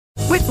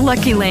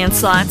Lucky Land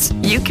Slots,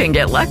 you can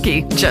get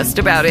lucky just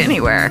about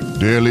anywhere.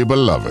 Dearly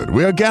beloved,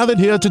 we are gathered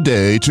here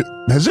today to...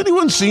 Has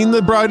anyone seen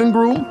the bride and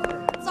groom?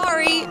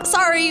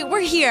 Sorry, we're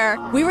here.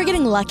 We were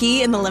getting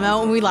lucky in the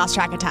limo and we lost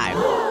track of time.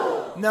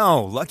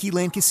 No, Lucky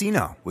Land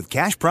Casino, with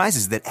cash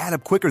prizes that add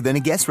up quicker than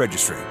a guest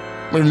registry.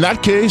 In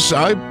that case,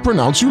 I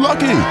pronounce you lucky.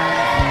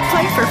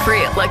 Play for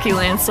free at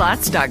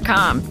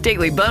LuckyLandSlots.com.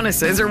 Daily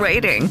bonuses are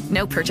waiting.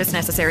 No purchase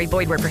necessary.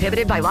 Void where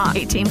prohibited by law.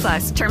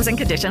 18+. Terms and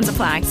conditions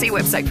apply. See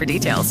website for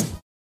details.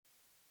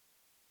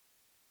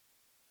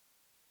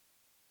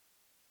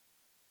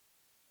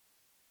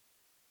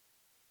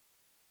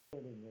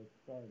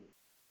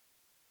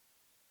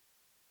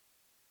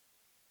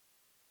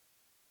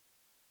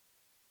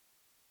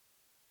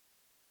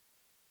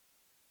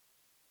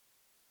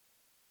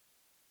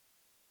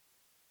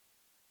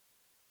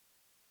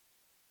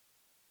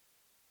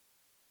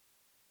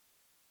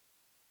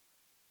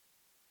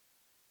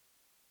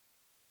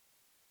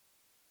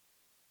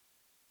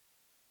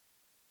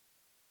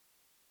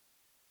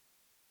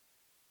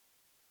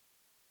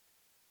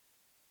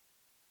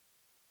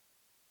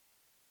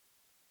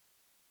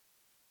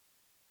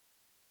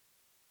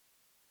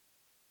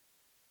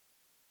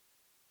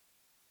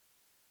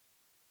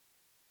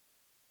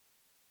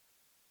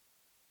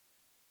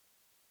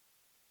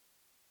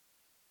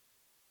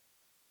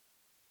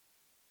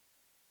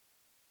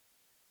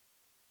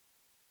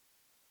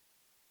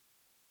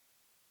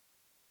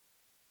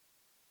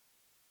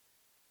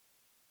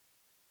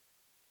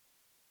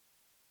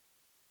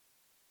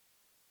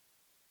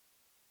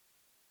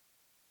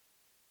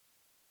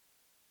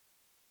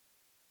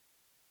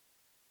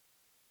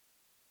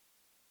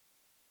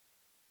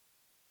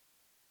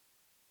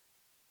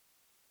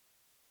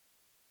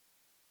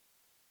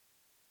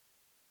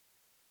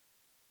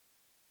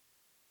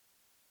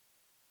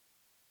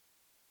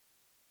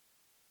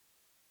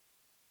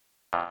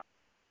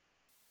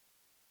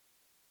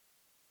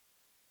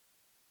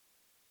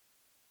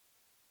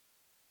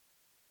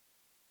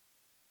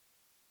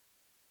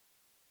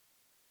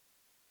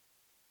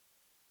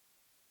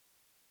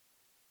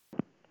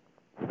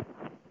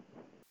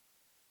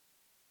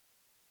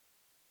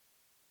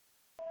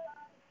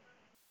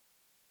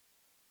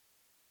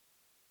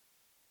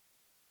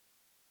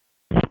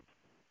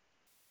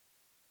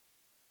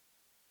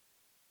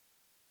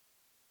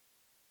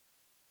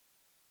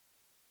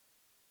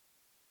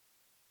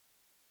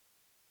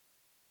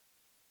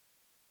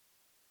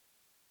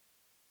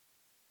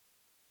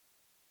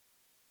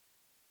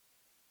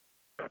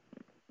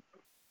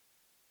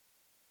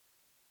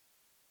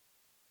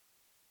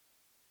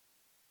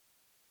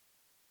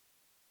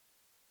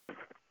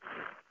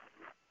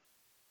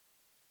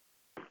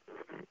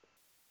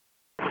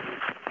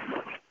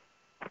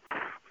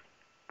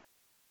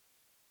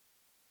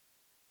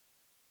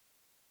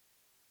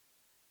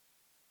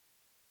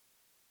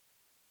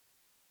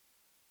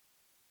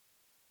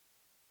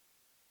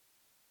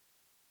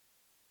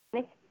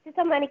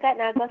 Sister Monica,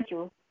 now got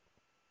you.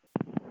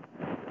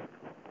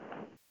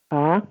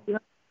 Huh?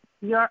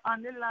 You're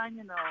on the line,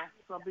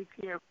 so be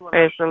careful.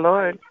 Praise the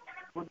Lord.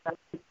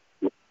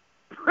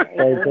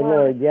 Praise the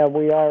Lord. Yeah,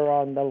 we are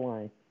on the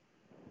line.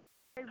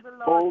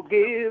 Oh,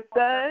 give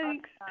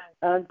thanks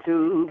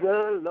unto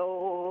the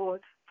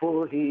Lord,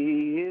 for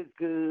he is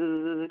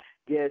good.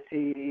 Yes,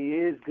 he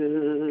is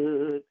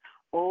good.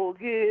 Oh,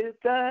 give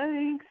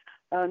thanks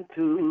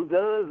unto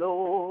the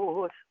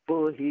Lord,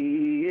 for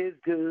he is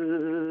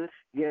good.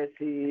 Yes,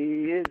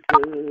 he is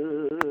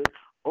good.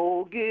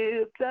 Oh,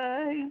 give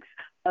thanks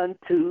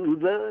unto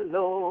the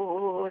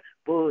Lord,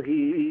 for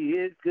he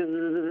is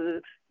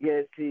good.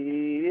 Yes,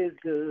 he is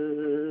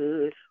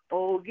good.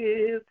 Oh,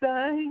 give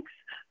thanks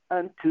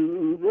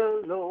unto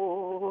the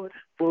Lord,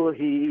 for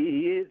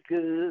he is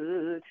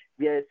good.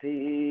 Yes,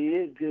 he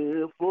is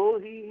good, for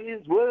he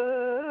is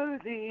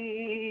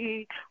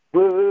worthy,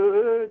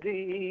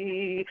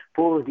 worthy,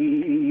 for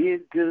he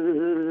is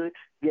good.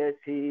 Yes,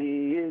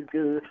 he is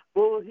good,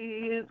 for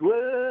he is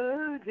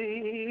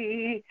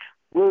worthy,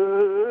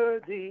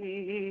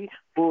 worthy,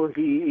 for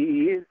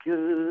he is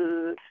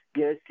good.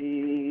 Yes,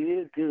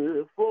 he is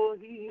good, for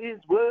he is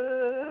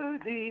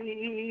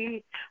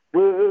worthy,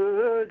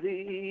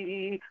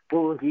 worthy,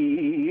 for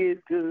he is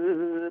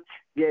good.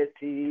 Yes,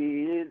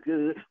 he is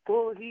good,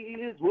 for he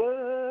is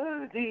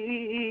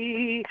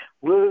worthy,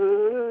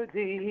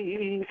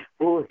 worthy,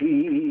 for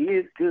he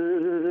is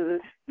good.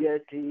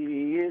 Yes,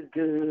 he is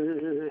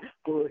good,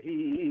 for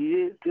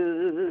he is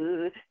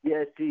good.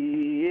 Yes,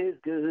 he is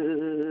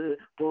good,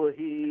 for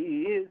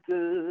he is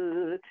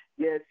good.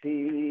 Yes,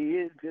 he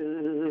is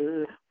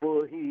good,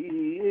 for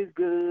he is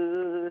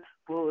good,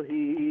 for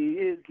he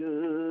is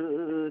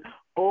good.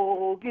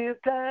 Oh, give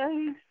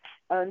thanks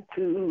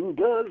unto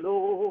the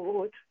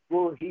Lord,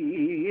 for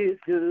he is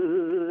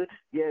good.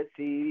 Yes,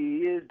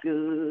 he is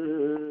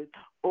good.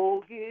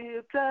 Oh,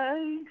 give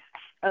thanks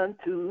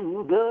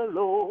unto the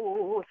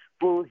Lord,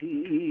 for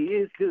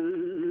he is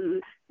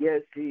good.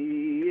 Yes,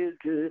 he is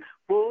good,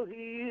 for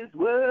he is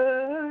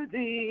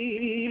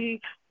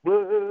worthy,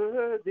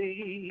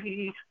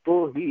 worthy,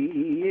 for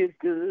he is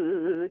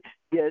good.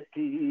 Yes,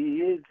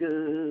 he is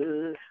good.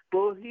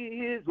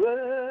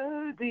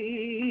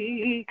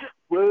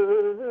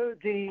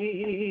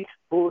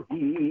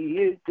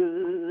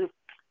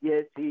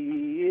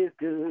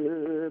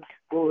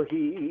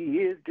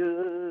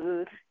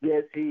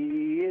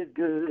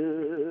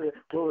 good,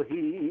 for he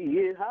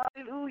is,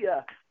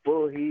 hallelujah,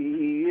 for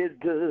he is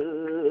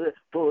good,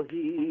 for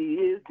he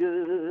is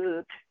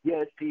good.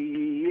 Yes,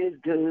 he is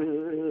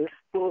good,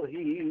 for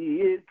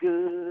he is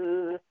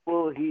good,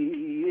 for he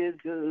is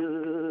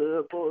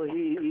good, for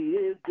he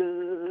is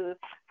good,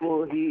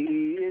 for he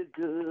is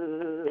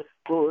good,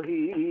 for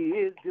he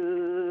is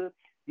good.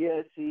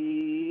 Yes,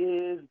 he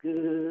is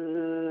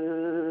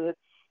good.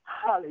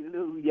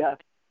 Hallelujah.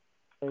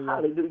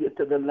 Hallelujah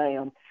to the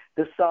Lamb.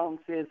 The song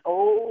says,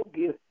 oh,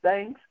 give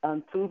thanks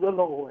unto the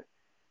Lord,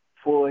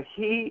 for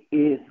he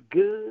is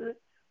good,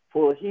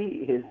 for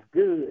he is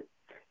good.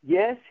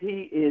 Yes,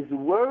 he is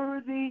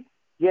worthy.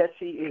 Yes,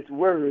 he is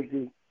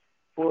worthy,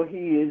 for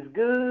he is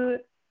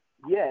good.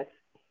 Yes,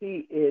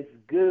 he is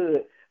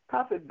good.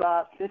 Prophet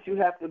Bob, since you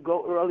have to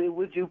go early,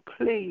 would you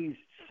please,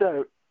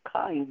 sir,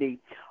 kindly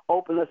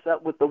open us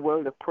up with the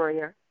word of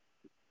prayer?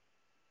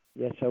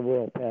 Yes, I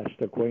will,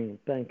 Pastor Queen.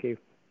 Thank you.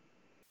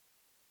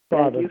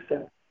 Thank Father, you,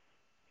 sir.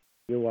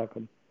 you're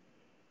welcome.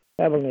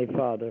 Heavenly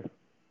Father,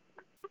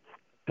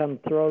 come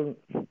to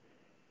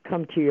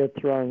your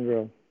throne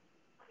room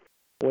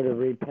with a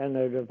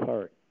repentant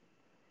heart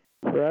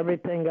for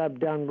everything I've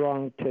done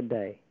wrong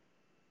today.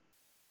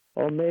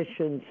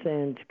 Omission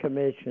sins,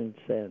 commission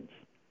sins.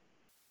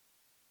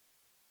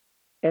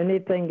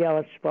 Anything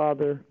else,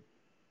 Father,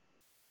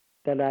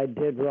 that I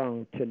did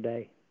wrong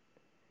today.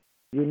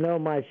 You know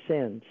my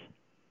sins.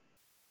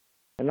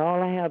 And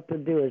all I have to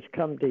do is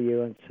come to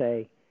you and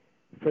say,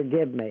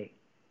 forgive me.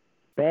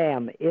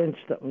 Bam,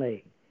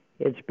 instantly.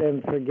 It's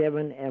been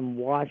forgiven and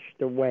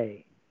washed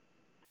away.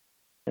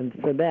 And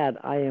for that,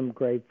 I am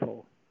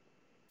grateful.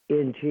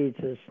 In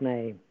Jesus'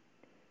 name.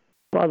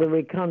 Father,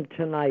 we come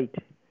tonight.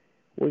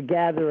 We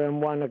gather in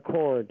one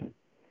accord,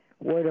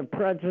 where the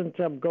presence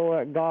of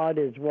God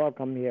is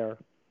welcome here.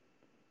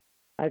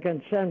 I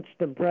can sense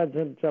the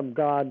presence of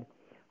God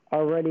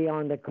already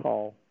on the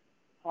call.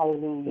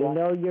 Hallelujah. You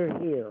know you're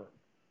here,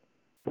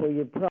 for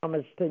you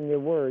promised in your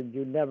word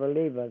you'd never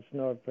leave us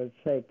nor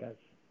forsake us.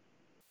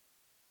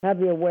 Have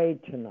your way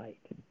tonight.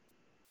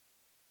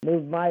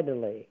 Move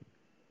mightily.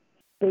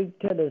 Speak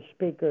to the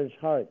speaker's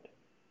heart.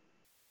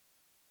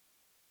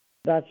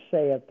 Thus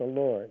saith the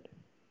Lord.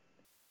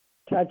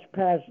 Touch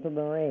Pastor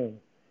Maureen,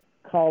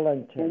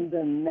 Collington. In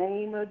the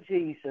name of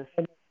Jesus.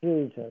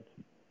 Jesus.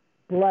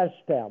 Bless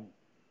them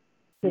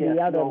to Yes,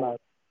 the uttermost, Lord.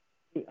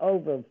 the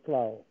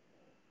overflow,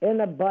 in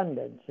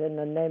abundance, in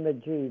the name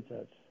of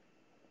Jesus.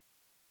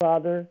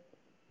 Father,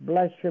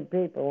 bless your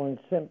people in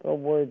Simple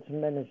Words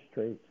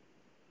Ministries.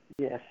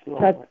 Yes,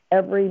 Lord. Touch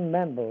every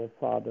member,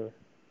 Father.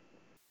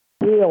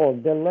 Heal,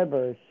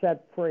 deliver,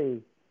 set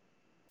free.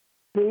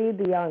 Be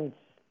the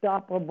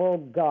unstoppable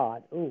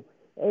God. Ooh.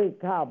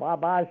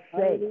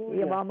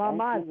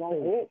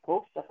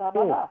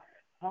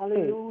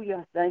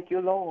 Hallelujah. Thank you,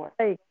 Lord.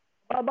 Be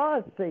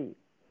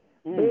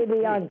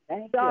the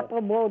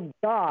unstoppable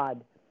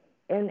God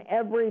in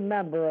every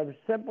member of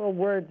Simple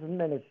Words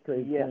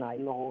Ministry tonight.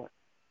 Yes, Lord.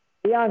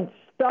 The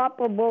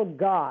unstoppable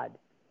God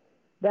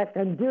that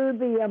can do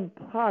the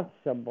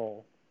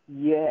impossible.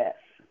 Yes.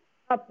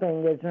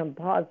 Nothing is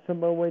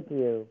impossible with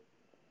you.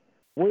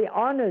 We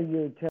honor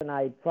you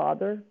tonight,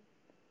 Father.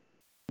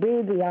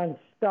 Be the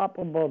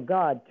unstoppable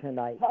God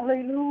tonight.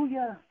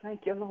 Hallelujah.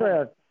 Thank you, Lord.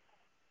 Prayer.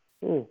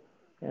 Ooh,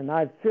 and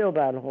I feel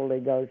that, Holy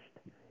Ghost.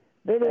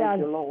 Be the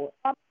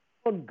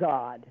unstoppable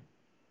God.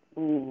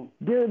 Do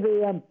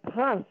the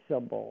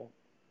impossible.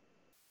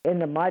 In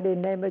the mighty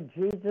name of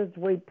Jesus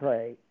we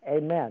pray.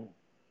 Amen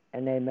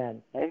and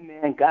amen.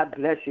 Amen. God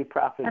bless you,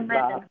 Prophet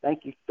Bob.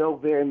 Thank you so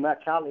very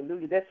much.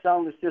 Hallelujah. That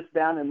song is just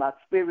down in my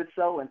spirit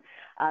soul, and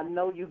I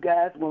know you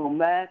guys won't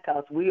mind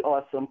because we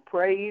are some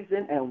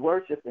praising and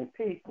worshiping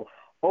people.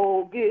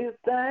 Oh, give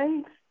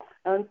thanks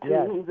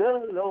unto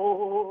the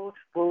Lord,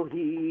 for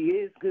he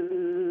is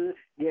good.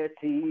 Yes,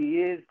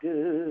 he is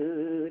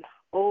good.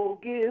 Oh,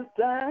 give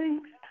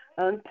thanks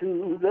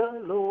unto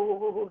the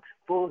Lord,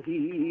 for he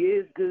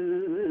is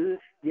good.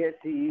 Yes,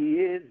 he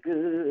is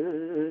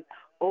good.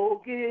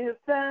 Oh, give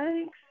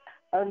thanks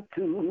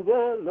unto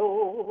the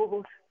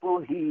Lord,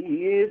 for he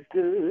is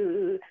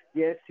good.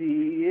 Yes,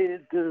 he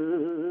is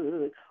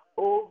good.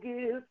 Oh,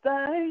 give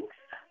thanks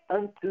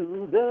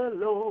unto the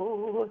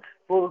Lord,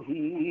 for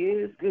he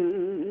is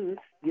good.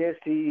 Yes,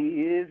 he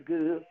is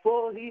good,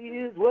 for he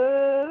is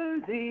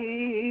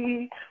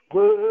worthy,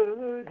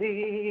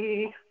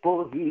 worthy,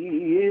 for he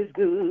is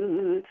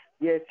good.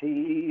 Yes, he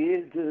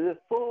is good,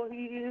 for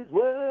he is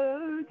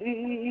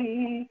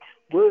worthy,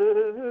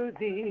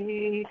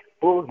 worthy,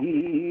 for he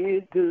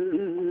is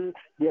good.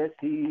 Yes,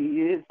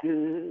 he is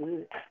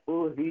good,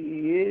 for he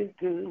is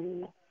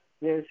good.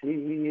 Yes, he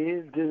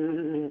is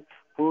good,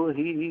 for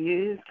he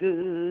is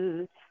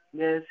good.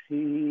 Yes, he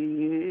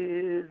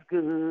is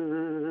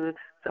good.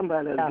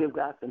 Somebody ought to give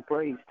God some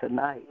praise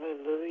tonight.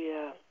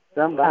 Hallelujah.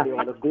 Somebody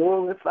ought to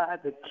glorify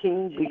the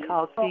King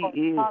because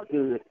he is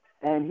good.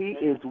 And he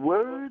is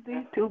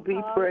worthy to be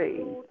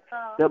praised.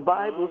 The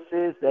Bible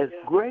says that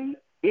great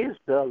is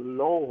the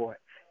Lord,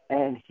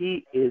 and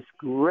he is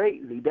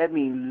greatly, that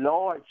means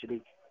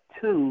largely,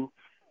 to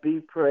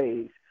be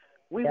praised.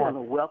 We want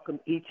to welcome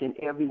each and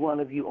every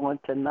one of you on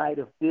tonight.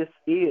 If this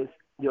is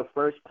your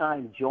first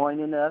time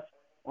joining us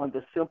on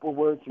the Simple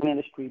Words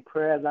Ministry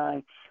prayer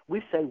line,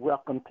 we say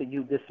welcome to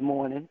you this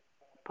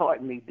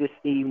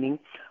evening,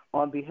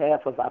 on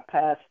behalf of our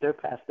pastor,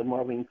 Pastor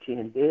Maureen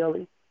Chin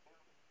Daly.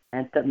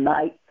 And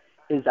tonight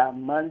is our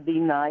Monday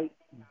night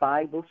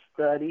Bible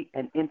study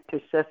and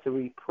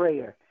intercessory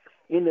prayer.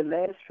 In the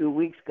last few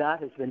weeks, God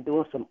has been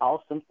doing some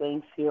awesome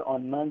things here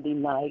on Monday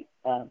night.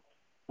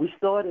 We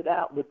started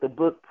out with the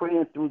book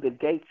Praying Through the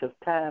Gates of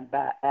Time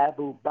by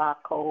Abu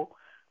Bakr,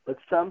 but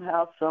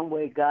somehow, some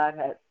way, God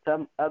had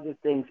some other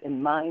things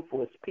in mind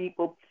for his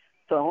people.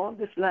 So on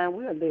this line,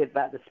 we are led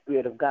by the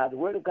Spirit of God. The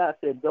Word of God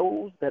said,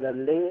 those that are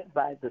led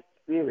by the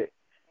Spirit,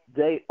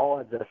 they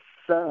are the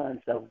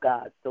sons of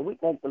God. So we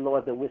thank the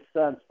Lord that we're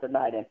sons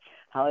tonight. And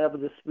however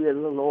the Spirit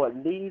of the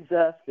Lord leads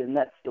us, then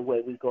that's the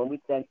way we go. And we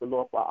thank the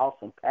Lord for our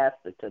awesome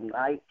pastor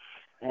tonight.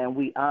 And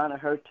we honor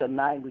her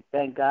tonight. We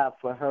thank God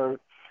for her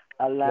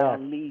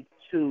allowing me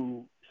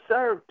to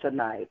serve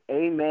tonight.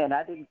 Amen.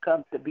 I didn't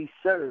come to be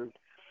served,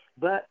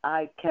 but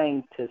I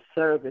came to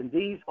serve. And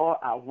these are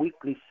our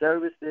weekly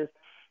services.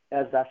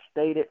 As I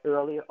stated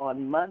earlier,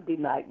 on Monday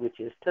night, which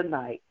is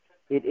tonight,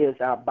 it is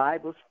our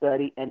Bible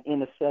study and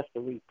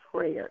intercessory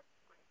prayer.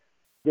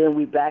 Then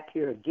we're back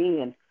here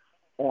again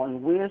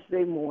on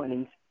Wednesday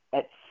mornings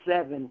at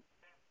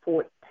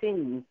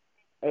 7:14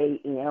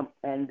 a.m.,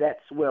 and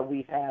that's where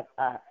we have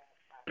our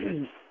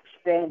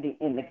standing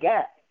in the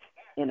gap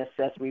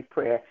intercessory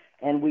prayer.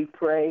 And we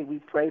pray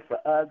for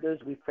others,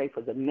 we pray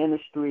for the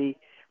ministry,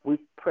 we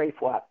pray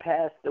for our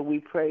pastor, we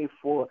pray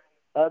for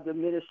other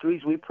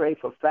ministries, we pray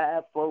for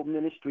fivefold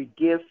ministry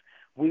gifts,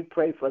 we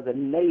pray for the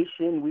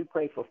nation, we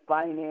pray for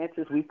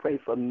finances, we pray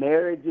for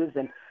marriages,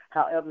 and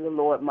however the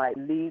Lord might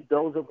lead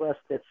those of us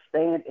that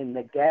stand in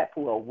the gap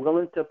who are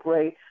willing to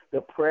pray,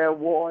 the prayer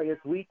warriors,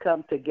 we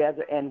come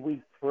together and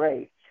we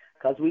pray,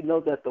 because we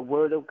know that the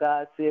Word of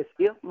God says,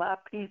 if my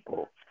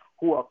people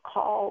who are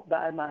called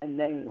by my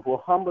name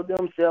will humble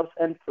themselves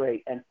and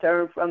pray and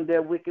turn from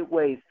their wicked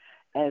ways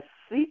and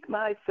seek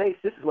my face,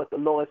 this is what the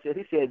Lord said.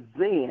 He said,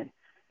 then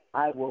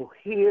I will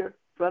hear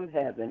from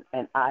heaven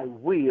and I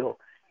will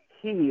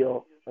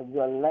heal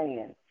the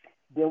land.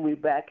 Then we're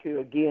back here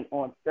again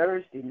on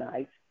Thursday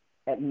nights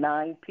at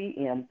 9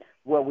 p.m.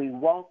 where we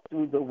walk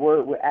through the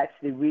Word. We're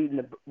actually reading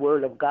the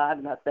Word of God,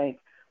 and I think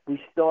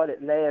we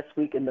started last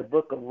week in the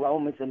book of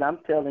Romans, and I'm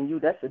telling you,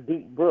 that's a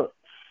deep book.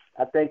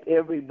 I think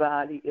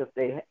everybody, if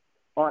they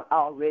aren't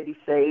already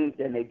saved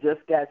and they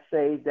just got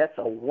saved, that's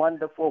a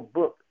wonderful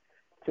book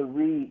to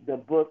read, the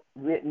book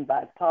written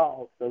by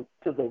Paul to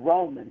the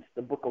Romans,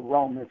 the book of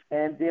Romans.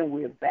 And then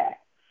we're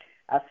back.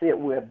 I said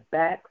we're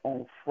back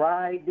on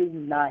Friday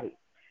night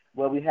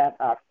where we have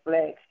our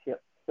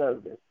flagship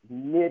service,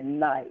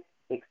 Midnight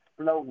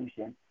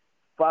Explosion,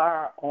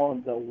 Fire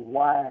on the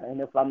Wire.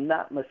 And if I'm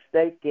not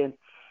mistaken,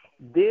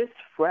 this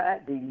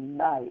Friday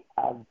night,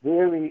 our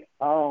very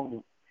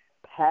own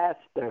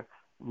Pastor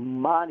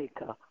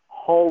Monica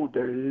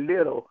Holder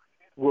Little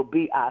will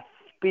be our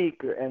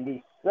speaker, and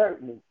we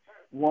certainly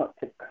want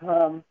to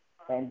come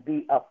and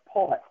be a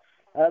part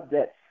of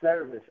that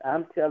service.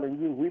 I'm telling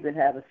you, we've been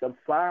having some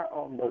fire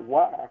on the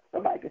wire.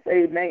 Somebody can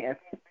say amen.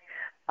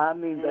 I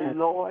mean, the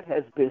Lord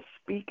has been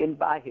speaking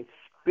by his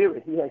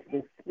Spirit. He has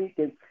been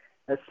speaking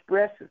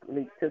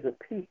expressly to the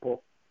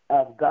people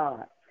of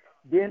God.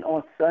 Then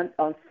on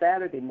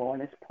Saturday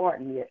mornings, at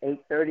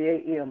 8:30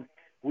 a.m.,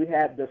 we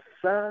have the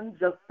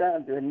Sons of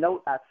Thunder. And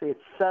note, I said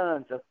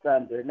Sons of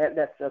Thunder, and that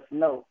lets us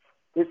know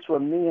it's for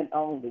men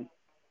only.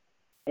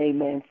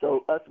 Amen.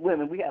 So us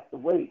women, we have to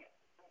wait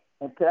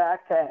until our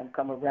time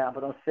come around.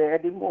 But on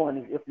Saturday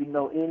mornings, if you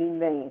know any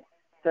man,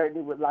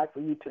 certainly would like for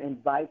you to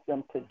invite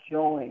them to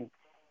join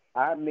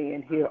our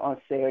men here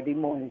on Saturday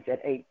mornings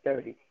at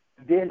 8:30.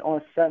 Then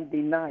on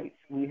Sunday nights,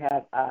 we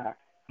have our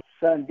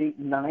Sunday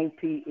 9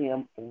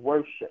 p.m.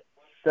 worship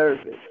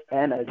service.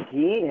 And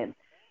again,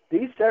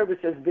 these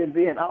services have been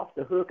being off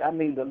the hook. I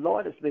mean, the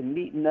Lord has been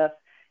meeting us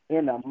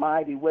in a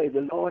mighty way.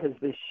 The Lord has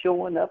been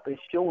showing up and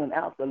showing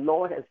out. The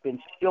Lord has been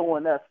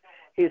showing us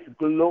his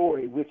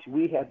glory, which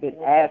we have been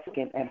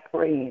asking and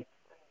praying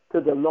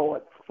to the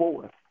Lord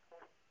for.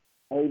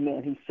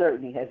 Amen. He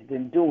certainly has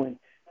been doing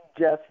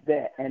just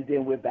that. And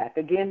then we're back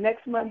again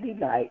next Monday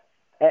night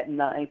at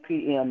 9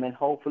 p.m. and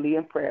hopefully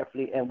and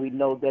prayerfully, and we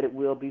know that it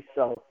will be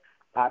so.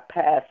 Our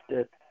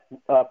pastor,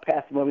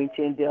 Pastor Maureen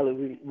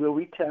Chin-Daly, will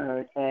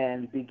return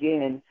and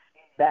begin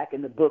back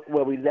in the book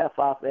where we left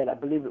off at. I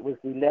believe it was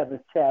the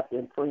 11th chapter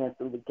in Praying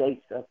Through the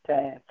Gates of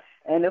Time.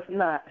 And if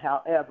not,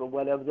 however,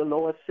 whatever the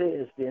Lord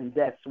says, then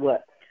that's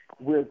what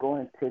we're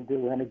going to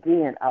do. And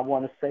again, I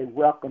want to say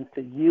welcome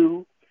to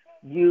you,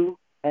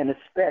 and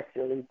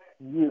especially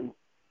you.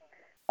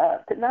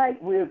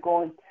 Tonight we're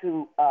going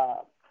to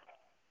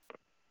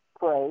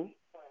pray.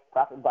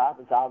 Prophet Bob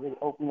has already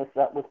opened us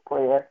up with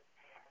prayer.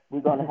 We're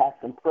going to have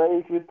some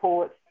praise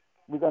reports.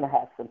 We're going to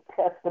have some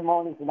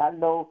testimonies, and I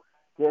know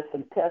there's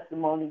some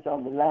testimonies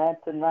on the line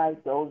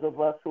tonight. Those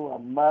of us who are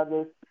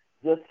mothers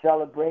just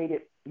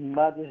celebrated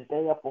Mother's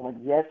Day up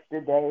on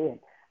yesterday, and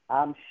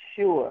I'm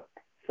sure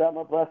some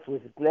of us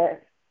was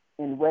blessed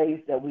in ways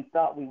that we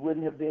thought we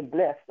wouldn't have been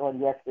blessed on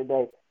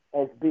yesterday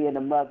as being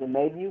a mother.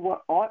 Maybe you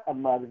aren't a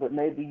mother, but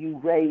maybe you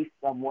raised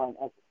someone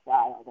as a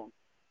child and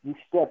you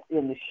stepped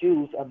in the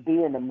shoes of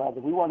being a mother.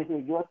 We want to hear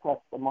your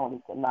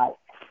testimony tonight.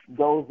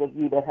 Those of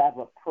you that have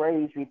a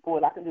praise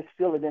report, I can just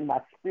feel it in my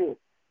spirit.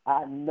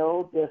 I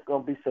know there's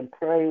going to be some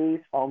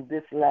praise on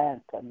this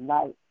land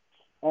tonight.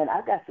 And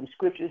I got some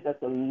scriptures that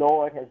the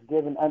Lord has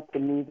given unto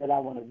me that I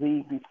want to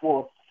read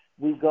before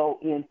we go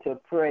into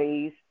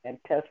praise and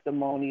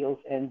testimonials,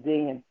 and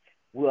then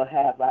we'll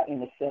have our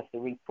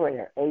intercessory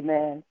prayer.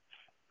 Amen.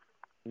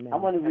 Amen. I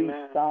want to read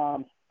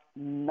Psalms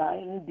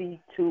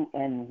 92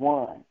 and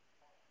 1.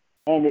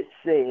 And it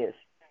says,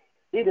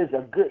 it is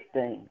a good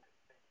thing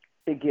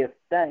to give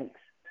thanks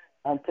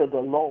unto the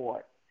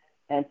Lord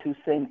and to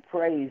sing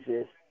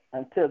praises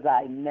unto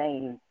thy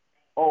name,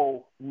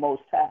 O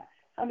Most High.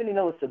 How many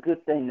know it's a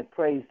good thing to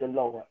praise the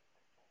Lord?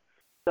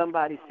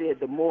 Somebody said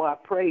the more I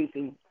praise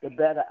him, the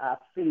better I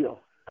feel.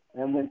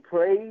 And when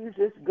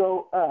praises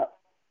go up,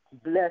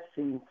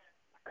 blessings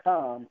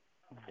come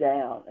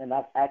down. And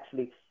I've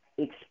actually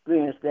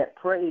experienced that.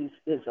 Praise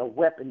is a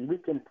weapon. We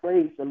can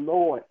praise the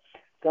Lord.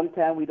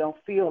 Sometimes we don't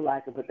feel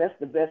like it, but that's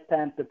the best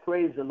time to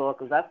praise the Lord,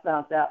 because I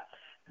found out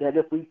that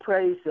if we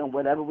praise him,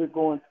 whatever we're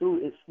going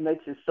through, it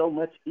makes it so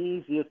much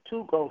easier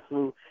to go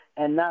through.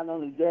 And not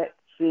only that,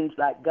 seems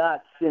like God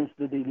sends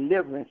the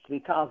deliverance,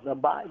 because the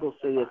Bible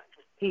says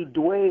he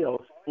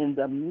dwells in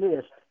the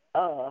midst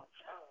of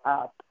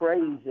our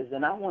praises.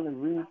 And I want to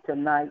read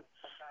tonight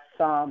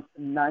Psalms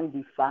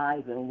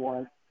 95 and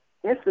 1.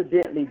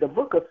 Incidentally, the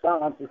book of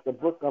Psalms is the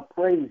book of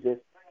praises,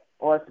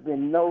 or it's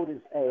been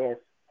noticed as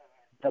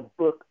the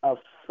book of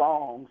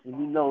songs. And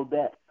you know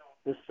that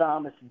the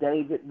psalmist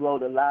David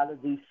wrote a lot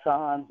of these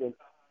psalms, and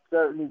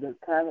certainly the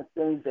kind of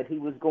things that he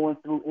was going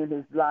through in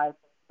his life.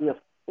 If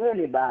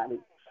anybody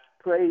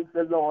praised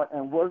the Lord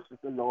and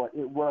worshiped the Lord,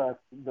 it was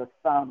the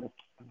psalmist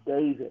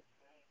David.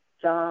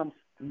 Psalms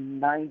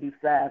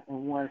 95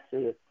 and 1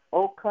 says,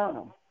 "O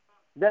come,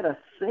 let us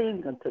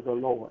sing unto the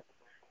Lord.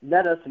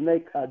 Let us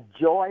make a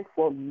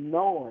joyful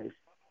noise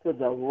to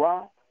the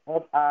rock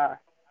of our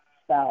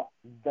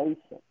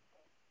salvation."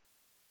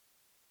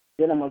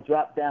 Then I'm going to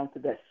drop down to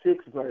that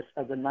 6th verse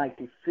of the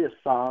 95th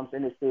Psalms,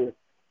 and it says,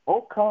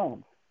 "O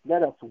come,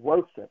 let us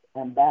worship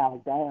and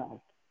bow down.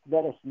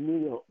 Let us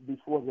kneel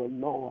before the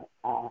Lord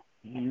our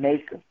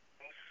Maker."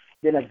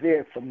 Then a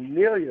very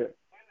familiar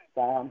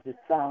Psalm is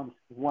Psalms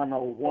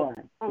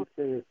 101. It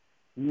says,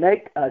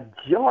 "Make a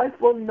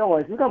joyful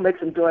noise." We're going to make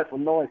some joyful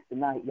noise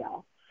tonight,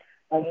 y'all.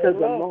 "Unto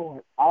the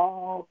Lord,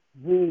 all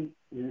ye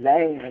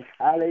lands."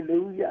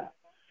 Hallelujah.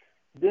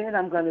 Then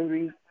I'm going to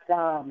read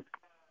Psalms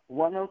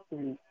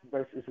 103,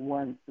 verses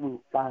 1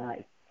 through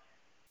 5.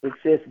 It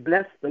says,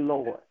 "Bless the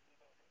Lord,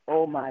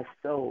 O my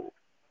soul,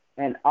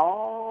 and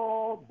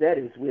all that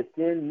is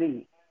within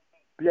me.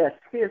 Bless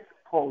his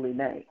holy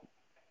name.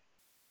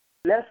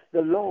 Bless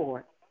the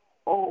Lord,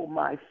 O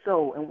my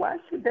soul." And why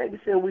should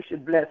David say we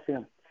should bless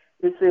him?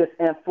 It says,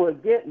 "And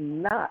forget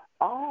not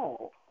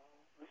all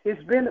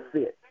his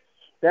benefits."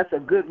 That's a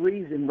good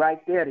reason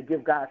right there to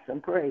give God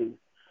some praise.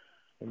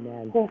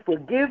 Amen. "Who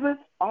forgiveth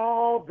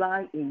all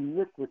thy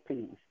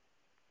iniquities,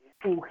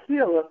 who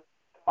healeth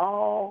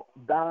all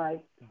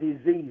thy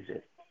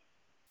diseases,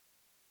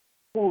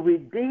 who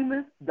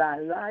redeemeth thy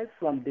life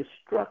from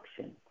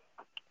destruction,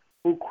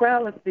 who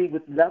crowneth thee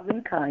with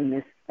loving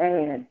kindness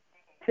and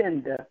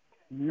tender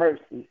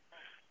mercy."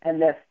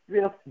 And that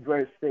 5th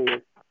verse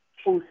says,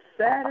 "Who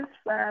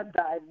satisfied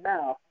thy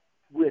mouth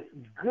with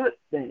good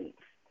things,"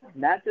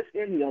 not just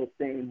any old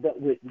thing, but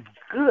with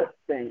good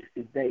things,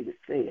 as David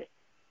said.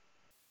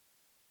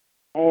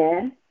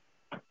 And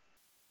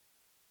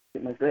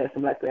get my glasses,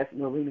 I'm like glasses,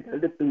 no, really gotta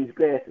look through these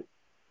glasses.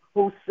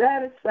 "Who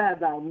satisfy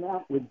thy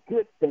mouth with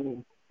good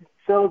things,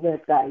 so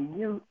that thy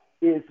youth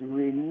is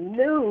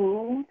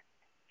renewed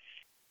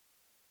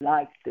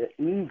like the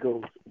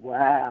eagles."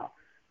 Wow.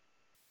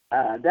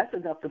 That's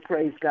enough to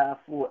praise God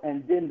for.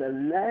 And then the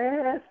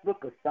last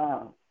book of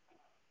Psalms,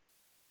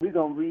 we're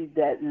going to read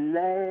that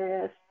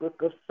last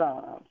book of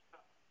Psalms,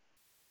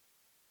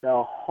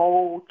 the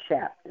whole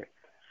chapter.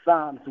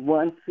 Psalms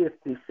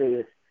 150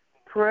 says,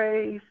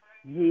 "Praise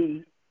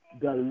ye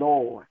the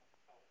Lord."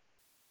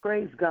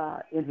 Praise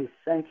God in his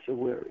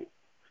sanctuary.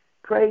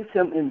 Praise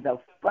him in the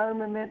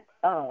firmament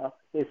of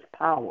his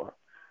power.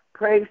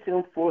 Praise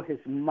him for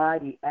his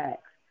mighty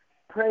acts.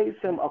 Praise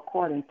him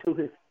according to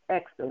his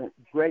excellent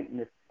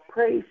greatness.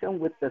 Praise him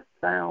with the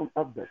sound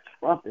of the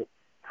trumpet.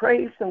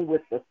 Praise him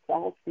with the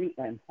psaltery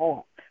and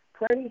harp.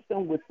 Praise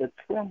him with the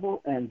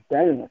timbrel and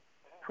dance.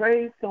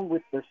 Praise him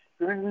with the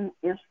string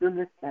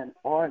instruments and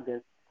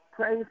organs.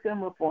 Praise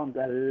him upon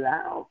the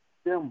loud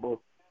cymbals.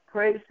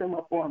 Praise him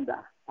upon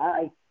the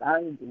high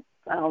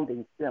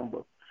sounding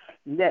cymbals.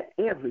 Let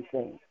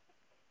everything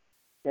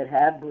that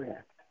have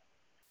breath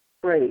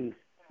praise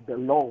the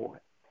Lord.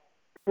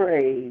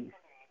 Praise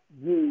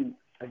ye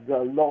the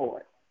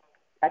Lord.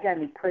 I got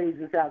any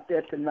praises out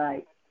there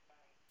tonight?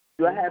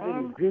 Do I have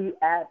any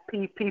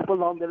VIP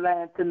people on the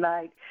line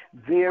tonight?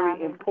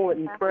 Very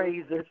important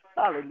praises.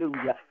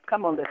 Hallelujah.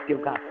 Come on, let's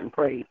give God some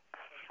praise.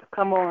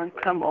 Come on,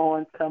 come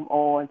on, come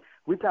on.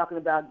 We're talking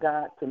about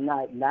God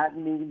tonight, not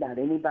me, not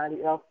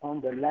anybody else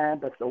on the line,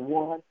 but the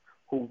one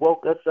who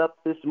woke us up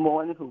this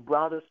morning, who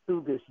brought us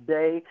through this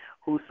day,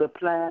 who's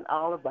supplying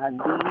all of our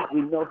needs.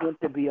 We know him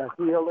to be a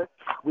healer.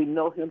 We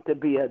know him to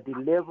be a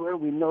deliverer.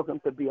 We know him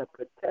to be a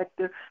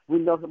protector. We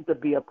know him to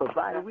be a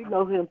provider. We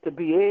know him to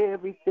be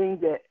everything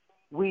that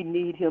we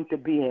need him to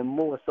be and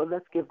more. So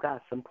let's give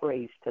God some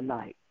praise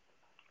tonight.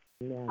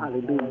 Amen.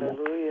 Hallelujah.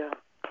 Hallelujah.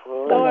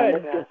 Lord,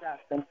 let's give God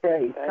some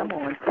praise. Come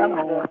on, come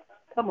on.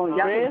 Come on,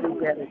 y'all can do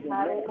better than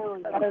that. Come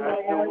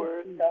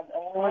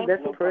on,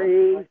 let's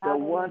praise the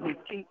one who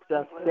keeps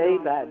us day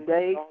by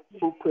day,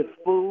 who puts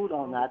food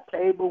on our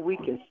table. We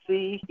can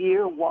see,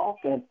 hear, walk,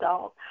 and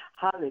talk.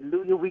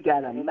 Hallelujah. We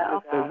got a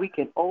mouth that we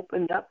can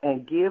open up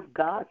and give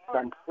God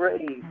some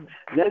praise.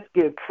 Let's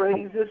give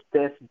praises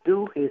that's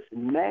due his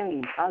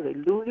name.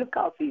 Hallelujah,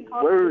 because he's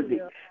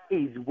worthy.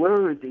 He's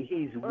worthy.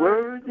 He's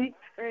worthy.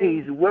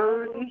 He's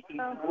worthy.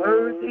 He's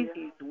worthy.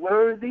 He's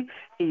worthy.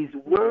 He's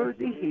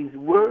worthy. He's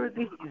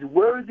worthy. He's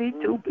worthy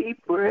to be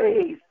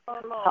praised.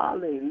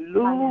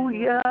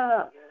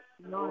 Hallelujah.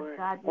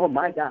 Oh,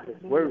 my God is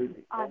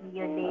worthy.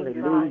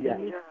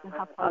 Hallelujah.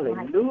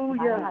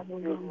 Hallelujah.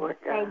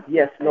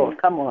 Yes, Lord.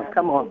 Come on,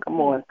 come on,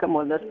 come on, come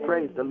on. Let's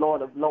praise the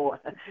Lord of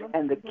Lords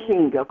and the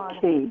King of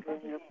Kings.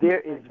 There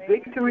is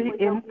victory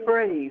in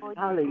praise.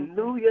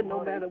 Hallelujah.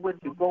 No matter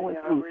what you're going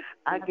through,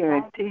 I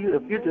guarantee you,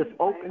 if you just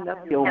open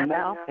up your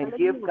mouth and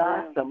give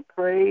God some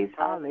praise,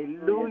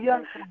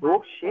 hallelujah.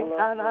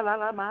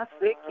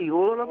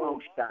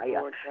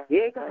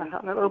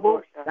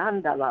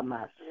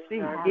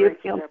 Give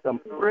him some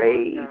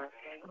praise.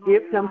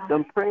 Give him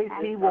some praise.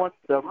 He wants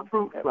the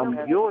fruit from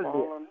your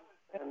lips.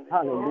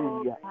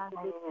 Hallelujah.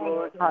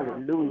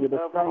 Hallelujah.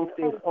 The song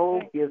says,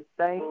 oh, give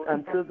thanks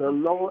unto the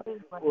Lord,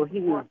 for he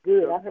is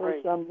good. I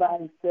heard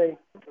somebody say,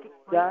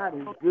 God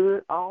is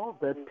good all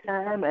the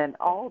time, and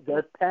all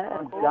the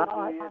time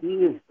God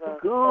is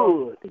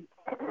good.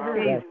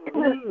 He's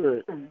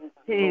good.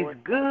 He's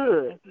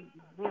good.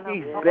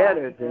 He's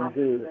better than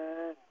good.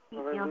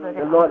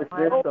 The Lord is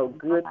just so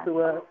good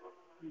to us.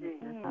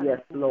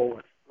 Yes,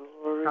 Lord.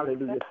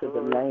 Hallelujah to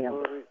the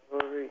Lamb.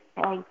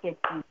 Thank you.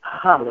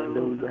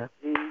 Hallelujah.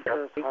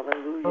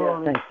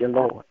 Thank you,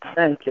 Lord.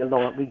 Thank you,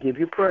 Lord. We give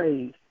you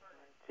praise.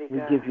 We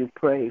give you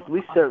praise.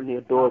 We certainly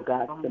adore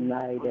God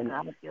tonight, and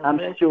I'm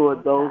sure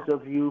those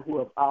of you who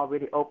have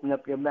already opened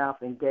up your mouth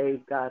and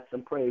gave God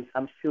some praise,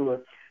 I'm sure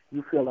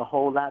you feel a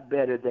whole lot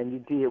better than you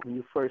did when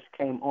you first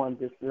came on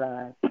this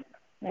line.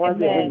 Are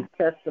there any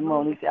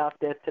testimonies out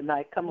there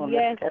tonight? Come on,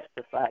 let's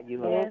testify, you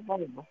know.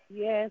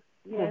 Yes.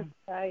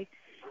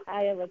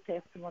 I have a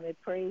testimony.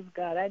 Praise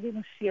God. I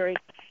didn't share it,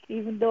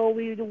 even though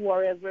we the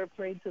warriors were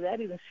praying today. I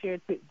didn't share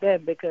it with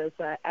them because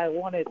I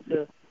wanted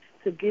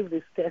to give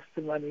this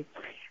testimony.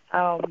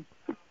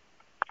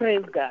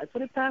 Praise God. For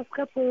the past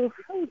couple,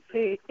 I would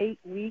say 8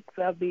 weeks,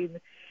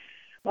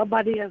 my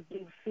body has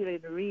been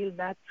feeling real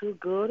not too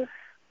good.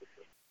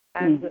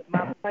 And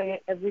my prayer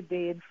every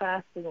day in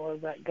fasting was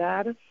that,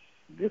 God,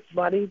 this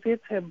body is a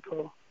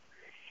temple.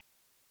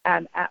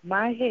 And at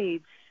my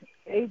age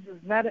is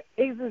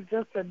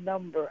just a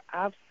number.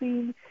 I've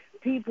seen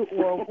people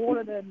who are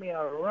older than me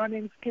are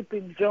running,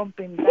 skipping,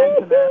 jumping,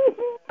 dancing.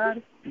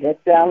 That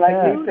sounds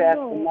like me,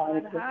 Pastor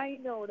Monica. I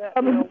know that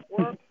there's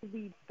work to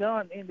be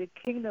done in the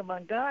kingdom.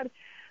 And God,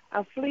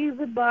 a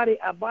fleecy body,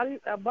 a body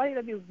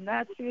that is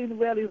not feeling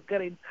well, is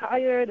getting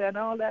tired and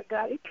all that.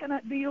 God, it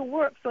cannot be your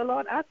work. So,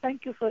 Lord, I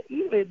thank you for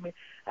healing me.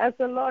 I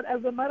said, Lord,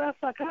 as a matter of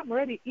fact, I'm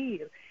already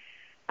healed.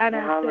 And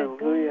I said,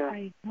 God,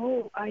 I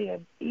know I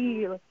am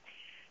healed.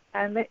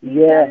 And let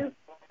me tell you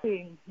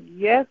something.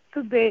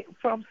 Yesterday,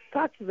 from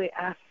Saturday,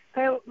 I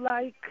felt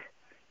like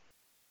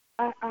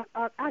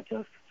I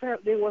just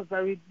felt there was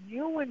a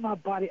renewal in my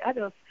body. I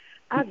just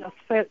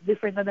felt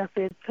different. And I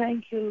said,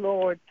 thank you,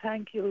 Lord.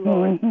 Thank you,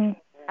 Lord. Mm-hmm.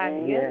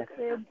 And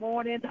yesterday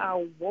morning,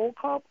 I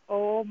woke up.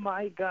 Oh,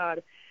 my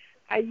God.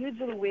 I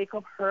usually wake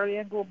up early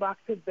and go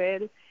back to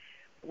bed.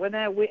 When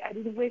I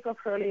didn't wake up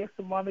early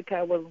yesterday morning because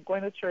I was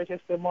going to church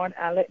yesterday morning.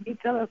 And let me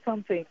tell you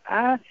something.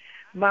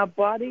 My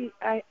body,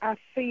 I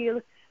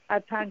feel, I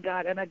thank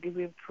God and I give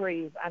him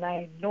praise. And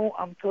I know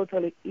I'm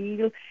totally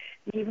healed.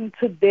 Even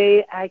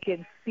today, I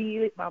can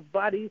feel it. My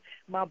body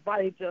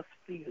just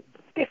feels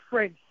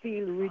different,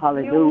 feel renewed.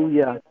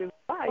 Hallelujah.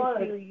 I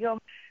feel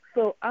young.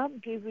 So I'm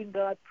giving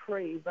God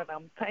praise and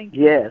I'm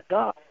thanking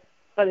God.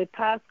 For the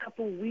past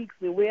couple of weeks,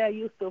 the way I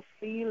used to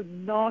feel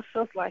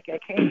nauseous, like I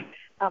can't,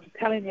 I'm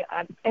telling you,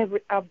 I'm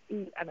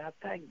eating, and I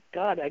thank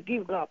God. I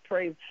give God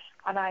praise.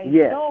 And I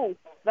know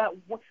that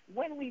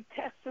when we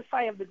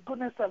testify of the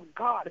goodness of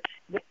God,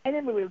 the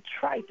enemy will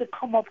try to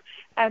come up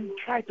and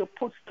try to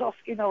put stuff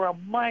in our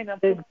mind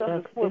and put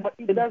stuff before, but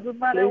it doesn't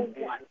matter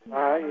what.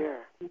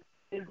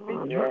 The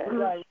victory is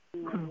already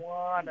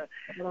won.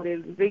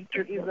 The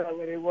victory is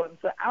already won.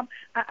 So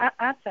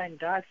I thank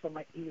God for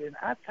my healing.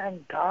 I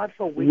thank God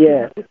for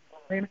waking up this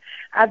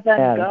I thank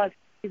Yes. God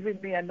for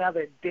giving me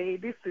another day.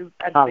 This is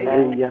a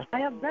Hallelujah. day I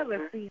have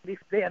never seen this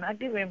day, and I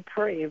give him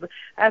praise.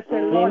 I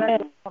say, Lord, I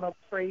just want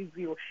to praise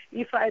you.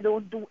 If I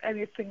don't do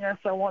anything else,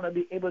 I want to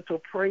be able to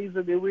praise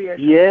you the way I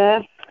should.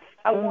 Yes.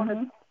 I want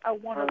to. I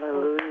want to.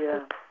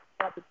 Hallelujah.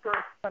 The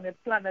person on the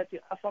planet you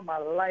have for my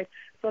life.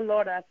 So,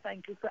 Lord, I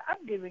thank you. So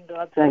I'm giving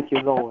God Thank you,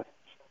 Lord.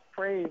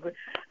 praise.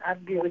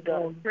 I'm giving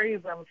God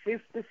praise. I'm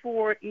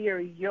 54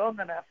 years young,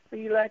 and I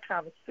feel like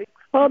I'm 6.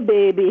 Oh,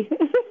 baby.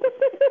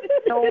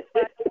 Nobody,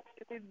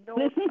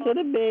 Listen to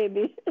the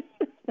baby.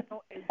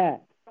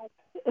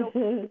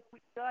 we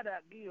gotta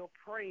give you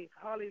praise.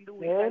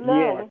 Hallelujah.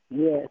 Yes.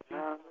 Yes.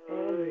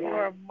 You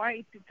are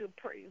mighty to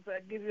praise. I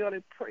give you all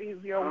the praise.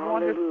 You're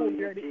wonderful.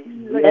 You're the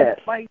Yes.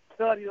 mighty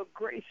God. You're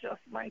gracious,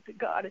 mighty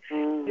God.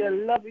 You're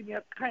loving.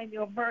 You're kind.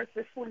 You're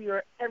merciful.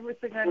 You're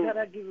everything. And God,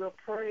 I give you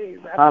praise.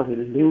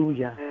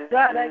 Hallelujah.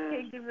 God, I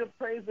can't give you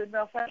praise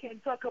enough. I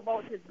can't talk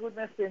about your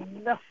goodness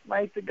enough,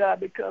 mighty God,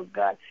 because,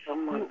 God,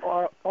 you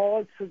are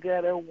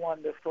altogether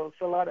wonderful.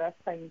 So, Lord, I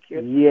thank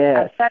you. Yes.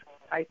 And that's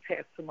my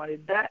testimony.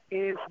 That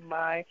is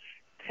my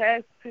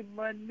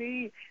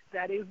testimony.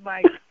 That is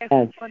my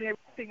testimony.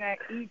 Everything I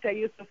eat, I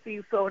used to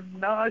feel so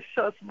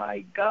nauseous,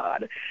 my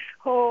God.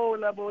 Oh,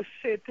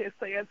 Laboshete,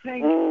 say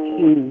thank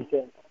you.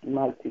 Jesus,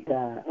 mighty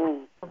God.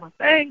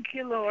 Thank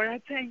you, Lord.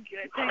 I thank you.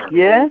 I thank you.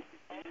 Yes.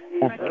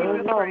 I give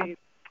you praise.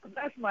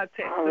 That's my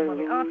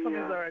testimony. Awesome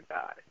is our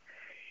God.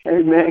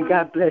 Amen.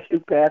 God bless you,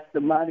 Pastor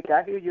Monica.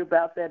 I hear you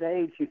about that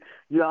age.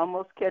 You're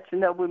almost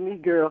catching up with me,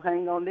 girl.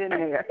 Hang on in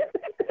there.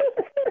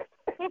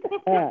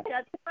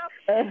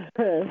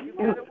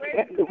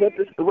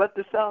 What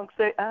the song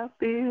say? I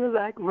feel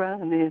like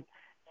running,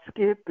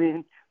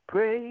 skipping,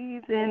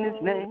 praising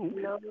His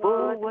name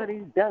for what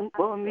He's done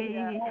for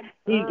me.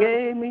 He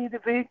gave me the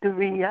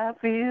victory. I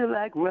feel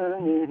like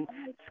running,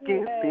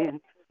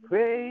 skipping,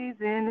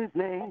 praising His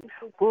name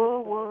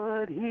for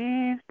what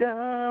He's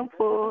done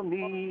for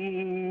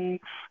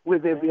me. Will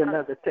there be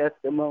another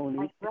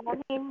testimony?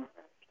 Running,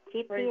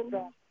 keeping,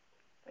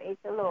 praise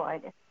the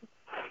Lord.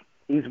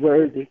 He's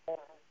worthy.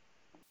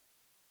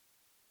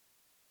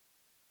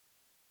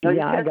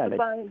 Yeah, I got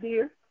it.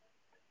 Dear?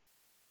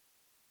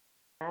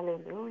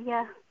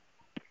 Hallelujah.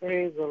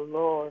 Praise the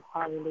Lord.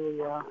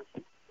 Hallelujah.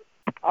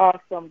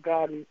 Awesome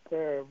God we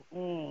serve.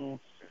 Hallelujah.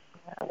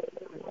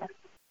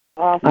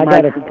 Awesome.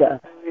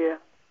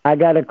 I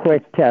got a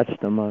quick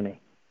testimony.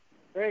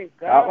 Praise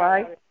God. All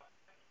right.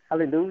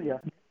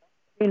 Hallelujah.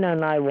 Tina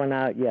and I went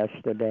out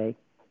yesterday.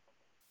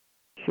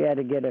 She had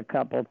to get a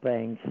couple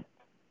things.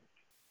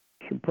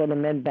 She put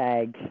them in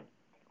bags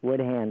with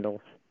handles.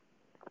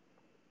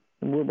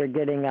 And we were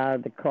getting out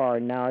of the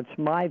car. Now, it's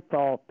my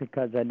fault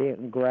because I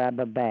didn't grab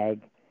a bag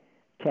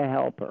to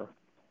help her.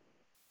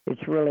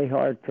 It's really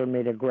hard for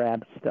me to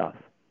grab stuff.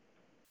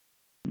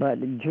 But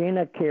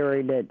Gina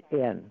carried it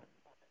in.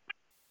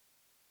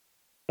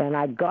 And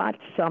I got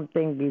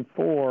something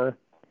before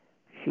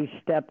she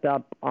stepped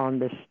up on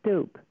the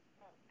stoop.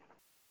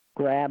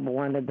 Grab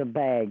one of the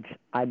bags.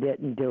 I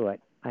didn't do it.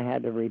 I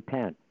had to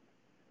repent.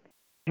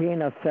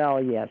 Gina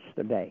fell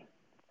yesterday.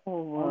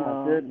 Oh,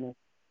 my goodness.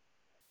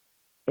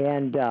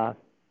 And, well,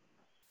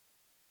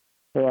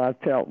 I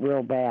felt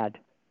real bad,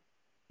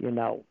 you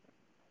know.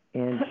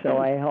 And so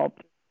I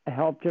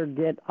helped her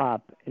get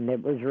up, and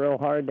it was real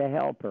hard to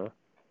help her.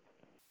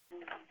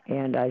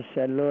 And I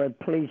said, Lord,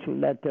 please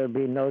let there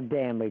be no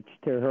damage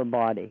to her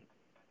body.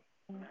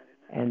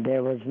 And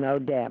there was no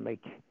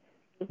damage.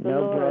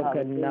 No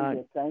broken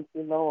nut. Thank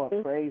you,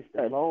 Lord. Praise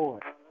the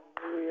Lord.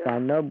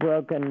 No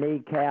broken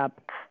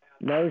kneecap,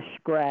 no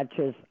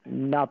scratches,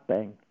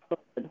 nothing.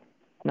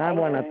 And I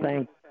want to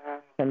thank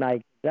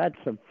tonight. That's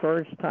the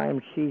first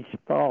time she's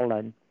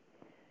fallen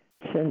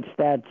since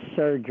that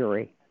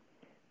surgery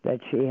that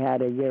she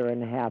had a year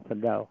and a half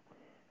ago.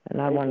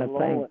 And I want to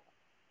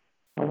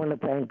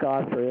thank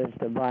God for His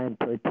divine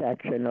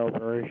protection over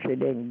her. She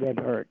didn't get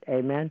hurt.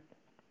 Amen.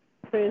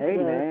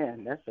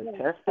 Amen. That's a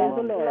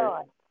testimony.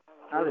 Lord.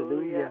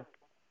 Hallelujah.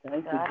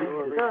 Thank you, God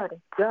Jesus. is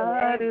good.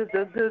 God is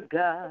a good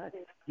God.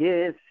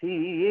 Yes,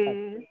 He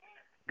is.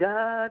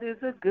 God is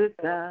a good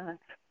God.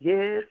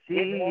 Yes, He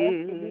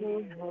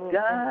is.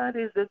 God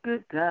is a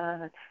good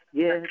God.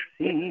 Yes,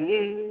 He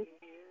is.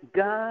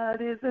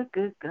 God is a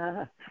good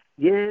God.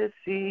 Yes,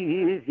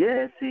 He is.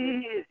 Yes,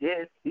 He is.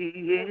 Yes, He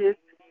is.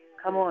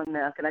 Come on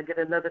now. Can I get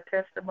another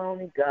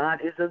testimony?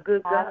 God is a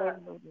good God.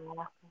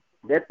 Hallelujah.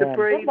 Let the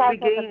praise Good night,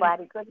 begin.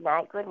 everybody. Good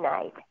night. Good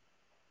night.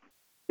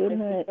 Good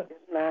night.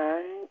 Good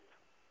night.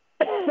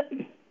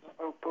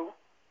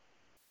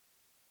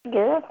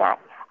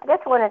 I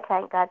just want to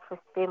thank God for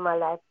sparing my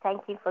life.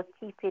 Thank you for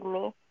keeping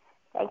me.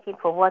 Thank you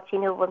for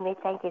watching over me.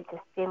 Thank you for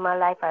sparing my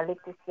life. I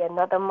live to see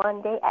another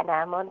Monday, and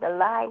I'm on the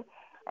line,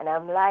 and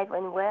I'm live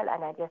and well,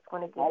 and I just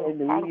want to give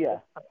you thank you.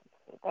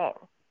 Amen.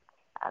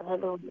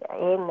 Hallelujah.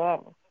 Amen.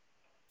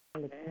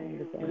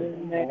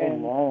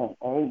 Amen.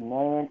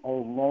 Amen.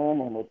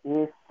 Amen. And it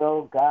is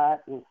so. God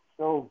is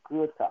so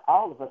good to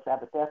all of us.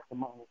 Have a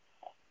testimony.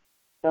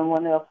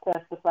 Someone else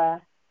testify?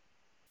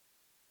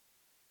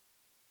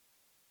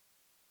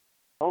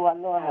 Oh, I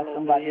know I have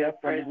somebody else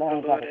on the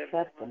line got a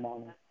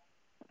testimony.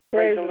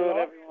 Praise the Lord,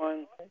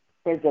 everyone.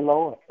 Praise the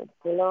Lord. Praise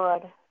the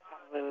Lord.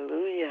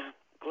 Hallelujah.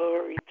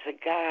 Glory to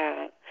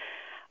God.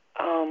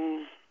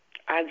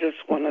 I just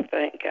want to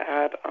thank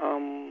God.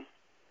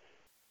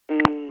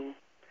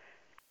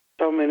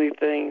 So many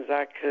things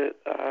I could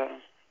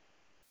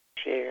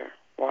share.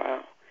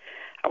 Wow.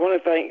 I want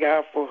to thank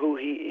God for who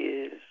He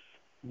is.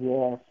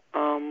 Yes.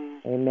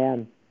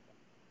 Amen.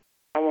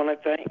 I want to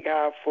thank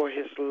God for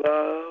His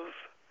love.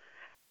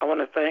 I want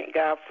to thank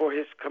God for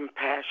His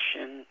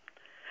compassion.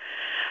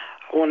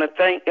 I want to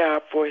thank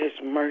God for His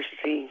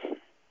mercy.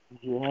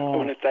 Yes. I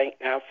want to thank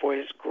God for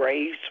His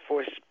grace,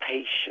 for His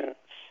patience.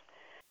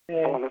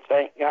 Yes. I want to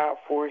thank God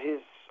for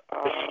His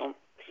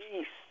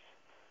peace.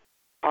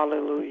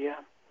 Hallelujah.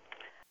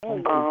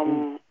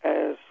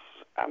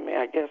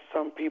 I guess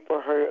some people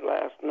heard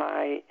last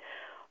night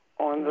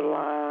on the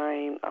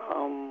line,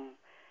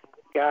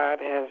 God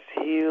has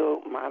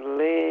healed my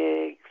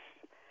legs.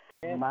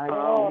 My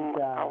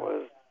God. I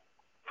was,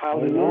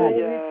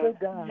 hallelujah.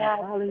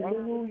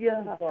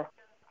 Hallelujah.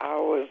 I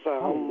was,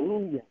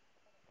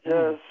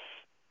 just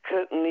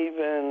couldn't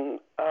even,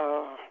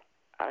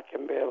 I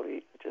can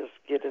barely just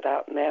get it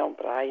out now,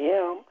 but I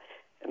am,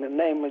 in the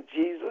name of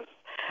Jesus.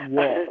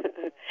 Yes.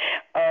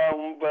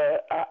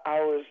 But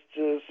I was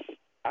just,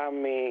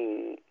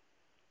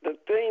 the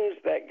things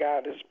that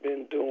God has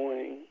been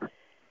doing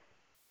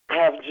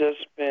have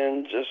just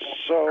been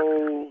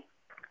so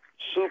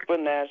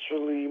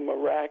supernaturally,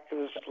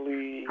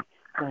 miraculously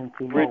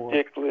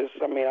ridiculous.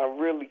 I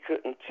really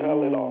couldn't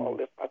tell it all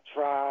if I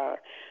tried.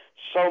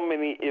 So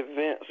many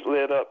events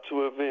led up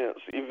to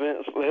events.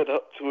 Events led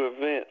up to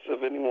events,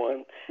 if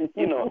anyone,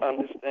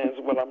 understands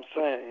what I'm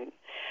saying.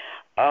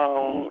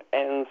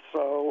 And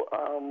so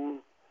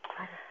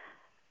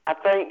I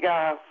thank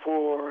God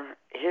for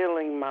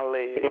healing my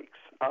legs.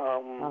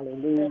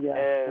 Hallelujah.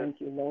 Thank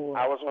you, Lord.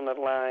 I was on the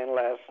line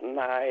last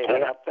night,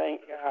 and I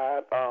thank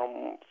God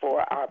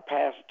for our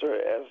pastor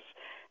as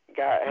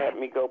God had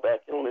me go back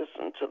and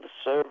listen to the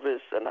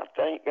service, and I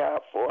thank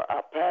God for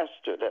our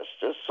pastor that's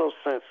just so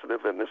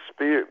sensitive in the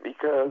spirit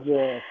because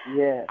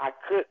I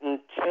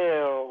couldn't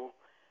tell,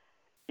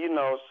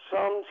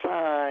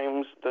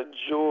 sometimes the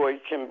joy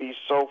can be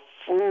so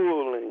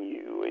full in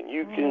you, and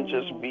you can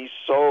just be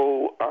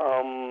so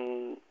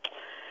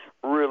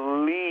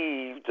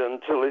relieved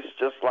until it's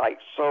just like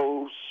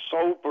so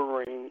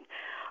sobering.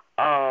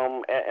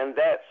 And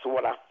that's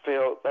what I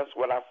felt. That's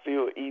what I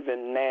feel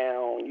even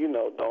now.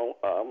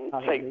 Don't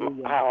take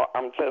how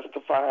I'm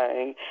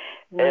testifying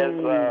as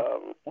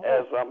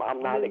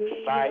I'm not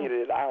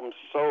excited. I'm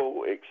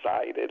so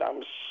excited.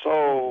 I'm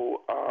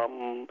so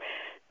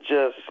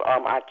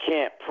I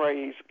can't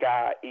praise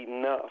God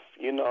enough.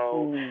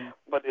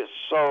 But it's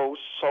so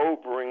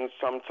sobering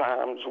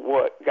sometimes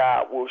what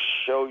God will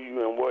show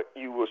you and what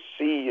you will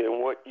see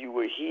and what you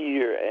will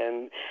hear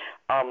and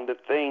the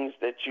things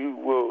that you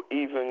will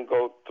even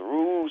go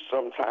through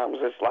sometimes.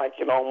 It's like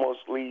it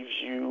almost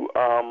leaves you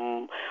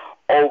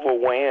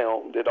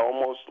overwhelmed. It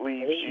almost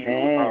leaves you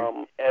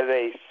at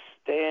a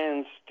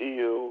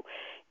standstill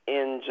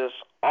in just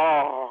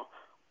awe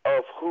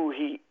of who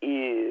He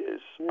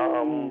is.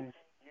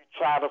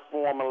 Try to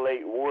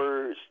formulate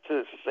words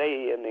to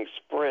say and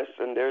express,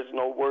 and there's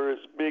no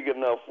words big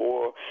enough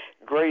or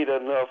great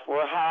enough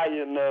or high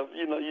enough.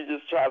 You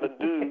just try to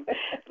do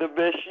the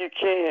best you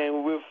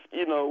can with,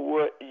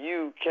 what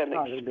you can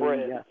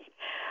express.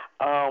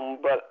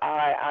 But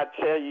I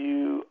tell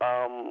you,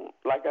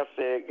 like I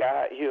said,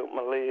 God healed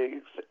my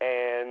legs,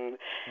 and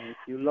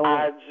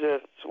I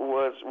just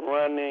was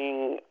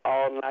running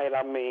all night.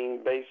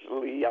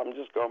 Basically, I'm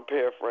just going to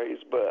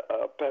paraphrase, but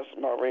Pastor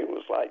Maureen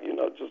was like,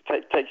 just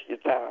take your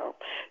time,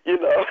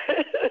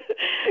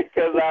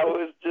 because I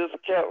was just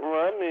kept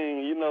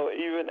running,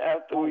 even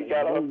after we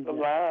got off the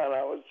line,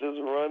 I was just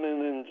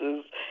running and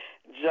just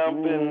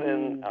jumping,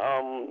 and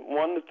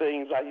one of the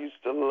things I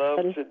used to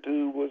love to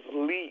do was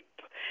leap.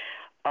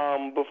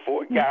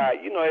 Before God,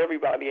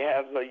 everybody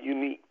has a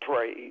unique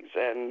praise,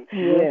 and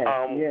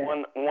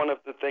one of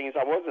the things,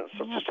 I wasn't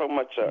so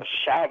much a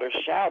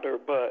shouter,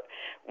 but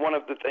one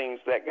of the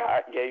things that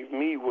God gave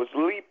me was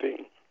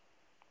leaping,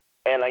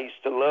 and I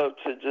used to love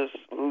to just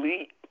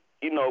leap,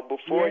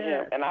 before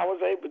Him, and I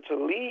was able to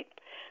leap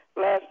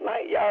last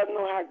night. Y'all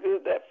know how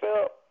good that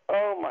felt.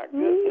 Oh my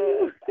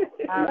goodness!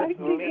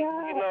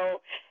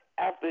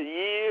 After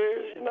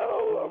years,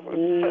 for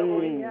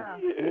several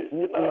years,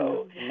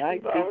 so I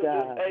was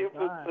just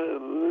able to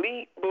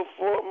leap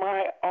before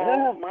my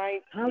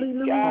Almighty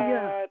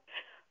God.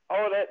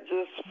 Oh, that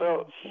just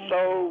felt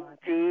so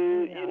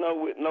good,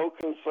 with no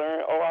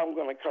concern. Oh, I'm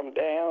going to come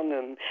down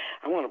and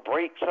I'm going to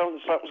break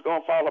something. Something's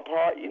going to fall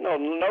apart.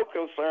 No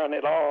concern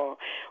at all.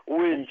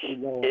 Which,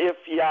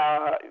 if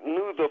y'all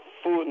knew the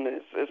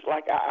fullness, it's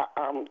like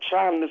I'm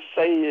trying to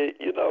say it,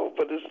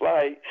 but it's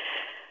like,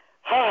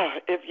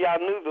 if y'all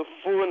knew the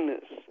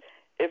fullness,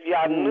 if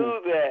y'all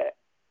knew that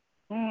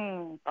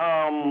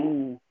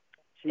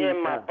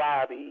in my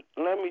body.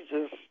 Let me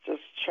just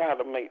try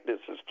to make this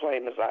as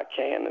plain as I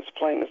can, as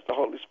plain as the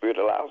Holy Spirit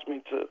allows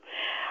me to.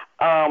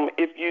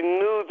 If you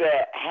knew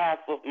that half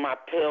of my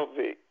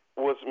pelvic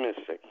was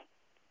missing,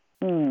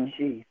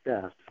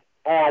 Jesus,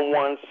 on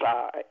one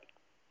side.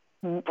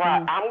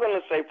 I'm going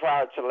to say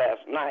prior to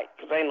last night,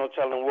 because ain't no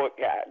telling what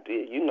God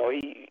did.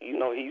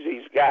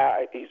 He's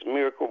God. He's a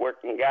miracle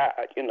working God.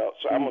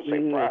 So I'm going to say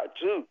prior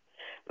to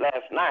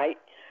last night.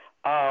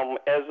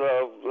 As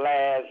of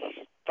last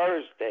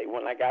Thursday,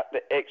 when I got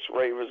the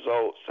X-ray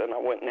results, and I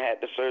went and had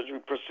the surgery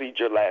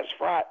procedure last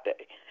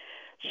Friday.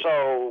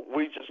 So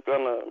we just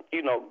gonna,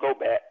 go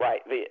back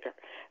right there.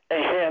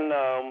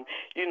 And,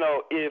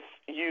 if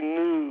you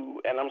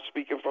knew, and I'm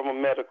speaking from a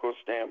medical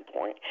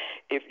standpoint,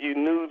 if you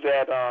knew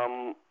that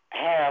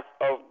half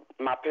of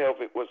my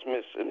pelvic was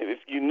missing, if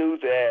you knew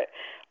that,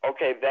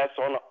 okay, that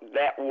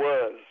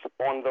was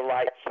on the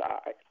right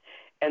side,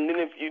 and then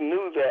if you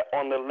knew that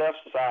on the left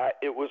side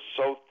it was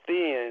so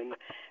thin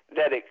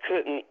that it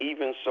couldn't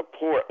even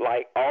support,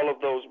 like all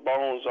of those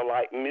bones are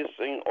like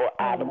missing or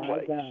out of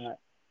place. God.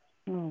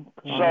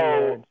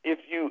 So if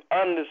you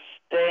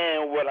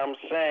understand what I'm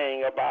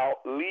saying about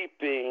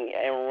leaping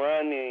and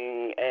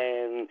running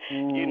and,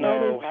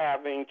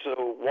 having to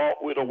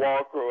walk with a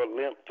walker or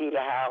limp through the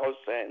house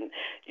and,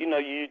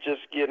 you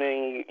just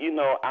getting,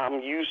 I'm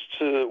used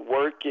to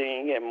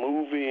working and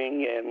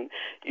moving and,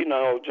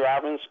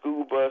 driving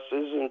school buses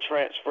and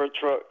transfer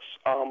trucks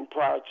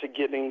prior to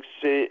getting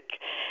sick.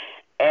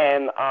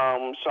 And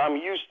so I'm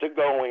used to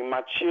going.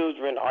 My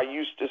children are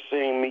used to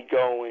seeing me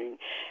going.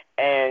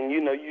 And,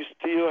 you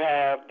still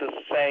have the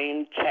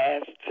same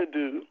task to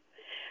do,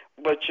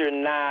 but you're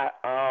not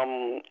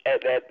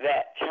at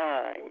that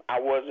time. I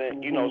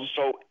wasn't,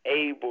 so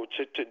able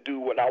to do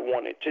what I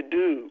wanted to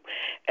do.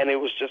 And it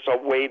was just a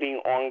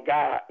waiting on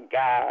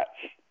God's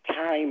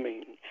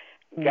timing.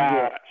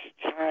 God's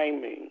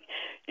timing.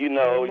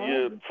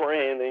 You're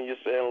praying and you're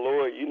saying,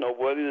 Lord,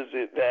 what is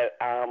it that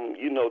I'm,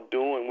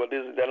 doing? What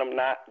is it that I'm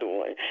not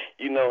doing?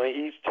 And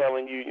he's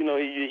telling you,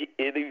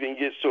 it even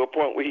gets to a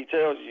point where he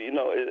tells you,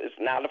 it's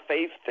not a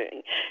faith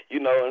thing,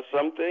 and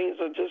some things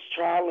are just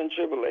trial and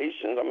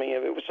tribulations. I mean,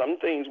 some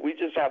things we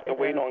just have to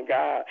wait on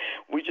God.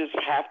 We just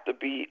have to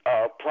be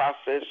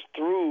processed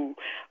through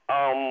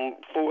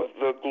for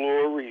the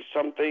glory.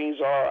 Some things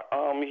are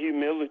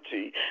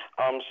humility.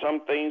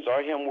 Some things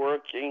are him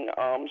working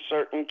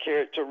certain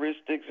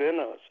characteristics in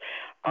us.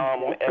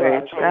 As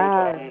I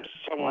told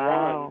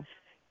someone,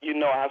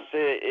 I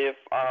said if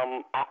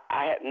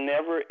I had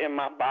never in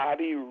my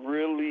body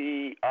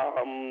really,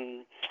 I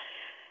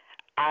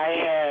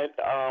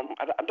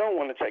don't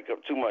want to take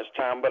up too much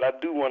time, but I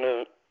do want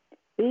to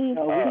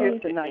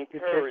encourage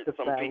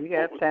some people we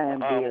got time,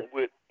 dear.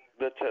 with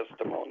the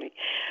testimony.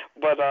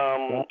 But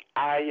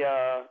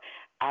I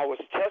was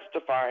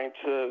testifying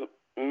to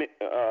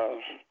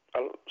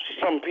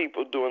some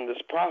people during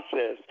this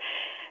process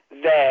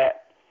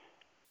that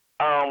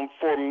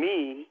for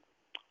me,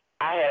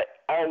 I had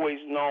always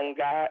known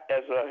God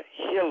as a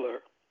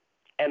healer,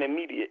 an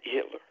immediate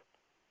healer.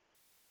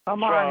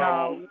 Come on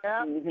now.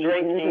 From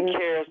drinking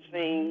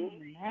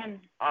kerosene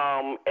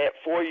at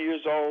 4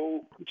 years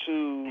old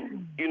to,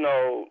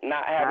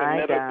 not having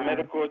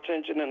medical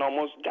attention and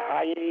almost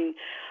dying,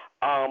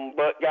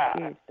 but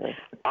God.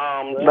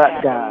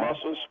 Having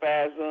muscle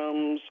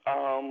spasms,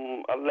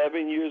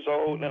 11 years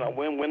old, and I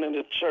went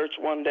into church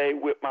one day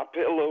with my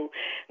pillow,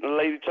 and the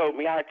lady told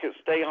me I could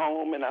stay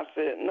home, and I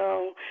said,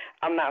 no,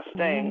 I'm not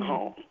staying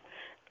home.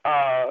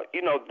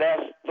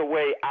 That's the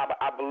way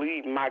I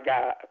believe my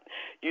God,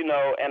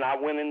 and I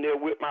went in there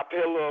with my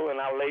pillow and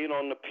I laid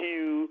on the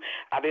pew.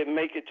 I didn't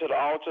make it to the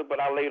altar, but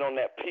I laid on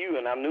that pew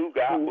and I knew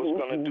God was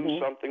going to do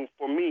something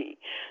for me.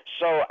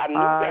 So I knew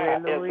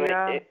God as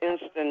an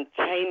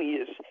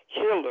instantaneous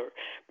healer,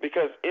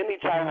 because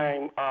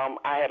anytime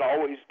I had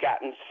always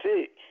gotten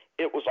sick,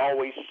 it was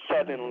always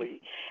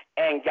suddenly,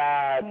 and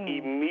God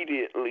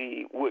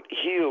immediately would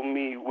heal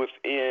me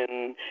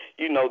within,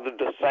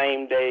 the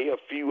same day, a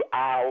few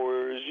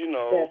hours,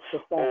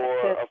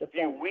 or a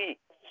few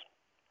weeks.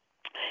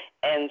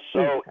 And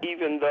so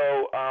even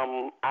though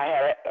I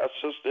had a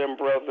sister and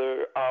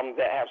brother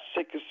that have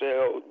sickle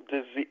cell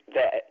disease,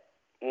 that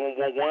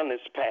one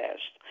is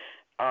passed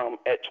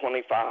at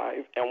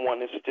 25 and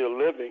one is still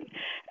living,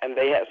 and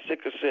they had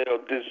sickle cell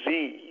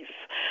disease.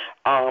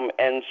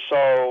 And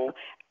so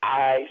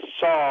I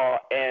saw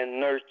and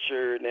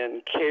nurtured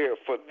and cared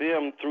for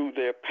them through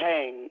their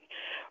pain,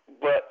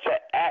 but to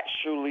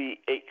actually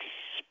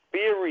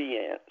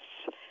experience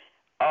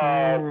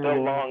the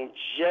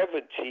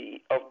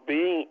longevity of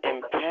being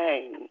in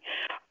pain,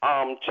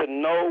 to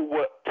know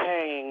what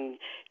pain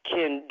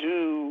can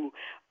do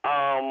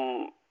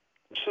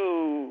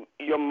to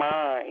your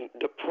mind,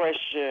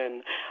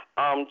 depression,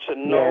 to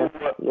know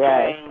what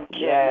pain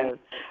can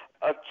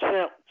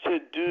attempt to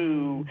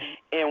do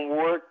in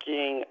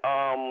working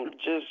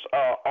just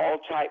all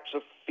types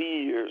of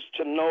fears,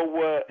 to know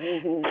what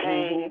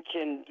pain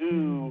can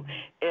do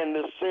in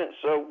the sense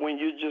of when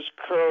you're just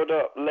curled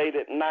up late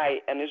at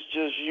night and it's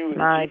just you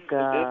and Jesus.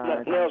 There's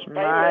nothing else.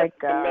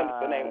 Pain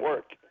medicine ain't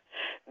working.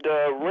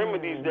 The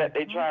remedies that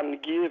they're trying to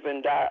give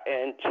and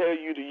tell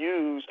you to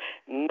use,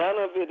 none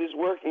of it is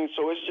working.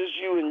 So it's just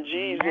you and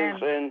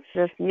Jesus, and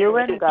just you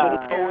and God.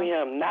 To know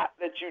Him. Not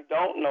that you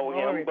don't know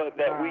Him, but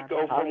that we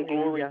go from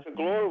glory to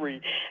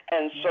glory,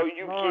 and so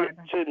you get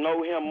to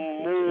know Him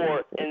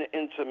more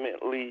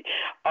intimately.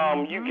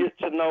 You get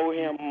to know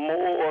Him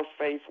more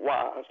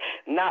faith-wise.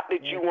 Not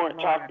that you weren't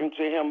talking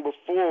to Him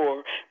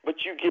before,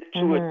 but you get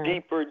to a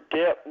deeper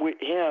depth with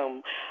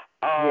Him.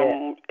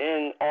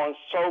 And on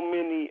so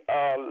many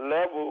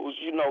levels,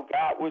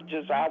 God would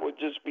I would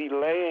just be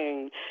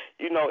laying,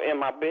 in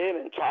my bed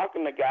and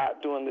talking to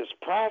God during this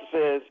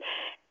process,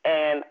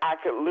 and I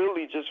could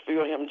literally just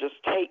feel Him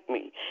just take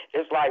me.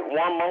 It's like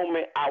one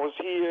moment I was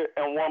here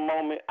and one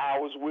moment I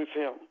was with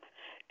Him.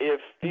 If,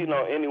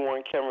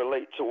 anyone can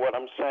relate to what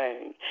I'm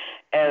saying.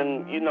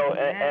 And,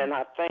 and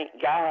I thank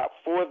God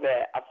for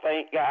that. I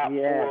thank God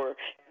for,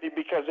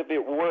 because if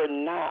it were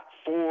not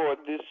for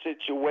this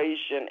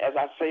situation, as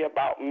I say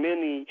about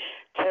many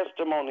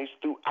testimonies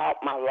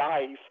throughout my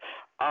life,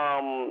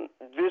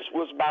 this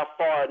was by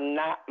far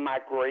not my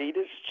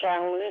greatest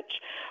challenge.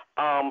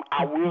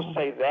 I will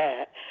say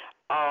that.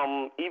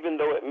 Even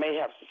though it may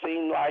have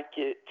seemed like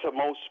it to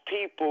most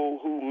people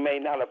who may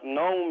not have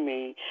known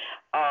me,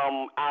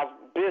 I've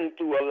been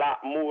through a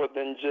lot more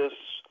than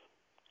just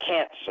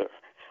cancer.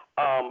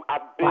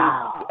 I've been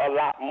through a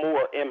lot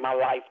more in my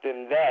life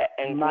than that,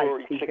 and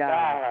glory to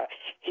God.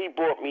 He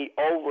brought me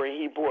over, and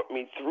He brought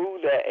me through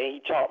that, and He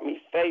taught me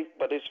faith.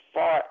 But as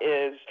far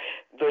as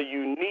the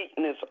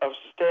uniqueness of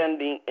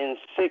standing in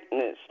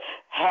sickness,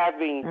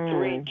 having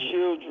 3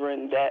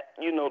 children that,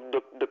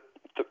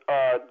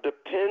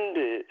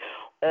 depended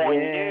on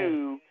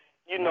you,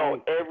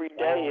 every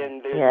day,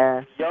 and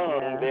they're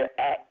young, they're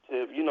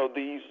active,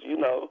 these,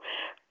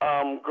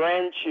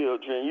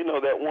 grandchildren,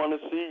 that want to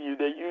see you,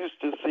 they're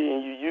used to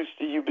seeing you, used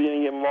to you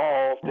being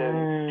involved,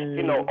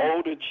 and,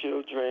 older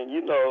children,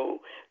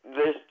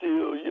 they're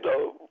still,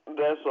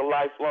 that's a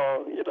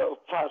lifelong,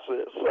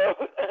 process.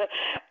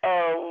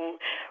 So,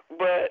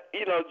 but,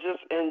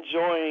 just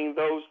enjoying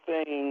those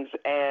things,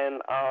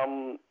 and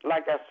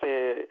like I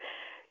said,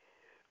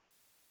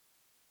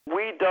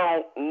 we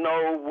don't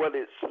know what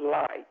it's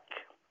like,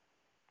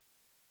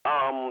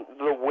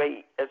 the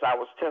weight, as I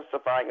was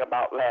testifying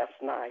about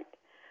last night.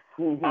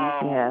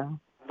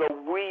 The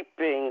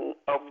weeping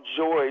of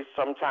joy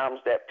sometimes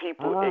that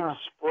people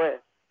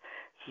express.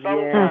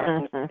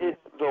 Sometimes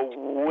it's the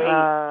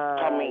weight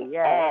coming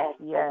off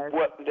of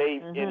what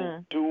they've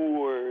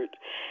endured.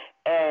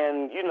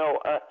 And,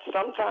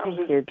 sometimes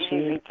it's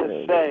easy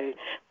to say,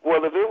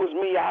 well, if it was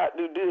me, I'd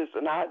do this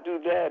and I'd do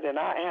that and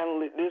I'd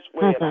handle it this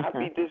way and I'd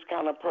be this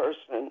kind of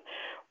person.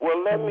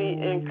 Well, let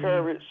me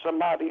encourage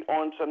somebody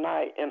on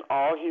tonight in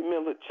all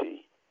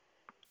humility.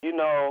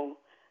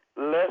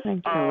 Let's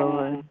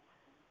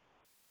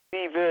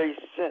be very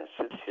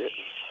sensitive.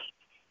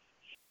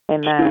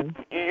 Amen.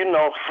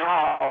 To,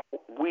 how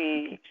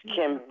we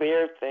can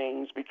bear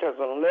things, because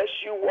unless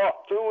you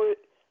walk through it,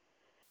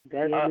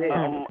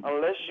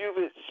 unless you've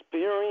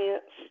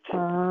experienced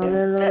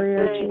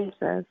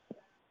Jesus,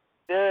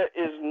 there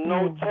is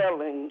no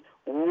telling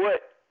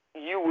what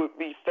you would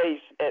be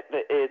faced at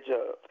the edge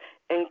of,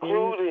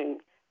 including,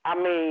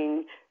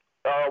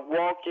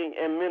 walking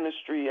in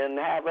ministry and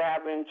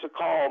having to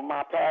call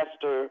my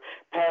pastor,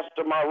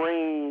 Pastor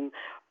Maureen.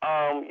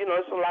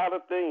 It's a lot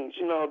of things,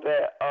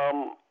 that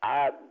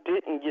I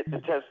didn't get to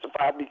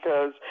testify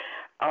because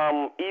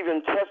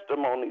even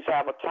testimonies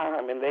have a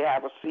time and they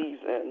have a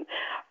season.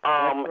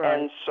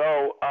 And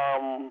so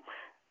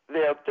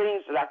there are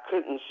things that I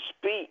couldn't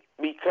speak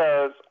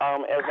because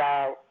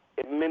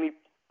many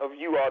of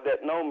you all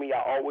that know me,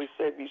 I always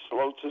say be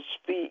slow to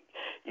speak,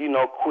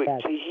 quick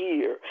to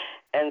hear.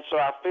 And so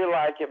I feel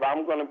like if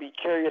I'm going to be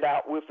carried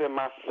out within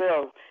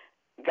myself,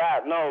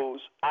 God knows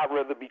I'd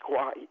rather be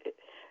quiet.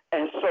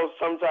 And so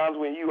sometimes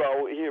when you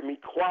all hear me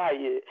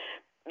quiet,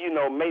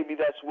 maybe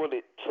that's what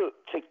it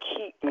took to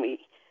keep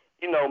me.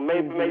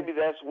 Maybe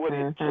that's what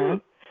it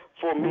took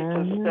for me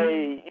to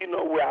stay,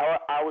 where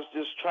I was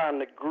just trying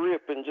to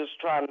grip and just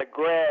trying to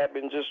grab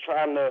and just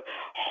trying to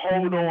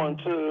hold on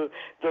to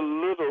the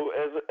little,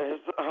 as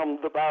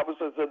the Bible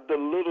says, the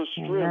little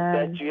strength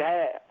that you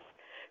have.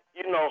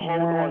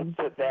 Hold on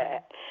to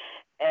that.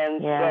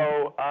 And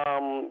so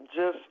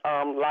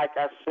like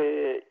I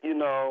said,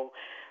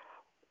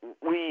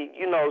 we,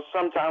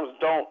 sometimes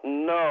don't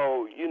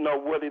know,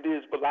 what it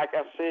is. But like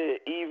I said,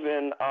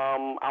 even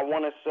I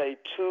want to say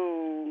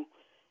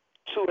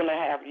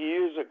 2.5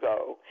 years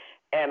ago,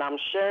 and I'm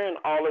sharing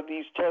all of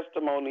these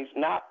testimonies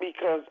not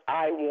because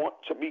I want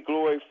to be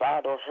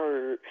glorified or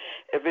heard.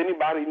 If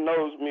anybody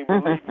knows me,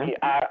 believe me,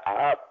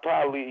 I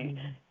probably,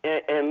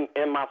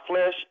 in my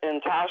flesh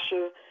and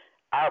Tasha,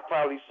 I'll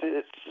probably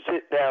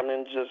sit down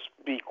and just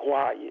be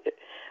quiet.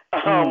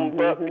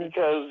 But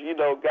because,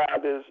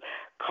 God has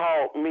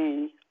called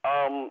me,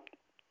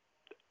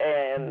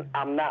 and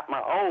I'm not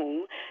my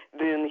own,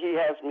 then he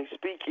has me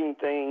speaking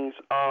things.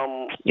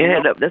 Your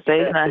head up to say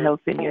it's not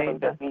helping you either.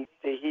 That needs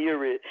to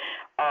hear it,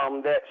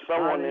 that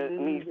someone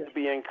needs to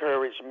be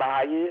encouraged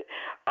by it,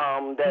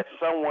 that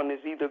someone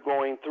is either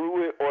going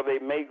through it or they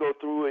may go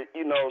through it,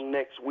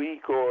 next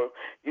week or,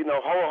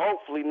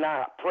 hopefully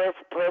not,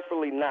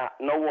 preferably not.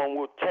 No one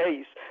will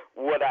taste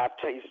what I've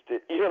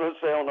tasted. You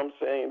understand what I'm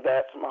saying?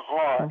 That's my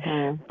heart.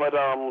 But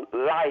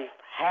life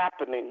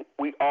happening,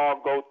 we all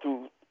go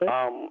through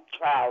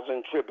trials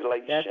and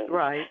tribulations. That's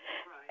right.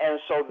 And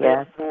so,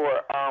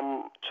 therefore,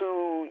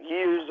 2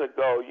 years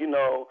ago,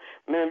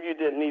 many of you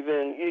didn't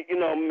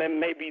even,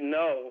 maybe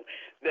know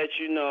that,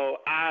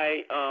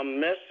 I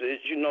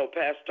messaged,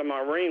 Pastor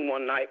Maureen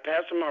one night.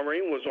 Pastor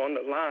Maureen was on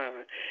the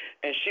line,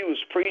 and she was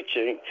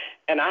preaching,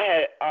 and I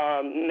had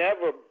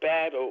never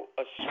battled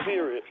a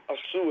spirit of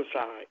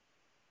suicide.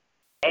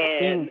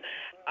 And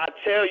I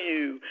tell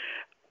you,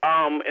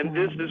 and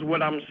this is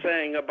what I'm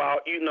saying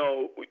about,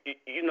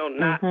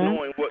 not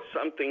knowing what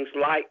something's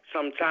like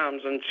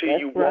sometimes until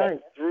you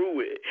walk through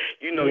it.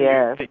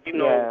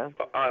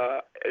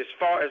 As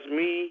far as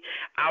me,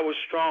 I was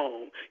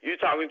strong. You're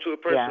talking to a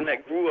person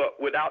that grew up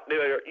without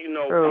their,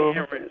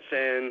 parents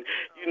and,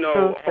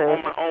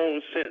 on my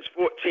own since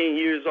 14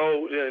 years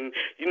old and,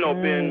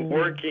 been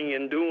working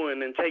and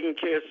doing and taking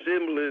care of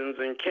siblings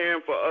and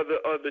caring for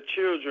other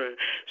children.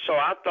 So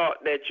I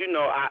thought that,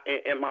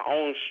 in my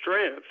own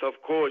strength,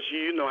 of course,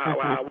 you know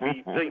how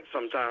we think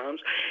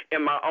sometimes.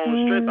 In my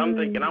own strength, I'm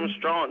thinking I'm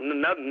strong.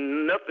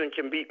 Nothing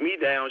can beat me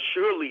down.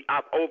 Surely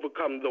I've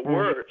overcome the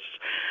worst.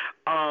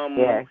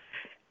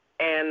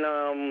 And,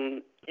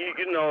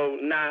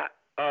 not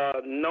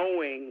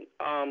knowing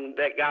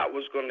that God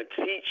was going to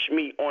teach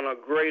me on a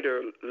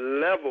greater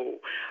level,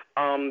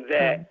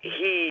 that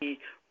he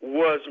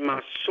was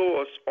my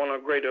source on a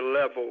greater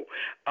level,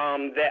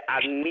 that I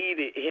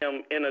needed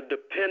him in a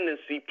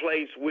dependency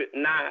place with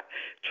not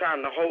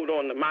trying to hold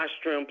on to my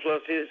strength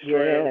plus his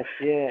strength,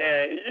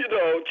 and,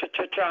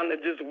 trying to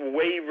just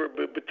waver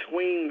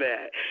between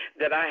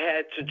that I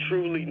had to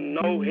truly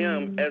know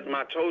him as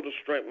my total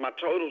strength, my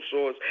total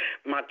source,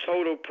 my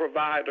total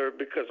provider,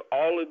 because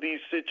all of these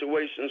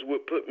situations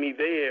would put me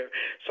there.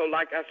 So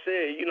like I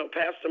said,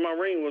 Pastor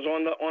Maureen was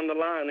on the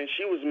line, and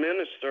she was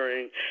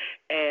ministering,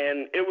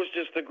 and it was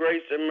just the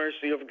grace and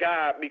mercy of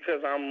God,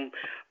 because I'm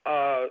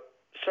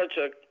such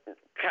a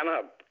kind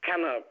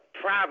of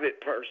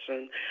private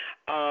person.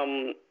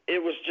 It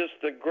was just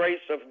the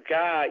grace of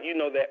God,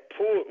 that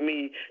pulled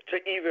me to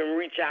even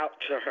reach out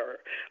to her,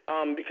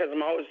 because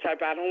I'm always the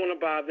type, I don't want to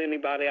bother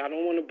anybody, I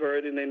don't want to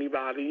burden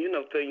anybody,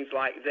 things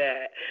like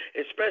that,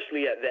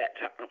 especially at that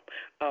time.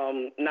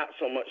 Not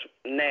so much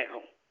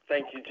now.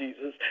 Thank you,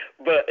 Jesus.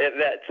 But at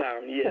that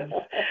time, yes.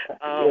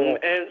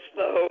 And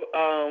so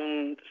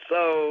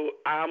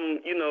I'm,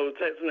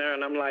 texting her,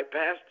 and I'm like,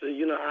 Pastor,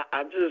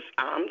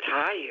 I'm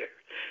tired.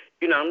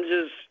 I'm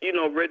just,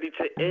 ready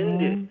to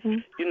end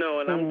it,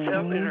 and I'm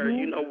telling her,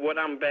 what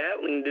I'm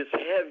battling, this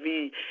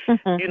heavy,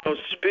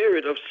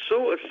 spirit of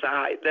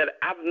suicide that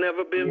I've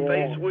never been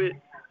faced with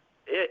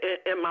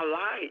in my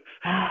life.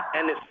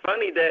 And it's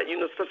funny that,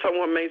 so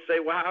someone may say,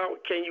 well, how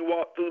can you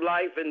walk through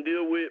life and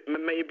deal with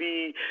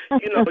maybe,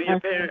 your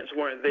parents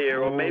weren't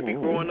there, or maybe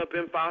growing up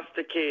in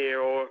foster care,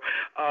 or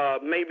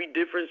maybe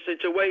different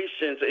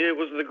situations. It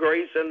was the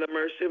grace and the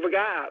mercy of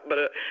God.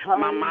 But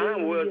my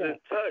mind wasn't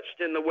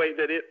touched in the way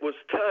that it was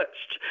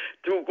touched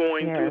through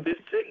going through this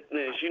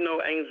sickness,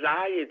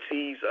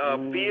 anxieties,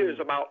 fears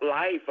about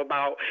life,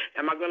 about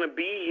am I going to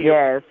be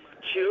here?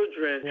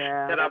 Children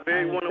that I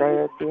very well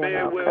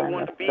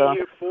want to be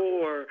here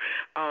for,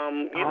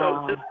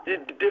 just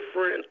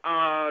different,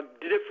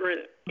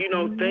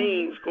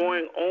 things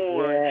going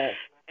on.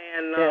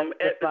 And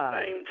at the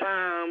same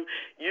time,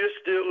 you're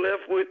still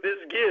left with this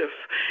gift,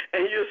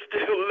 and you're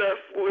still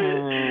left with,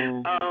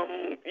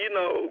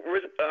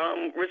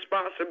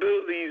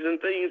 responsibilities and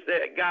things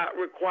that God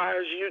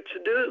requires you to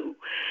do.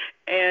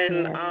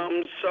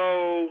 And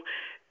so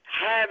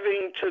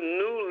having to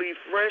newly,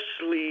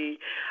 freshly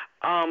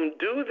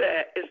do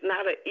that is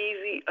not an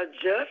easy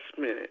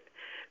adjustment.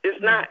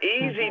 It's not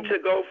easy to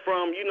go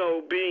from,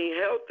 being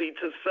healthy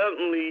to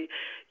suddenly,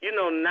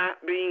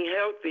 not being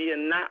healthy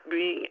and not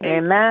being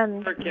able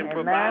to work and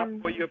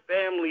provide for your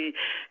family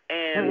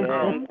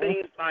and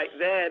things like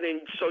that.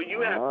 And so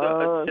you have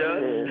to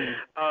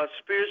adjust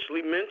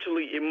spiritually,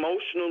 mentally,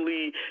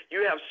 emotionally.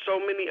 You have so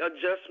many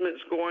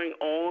adjustments going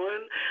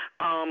on,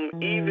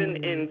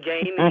 even in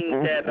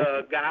gaining that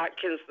God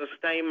can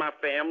sustain my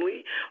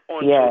family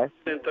on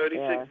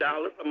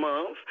 $236 a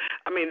month.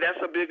 I mean, that's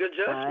a big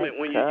adjustment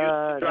when you're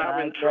used to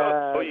driving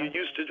trucks or you're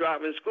used to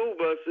driving school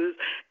buses,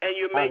 and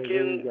you're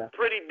making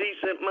pretty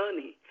decent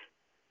money,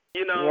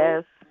 and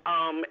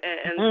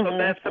so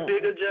that's a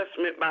big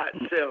adjustment by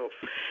itself.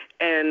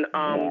 And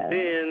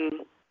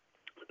then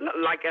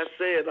like I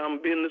said,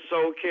 I'm being the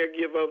sole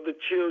caregiver of the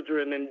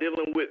children and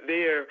dealing with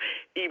their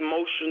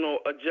emotional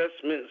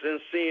adjustments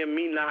and seeing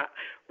me not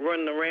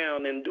running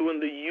around and doing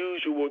the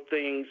usual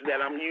things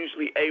that I'm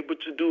usually able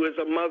to do as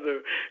a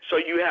mother. So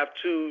you have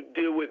to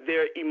deal with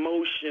their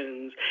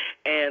emotions.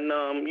 And,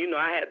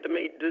 I had to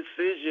make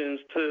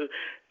decisions to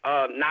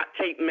not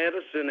take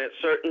medicine at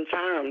certain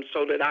times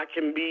so that I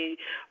can be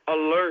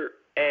alert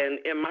and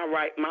in my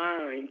right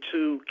mind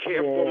to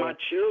care for my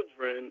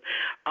children.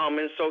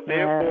 And so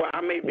therefore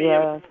I may be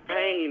in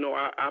pain, or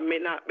I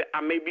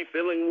may be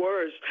feeling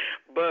worse,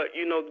 but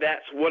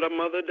that's what a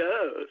mother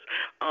does.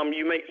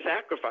 You make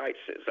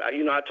sacrifices. I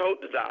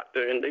told the doctor,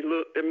 and they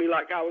looked at me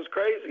like I was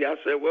crazy. I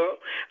said, well,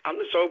 I'm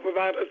the sole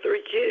provider of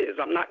 3 kids.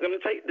 I'm not going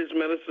to take this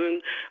medicine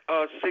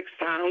 4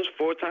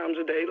 times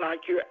a day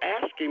like you're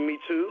asking me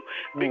to,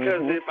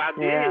 because if I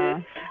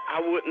did, I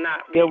would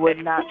not be able to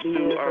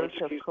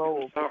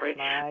cope.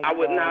 I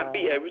would not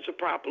be able to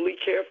properly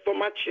care for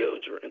my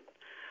children.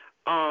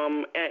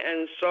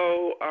 And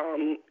so,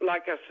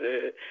 like I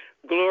said,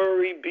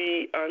 glory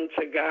be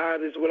unto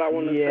God is what I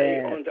want to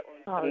say on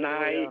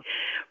tonight.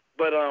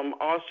 But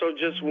also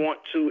just want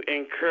to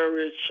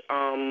encourage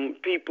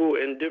people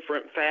in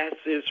different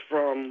facets,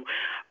 from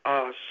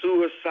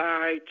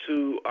suicide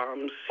to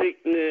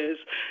sickness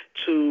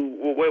to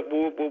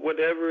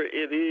whatever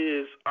it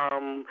is.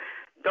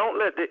 Don't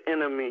let the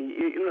enemy,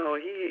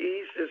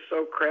 he's just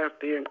so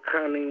crafty and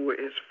cunning with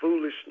his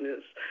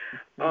foolishness.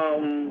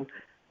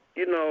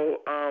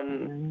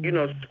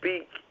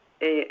 Speak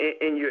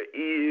in your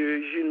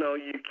ears,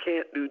 you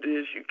can't do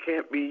this, you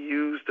can't be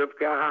used of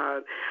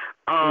God.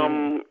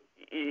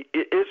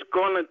 It's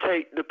going to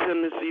take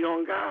dependency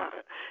on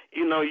God.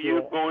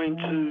 You're going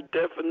to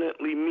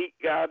definitely meet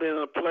God in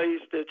a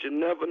place that you've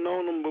never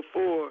known him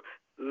before,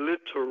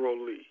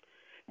 literally.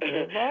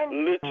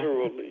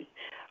 Literally.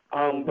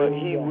 But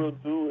he will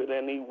do it,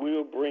 and he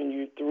will bring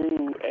you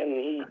through, and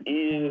he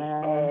is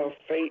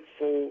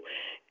faithful.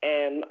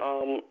 And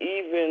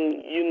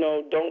even,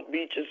 don't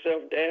beat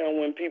yourself down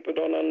when people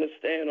don't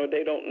understand or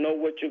they don't know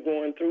what you're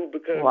going through,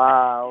 because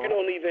you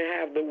don't even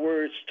have the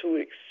words to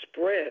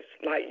express.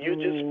 Like, you're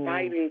just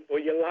fighting for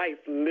your life,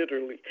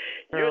 literally.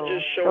 You're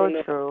just showing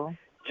up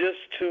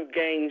just to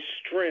gain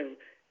strength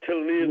to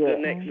live the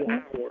next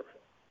hour.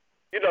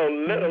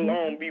 Let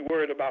alone be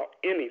worried about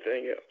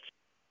anything else.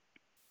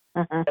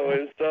 So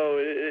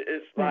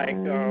it's like,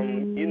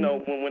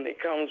 when it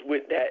comes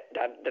with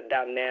the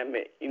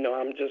dynamic,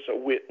 I'm just a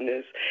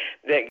witness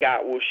that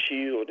God will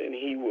shield and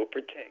he will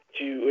protect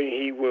you and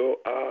he will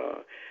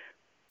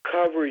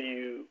cover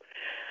you.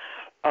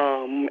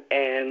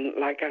 And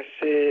like I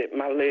said,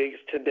 my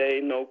legs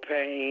today, no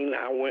pain.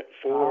 I went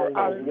for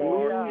a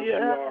walk. You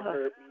all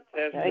heard me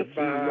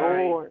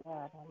testify.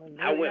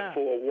 I went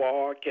for a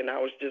walk, and I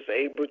was just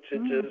able to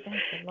just,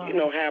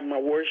 have my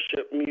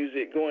worship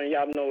music going.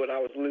 Y'all know what I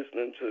was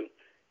listening to.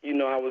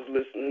 I was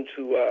listening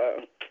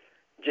to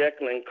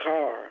Jacqueline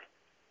Carr.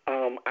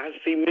 I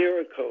see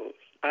miracles.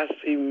 I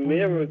see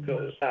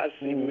miracles. I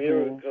see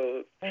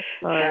miracles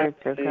happening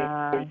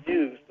for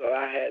you. So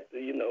I had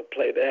to,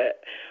 play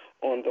that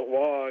on the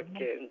walk,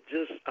 and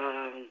just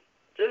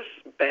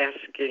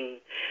basking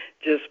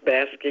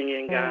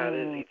in God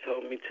as he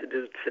told me to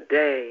do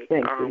today.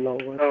 Thank you,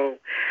 Lord. So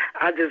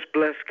I just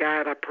bless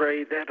God. I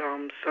pray that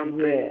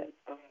something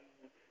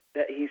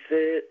that he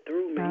said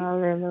through me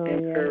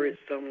encourage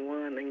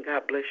someone, and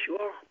God bless you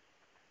all.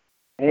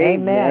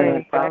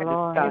 Amen.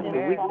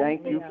 Pastor, we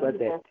thank you for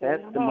that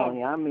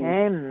testimony. I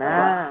mean,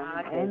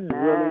 God has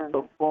really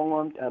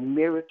performed a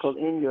miracle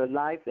in your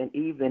life, and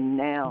even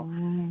now,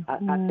 I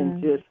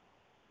can just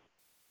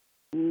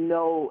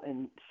know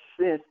and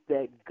sense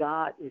that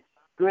God is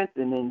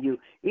strengthening you.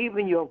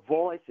 Even your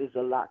voice is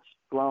a lot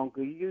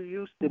stronger. You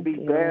used to be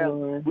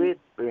barely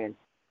whispering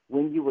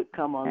when you would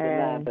come on the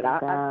line, but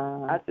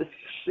I just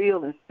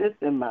feel and sense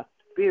in my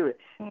spirit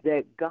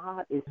that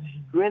God is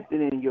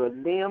strengthening your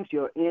limbs,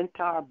 your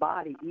entire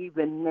body.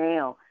 Even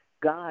now,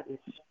 God is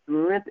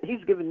strengthening.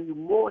 He's giving you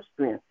more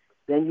strength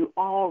than you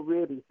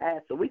already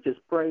had. So we just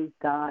praise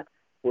God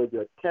for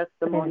your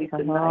testimony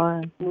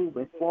tonight. Keep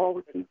moving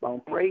forward. Keep on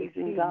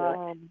praising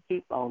God.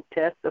 Keep on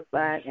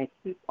testifying, and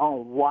keep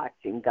on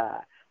watching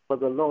God. For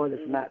the Lord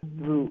is not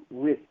through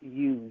with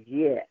you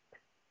yet.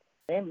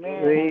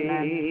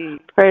 Amen.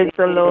 Praise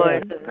the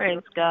Lord.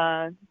 Praise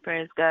God.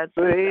 Praise God.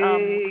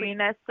 Queen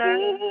Esther.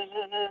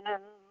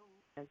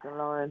 Praise the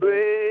Lord.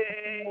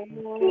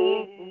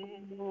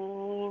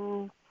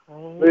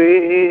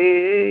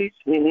 Praise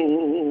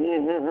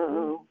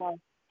Him.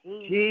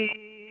 Jesus,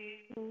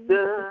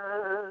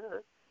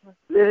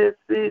 blessed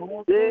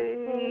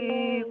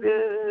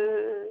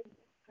Savior,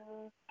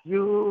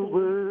 you're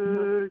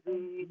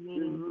worthy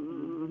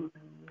to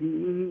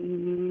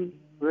be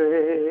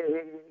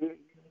praised.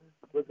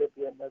 Will there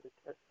be another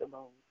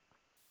testimony?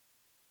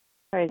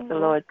 Praise the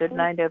Lord. Good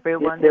night,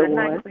 everyone. Good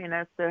night, Queen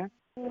Esther.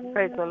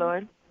 Praise the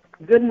Lord.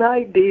 Good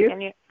night, dear.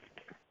 Can you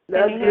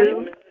hear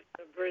me?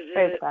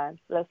 Praise God.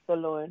 Bless the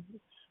Lord.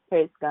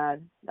 Praise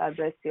God. God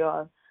bless you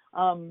all.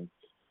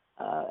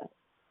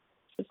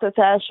 Sister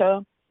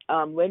Tasha,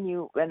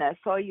 when I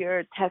saw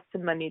your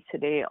testimony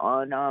today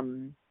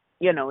on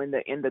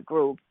in the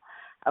group,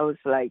 I was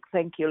like,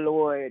 thank you,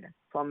 Lord,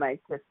 for my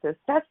sister's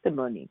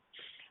testimony.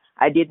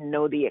 I didn't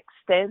know the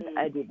extent.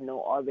 I didn't know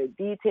all the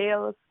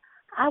details.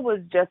 I was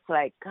just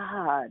like,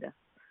 God,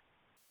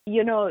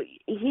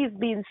 he's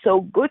been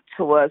so good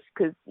to us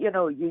because,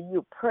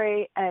 you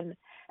pray and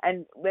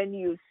when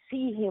you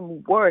see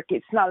him work,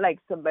 it's not like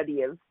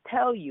somebody else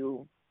tell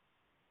you.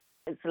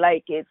 It's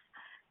like it's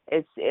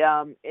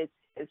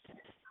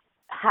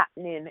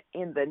happening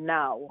in the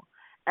now.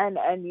 And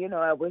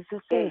I was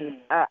just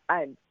saying,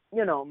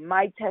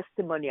 my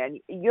testimony, and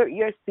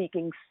you're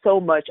speaking so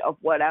much of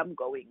what I'm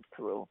going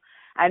through,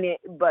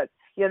 but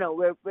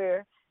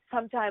we're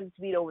sometimes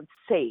we don't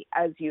say,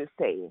 as you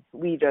say,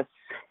 we just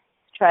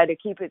try to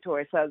keep it to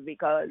ourselves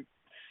because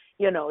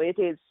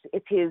it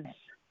is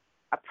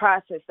a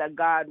process that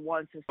God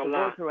wants us to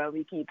go through, and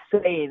we keep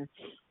saying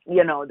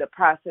the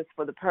process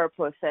for the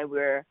purpose, and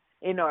we're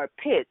in our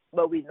pit,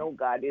 but we know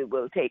God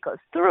will take us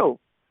through.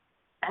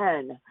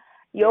 And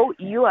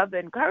you have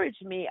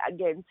encouraged me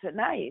again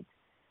tonight,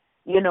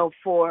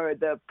 for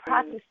the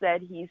process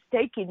that he's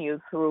taking you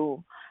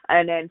through,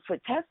 and then for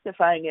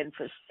testifying and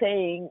for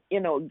saying,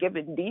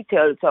 giving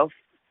details of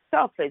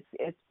stuff.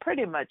 It's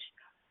pretty much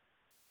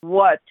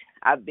what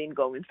I've been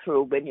going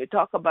through. When you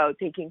talk about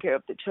taking care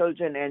of the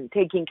children and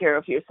taking care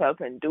of yourself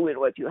and doing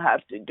what you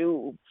have to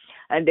do,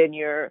 and then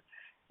you're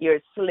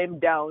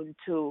slimmed down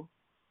to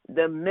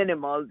the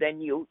minimal, then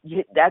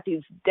that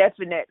is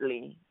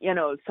definitely,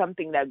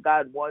 something that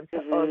God wants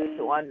us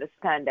to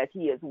understand, that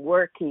he is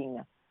working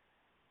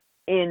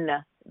in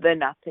the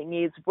nothing.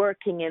 He's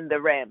working in the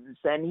realms,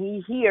 and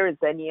he hears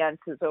and he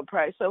answers our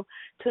prayers. So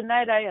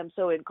tonight I am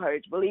so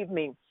encouraged. Believe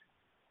me,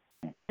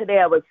 today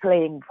I was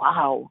saying,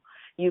 wow,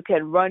 you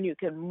can run, you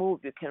can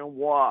move, you can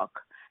walk.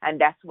 And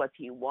that's what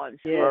he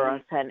wants for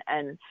us. And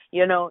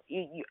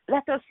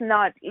let us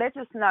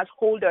not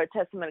hold our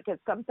testimony, because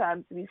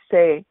sometimes we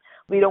say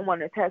we don't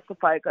want to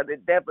testify because the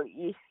devil,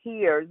 he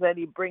hears and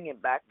he bring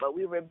it back. But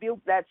we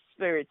rebuke that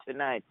spirit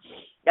tonight,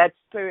 that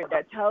spirit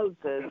that tells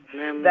us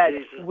that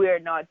we're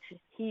not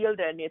healed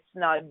and it's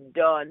not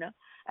done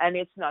and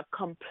it's not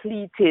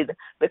completed,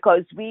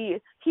 because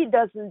he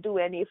doesn't do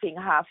anything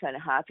half and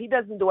half. He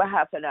doesn't do a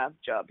half and half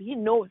job. He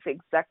knows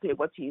exactly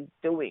what he's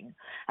doing,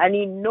 and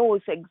he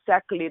knows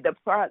exactly the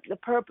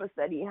purpose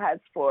that he has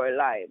for our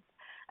lives.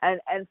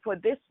 And for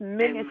this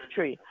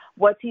ministry,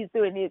 what he's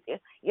doing is,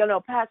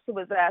 Pastor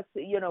was asked,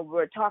 we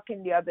were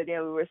talking the other day,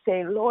 we were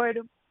saying, Lord,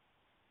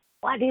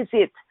 what is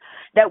it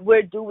that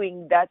we're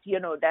doing that,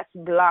 that's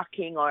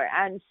blocking our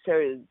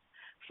answers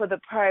for the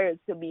prayers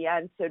to be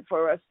answered,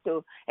 for us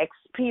to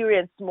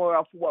experience more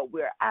of what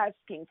we're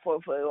asking for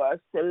us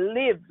to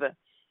live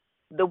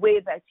the way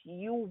that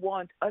you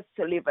want us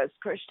to live as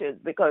Christians,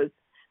 because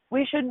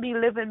we shouldn't be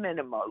living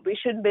minimal. We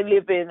shouldn't be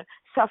living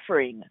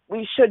suffering.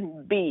 We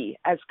shouldn't be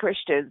as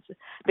Christians,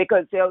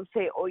 because they'll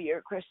say, oh, you're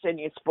a Christian,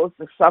 you're supposed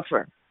to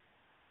suffer.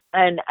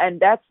 And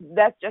that's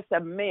just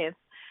a myth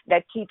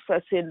that keeps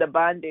us in the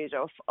bondage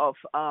of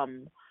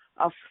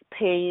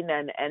pain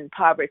and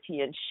poverty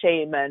and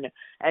shame and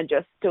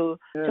just to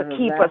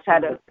keep us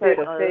at a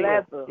certain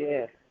level.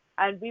 Yeah.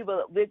 And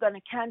we're going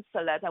to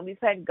cancel that. And we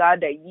thank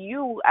God that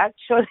you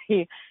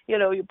actually,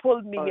 you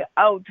pulled me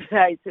out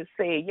tonight to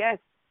say, yes,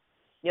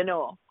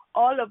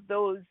 all of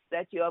those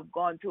that you have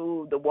gone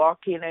through, the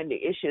walking and the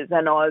issues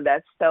and all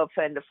that stuff,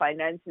 and the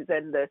finances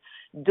and the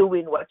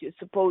doing what you're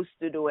supposed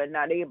to do and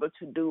not able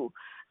to do.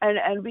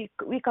 And we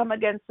come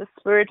against the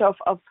spirit of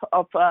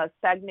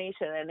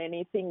stagnation and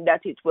anything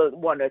that it will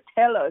want to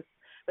tell us,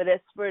 but a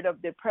spirit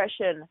of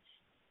depression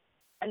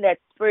and that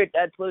spirit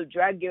that will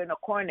drag you in a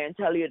corner and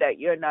tell you that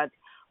you're not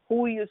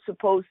who you're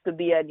supposed to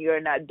be and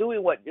you're not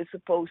doing what you're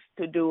supposed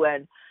to do,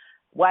 and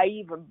why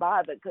even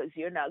bother, because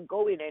you're not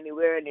going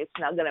anywhere and it's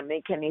not going to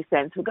make any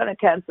sense. We're going to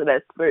cancel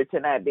that spirit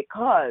tonight,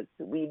 because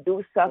we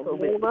do suffer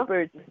with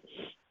spirits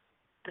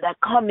that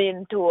come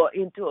into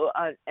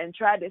and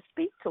try to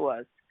speak to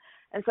us.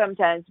 And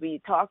sometimes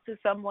we talk to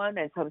someone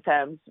and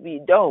sometimes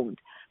we don't.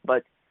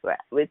 But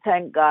we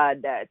thank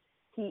God that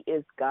he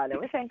is God. And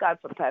we thank God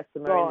for Pastor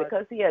Marie,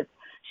 because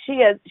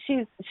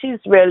she's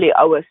really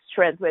our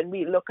strength. When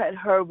we look at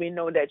her, we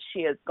know that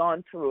she has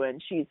gone through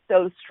and she's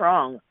so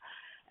strong.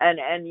 And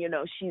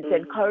she's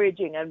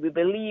encouraging, and we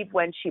believe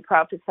when she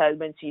prophesies,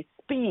 when she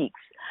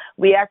speaks,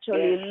 we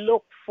actually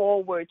look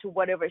forward to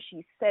whatever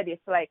she said.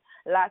 It's like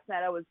last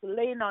night I was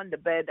laying on the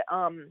bed,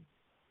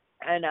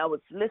 and I was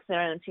listening,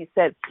 and she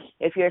said,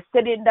 if you're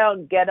sitting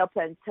down, get up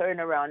and turn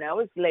around. I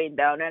was laying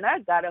down, and I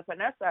got up,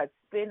 and I started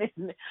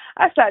spinning.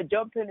 I started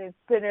jumping and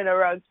spinning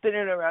around,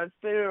 and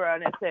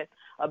said,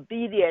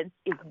 obedience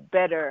is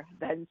better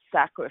than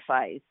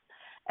sacrifice.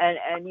 And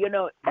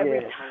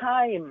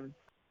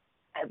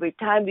every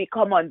time we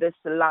come on this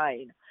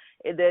line,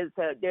 there's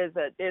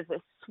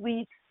a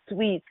sweet,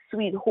 sweet,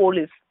 sweet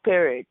Holy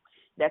Spirit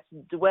that's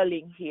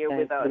dwelling here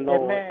Thank with us. you,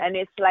 Lord. And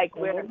it's like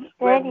we're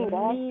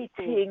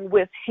meeting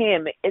with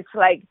him. It's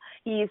like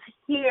he's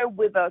here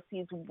with us.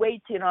 He's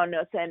waiting on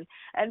us, and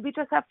we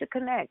just have to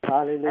connect.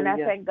 Hallelujah. And I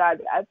thank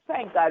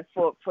God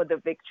for the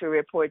victory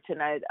report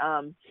tonight.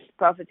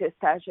 Prophetess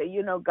Tasha,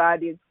 you know,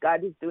 God is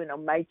doing a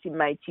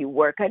mighty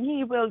work, and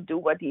he will do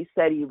what he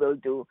said he will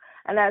do.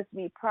 And as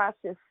we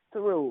process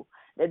through,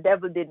 the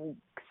devil didn't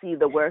see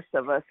the worst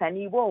of us, and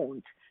he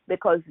won't,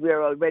 because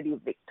we're already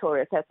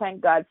victorious. I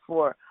thank God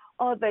for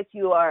all that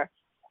you're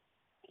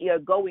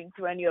going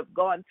through and you have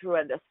gone through,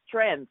 and the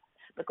strength,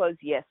 because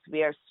yes,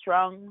 we are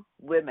strong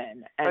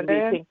women and we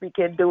think we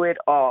can do it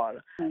all.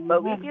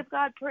 But we give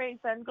God praise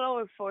and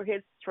glory for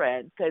his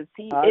strength, because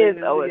he is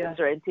our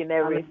strength in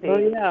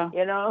everything.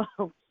 You know,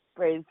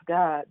 praise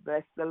God.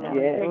 Bless the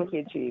Lord. Thank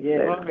you,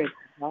 Jesus.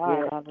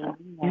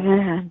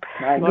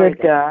 Good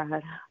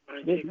God.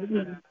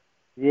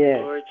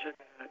 Yeah.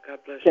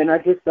 Can I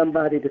get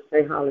somebody to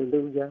say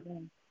hallelujah?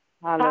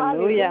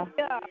 Hallelujah.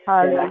 Hallelujah.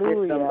 Can I get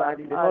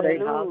somebody to say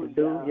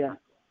hallelujah?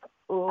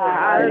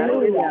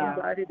 Hallelujah.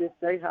 Somebody to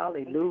say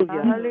hallelujah.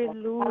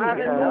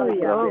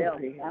 Hallelujah.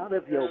 Out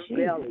of your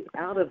belly.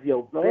 Out of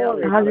your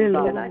belly.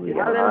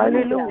 Hallelujah.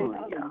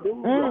 Hallelujah.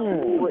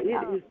 For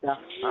it is the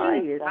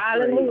highest.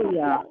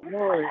 Hallelujah.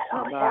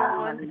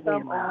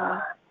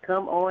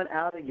 Come on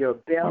out of your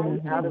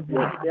belly, out of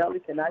your belly.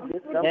 Can I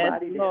get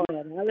somebody to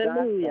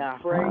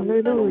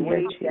praise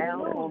way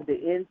down on the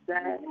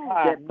inside?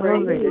 That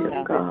praise that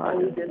is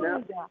holding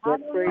up,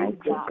 that praise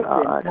that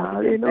God,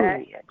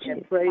 hallelujah.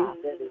 That praise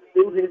that is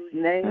through his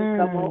name.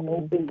 Come on,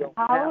 open your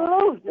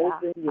mouth.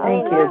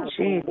 Thank you,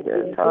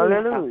 Jesus.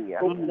 Hallelujah.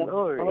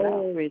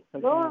 Glory to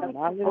God.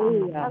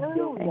 Hallelujah.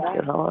 Thank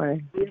you, Lord.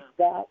 If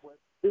God was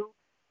through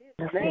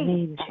his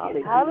name.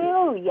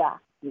 Hallelujah.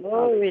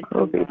 Glory to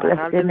We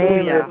bless your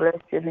name, we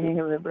bless your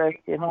name, we bless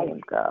your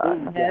name,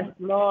 God. Yes,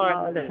 Lord.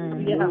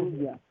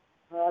 Hallelujah.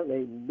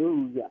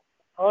 Hallelujah.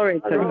 Glory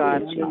to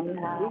God.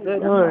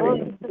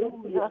 Glory.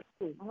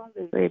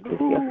 Great is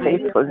your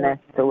faithfulness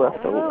to us,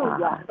 oh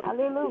God.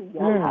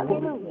 Hallelujah.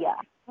 Hallelujah.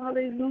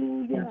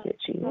 Hallelujah. Thank you,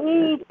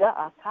 Jesus.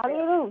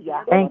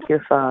 Hallelujah. Thank you,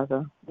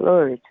 Father.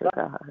 Glory to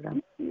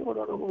God.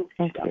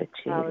 Thank you,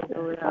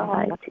 Jesus.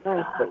 Almighty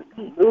God.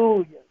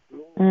 Hallelujah.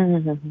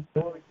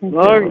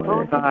 Glory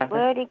to God.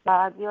 Worthy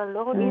God, your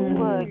Lord is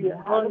worthy.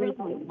 Glory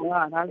to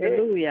God.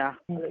 Hallelujah.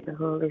 Thank you,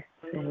 Holy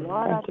Spirit.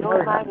 Lord, I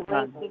don't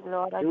mind waiting,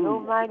 Lord. I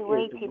don't mind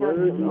waiting on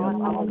you, Lord.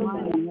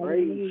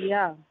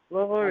 Hallelujah.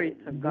 Glory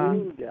to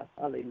God.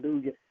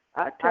 Hallelujah.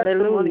 Our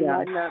testimony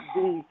might not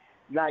be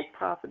like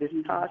Prophetess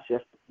Tasha,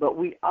 but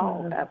we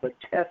all have a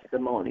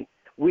testimony.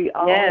 We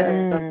all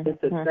have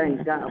something to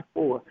thank God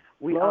for.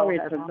 We all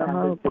have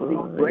something to be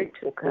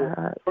grateful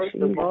for. First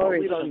of all,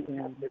 we don't even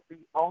have to be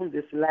on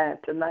this line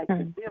tonight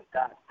to give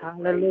God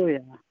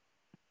hallelujah.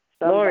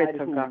 Glory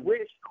to God.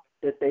 Wish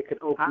that they could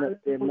open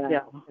up their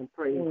mouth and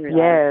praise God.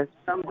 Yes.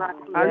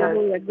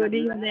 Hallelujah. Good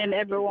evening,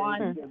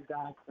 everyone. Give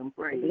God some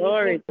praise.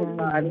 Glory to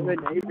God.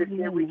 Even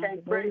if we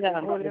can't praise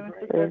Him,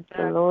 praise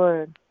the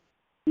Lord.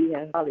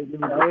 Yes.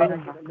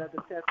 Hallelujah.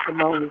 Another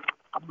testimony.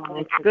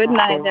 Good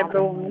night,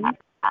 everyone.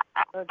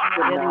 Good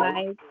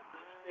night.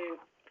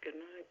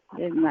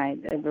 Good night,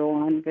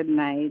 everyone. Good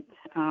night.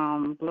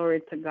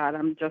 Glory to God.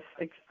 I'm just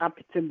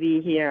happy to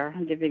be here,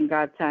 giving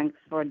God thanks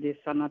for this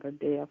another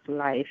day of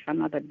life,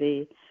 another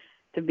day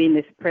to be in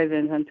His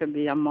presence and to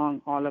be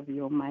among all of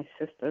you, my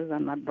sisters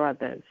and my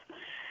brothers.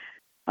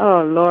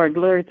 Oh, Lord,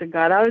 glory to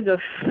God.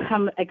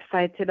 I'm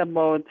excited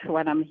about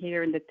what I'm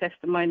hearing, the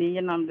testimony.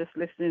 You know, I'm just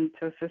listening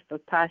to Sister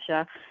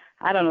Tasha.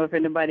 I don't know if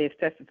anybody has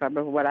testified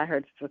about what I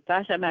heard Sister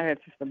Tasha, and I heard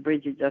Sister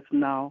Bridget just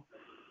now.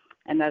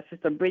 And that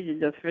Sister Bridget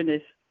just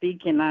finished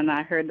speaking, and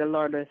I heard the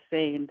Lord was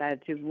saying that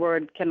His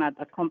word cannot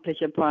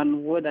accomplish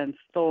upon wood and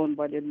stone,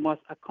 but it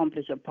must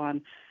accomplish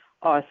upon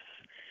us.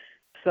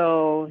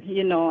 So,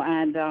 you know,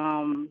 and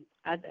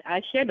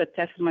I shared a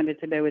testimony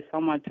today with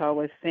someone who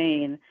was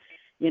saying,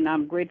 you know,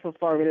 I'm grateful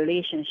for a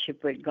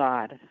relationship with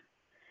God.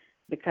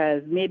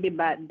 Because maybe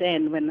back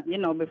then when, you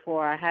know,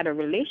 before I had a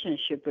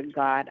relationship with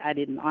God, I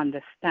didn't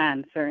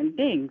understand certain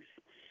things.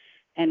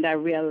 And I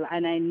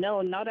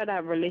know now that I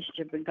have a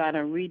relationship with God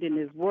and reading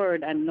His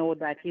word, I know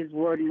that His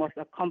word must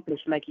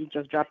accomplish, like He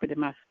just dropped it in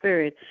my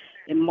spirit,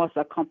 it must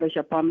accomplish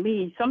upon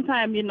me.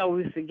 Sometimes, you know,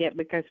 we forget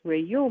because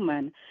we're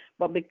human,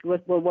 but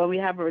when we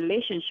have a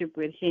relationship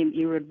with Him,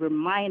 He would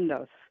remind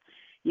us,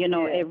 you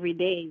know, every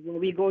day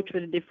when we go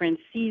through the different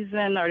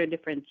season or the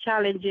different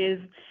challenges,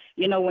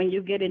 you know, when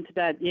you get into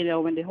that, you know,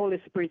 when the Holy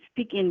Spirit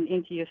speaking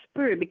into your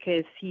spirit,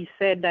 because He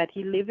said that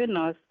He lives in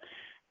us,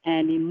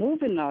 and He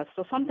moving us.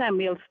 So sometimes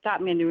He'll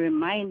stop me and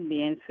remind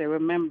me and say,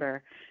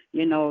 remember,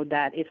 you know,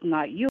 that it's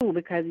not you,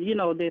 because, you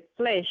know, the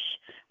flesh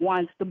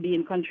wants to be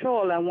in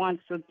control and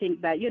wants to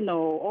think that, you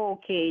know,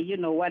 okay, you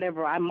know,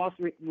 whatever, I must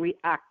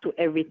react to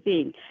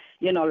everything.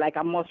 You know, like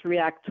I must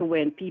react to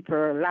when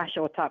people lash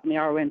out at me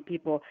or when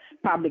people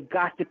probably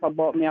gossip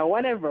about me or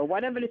whatever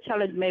the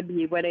challenge may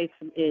be, whether it's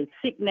a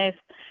sickness,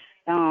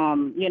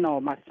 you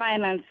know, my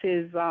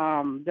finances,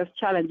 just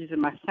challenges in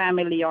my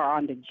family or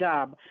on the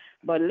job.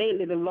 But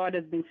lately, the Lord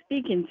has been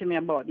speaking to me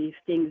about these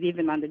things,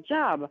 even on the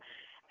job.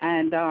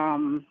 And,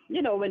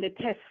 when the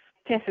test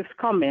is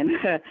coming.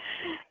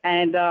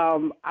 And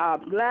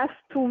last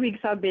 2 weeks,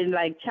 I've been,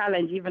 like,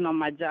 challenged even on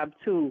my job,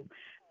 too,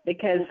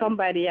 because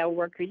somebody I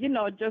work with,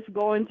 just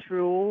going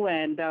through,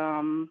 and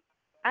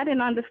I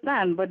didn't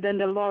understand. But then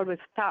the Lord would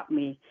stop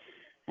me.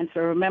 And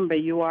so remember,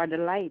 you are the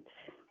light.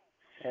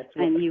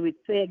 And he would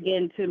say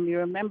again to me,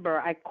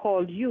 remember, I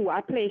called you. I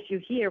placed you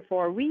here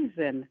for a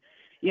reason.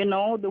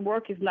 The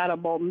work is not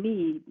about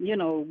me,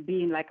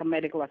 being like a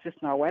medical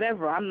assistant or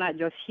whatever. I'm not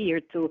just here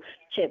to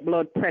check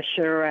blood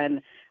pressure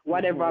and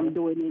whatever I'm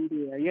doing in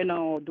there,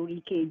 do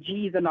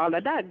EKGs and all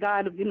of that.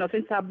 God,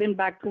 since I've been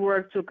back to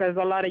work too, because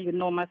a lot of you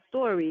know my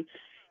story,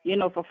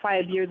 for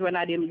 5 years when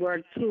I didn't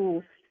work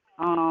too,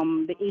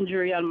 the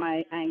injury on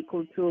my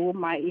ankle too,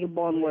 my ear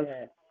bone was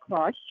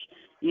crushed.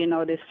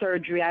 The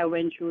surgery I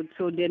went through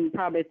too, didn't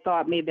probably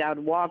thought maybe I'd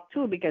walk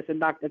too, because the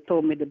doctor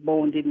told me the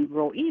bone didn't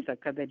grow either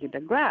because they did a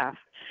graft.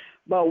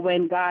 But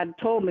when God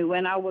told me,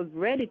 when I was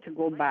ready to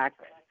go back,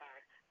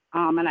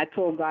 and I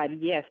told God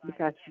yes,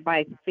 because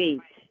by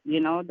faith,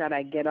 that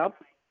I get up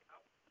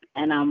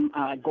and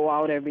I go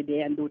out every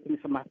day and do things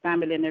for my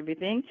family and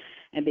everything.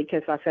 And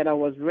because I said I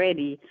was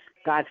ready,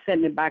 God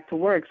sent me back to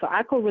work. So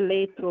I could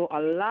relate to a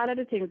lot of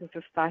the things that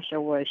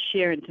Stasha was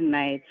sharing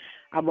tonight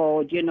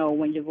about,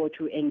 when you go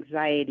through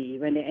anxiety,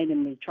 when the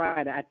enemy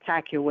try to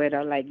attack you,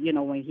 whether like,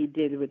 when he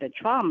did with the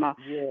trauma.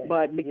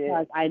 But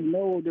because I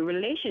know the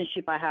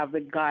relationship I have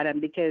with God,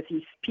 and because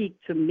he speaks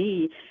to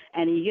me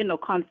and he,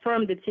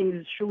 confirmed the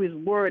things through his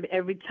word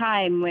every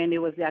time when it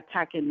was the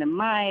attack in the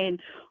mind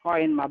or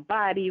in my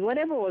body,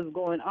 whatever was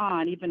going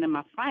on, even in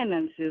my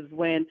finances,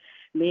 when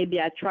maybe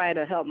I try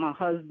to help my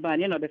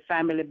husband, the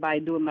family, by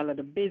doing a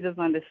little business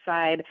on the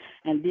side,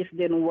 and this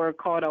didn't work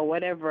out or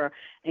whatever.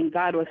 And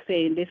God was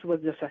saying this was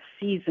just a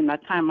season, a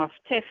time of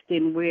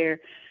testing where,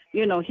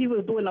 he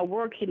was doing a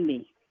work in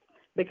me.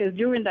 Because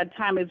during that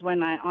time is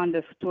when I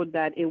understood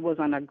that it was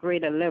on a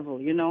greater level,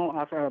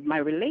 of my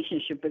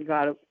relationship with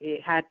God.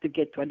 It had to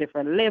get to a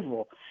different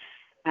level.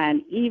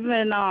 And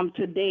even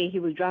today, he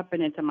was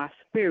dropping into my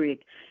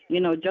spirit,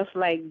 just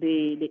like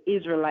the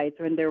Israelites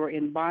when they were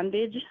in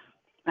bondage.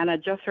 And I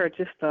just heard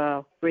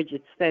Sister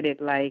Bridget said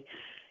it, like,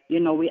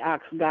 we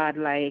asked God,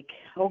 like,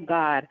 oh,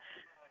 God,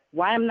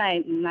 why am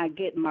I not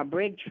getting my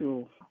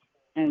breakthrough?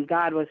 And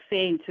God was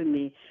saying to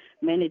me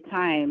many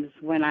times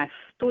when I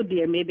stood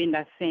there, maybe in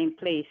that same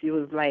place, he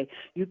was like,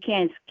 you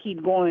can't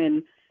keep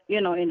going,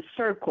 in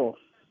circle,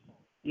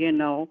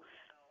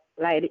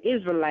 like the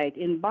Israelite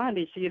in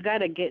bondage. So you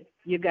gotta get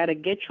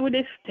through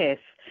this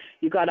test.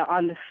 You gotta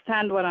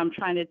understand what I'm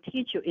trying to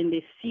teach you in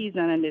this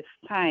season and this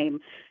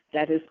time,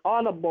 that is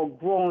all about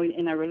growing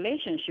in a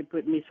relationship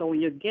with me. So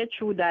when you get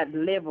through that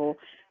level,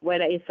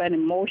 whether it's an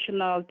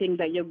emotional thing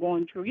that you're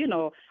going through,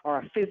 or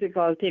a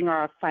physical thing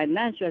or a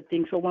financial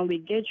thing. So when we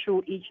get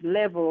through each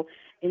level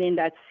and in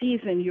that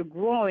season, you're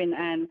growing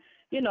and,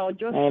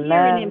 just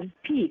hearing him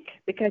speak,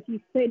 because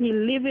he said he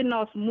live in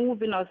us,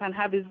 move in us, and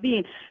have his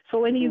being. So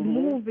when he's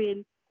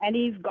moving and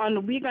he's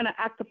gone, we're going to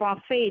act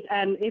upon faith.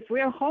 And if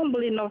we're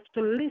humble enough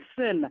to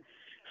listen,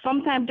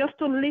 sometimes just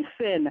to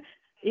listen,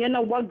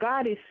 what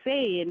God is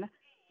saying,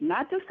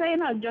 not to say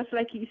not just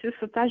like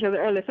Sister Tasha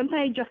earlier.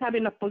 Sometimes you just have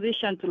in a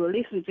position to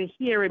listen, to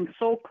hear him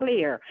so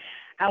clear.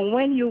 And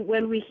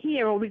when we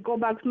hear, or we go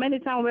back, many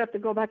times we have to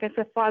go back and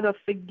say, Father,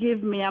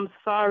 forgive me, I'm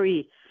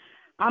sorry.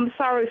 I'm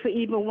sorry for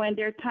even when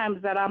there are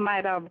times that I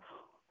might have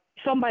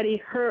somebody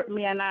hurt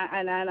me and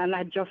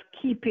I just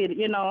keep it,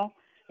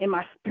 in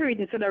my spirit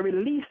instead of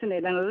releasing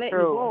it and letting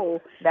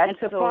go. That's and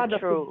so, so Father,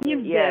 true.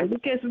 forgive them,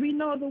 because we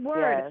know the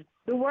word. Yes.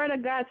 The word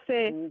of God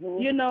say,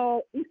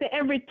 he said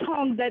every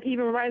tongue that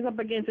even rise up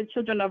against the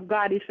children of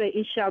God, he said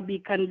it shall be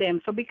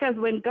condemned. So because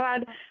when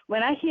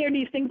I hear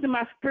these things in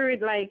my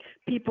spirit, like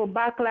people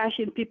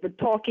backlashing, people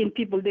talking,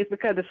 people this,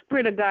 because the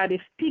Spirit of God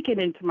is speaking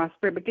into my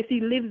spirit, because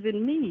he lives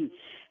in me.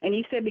 And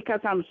he said,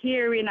 because I'm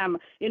hearing,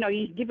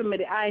 he's giving me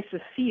the eyes to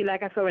see,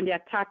 like I said, when the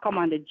attack come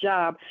on the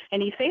job.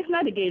 And he said, it's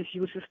not against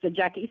you, Sister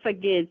Jackie. It's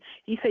against,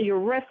 he said, you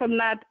wrestle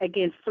not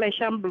against flesh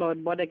and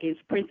blood, but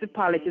against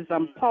principalities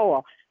and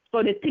power.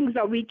 So the things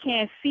that we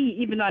can't see,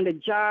 even on the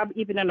job,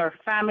 even in our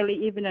family,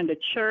 even in the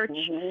church,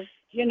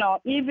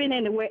 even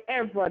in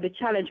wherever the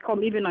challenge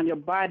come, even on your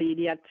body,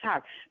 the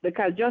attack.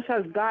 Because just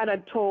as God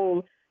had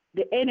told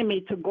the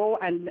enemy to go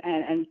and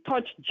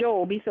touch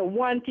Job, he said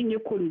one thing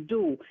you couldn't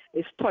do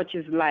is touch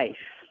his life.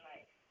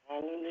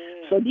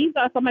 So these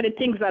are some of the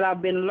things that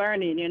I've been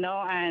learning, and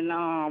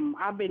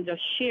I've been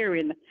just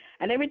sharing.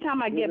 And every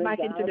time I get back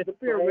into the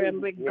spirit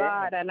realm with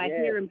God and I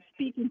hear him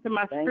speaking to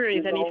my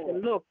spirit, and he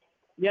said, look,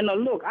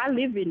 Look, I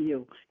live in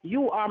you.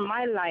 You are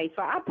my light.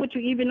 So I put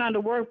you even on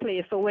the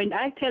workplace. So when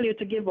I tell you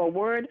to give a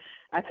word,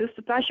 as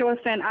Sister Tasha was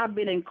saying, I've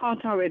been in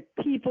contact with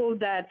people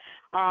that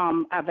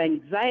have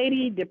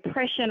anxiety,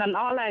 depression, and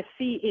all I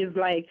see is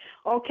like,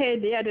 okay,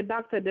 they are the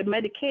doctor, the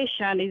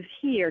medication is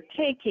here,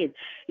 take it,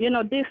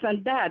 this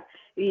and that.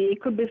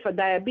 It could be for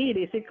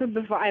diabetes, it could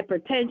be for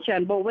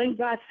hypertension, but when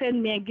God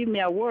send me and give me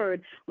a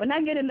word, when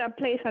I get in that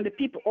place and the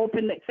people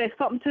say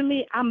something to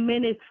me, I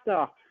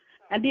minister.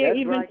 And there,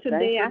 even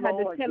today, I had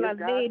to tell a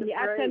lady,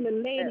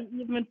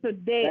 even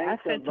today, I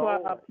said to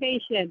a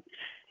patient,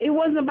 it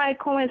wasn't by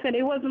coincidence,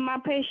 it wasn't my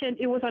patient,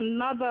 it was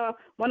another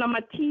one of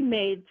my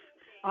teammates'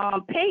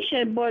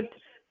 patient, but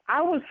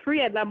I was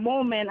free at that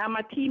moment, and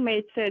my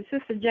teammate said,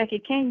 Sister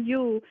Jackie,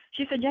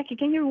 she said, Jackie,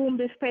 can you room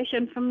this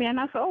patient for me? And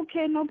I said,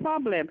 okay, no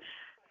problem.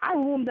 I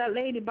roomed that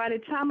lady. By the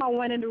time I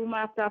went in the room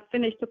after I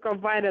finished, took her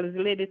vitals,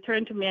 the lady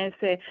turned to me and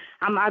said,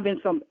 I'm having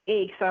some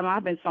aches, I'm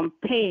having some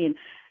pain.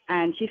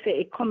 And she said,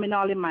 it coming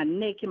all in my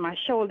neck, in my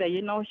shoulder.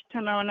 She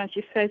turned around and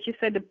she said,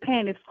 the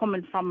pain is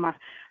coming from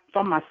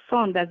my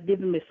son that's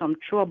giving me some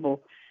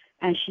trouble.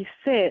 And she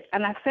said,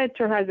 and I said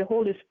to her, as the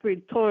Holy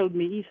Spirit told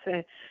me, he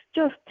said,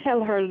 just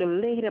tell her to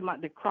lay them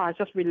at the cross,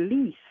 just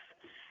release.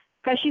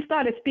 Because she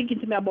started speaking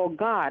to me about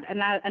God,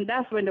 and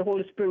that's when the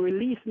Holy Spirit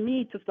released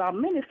me to start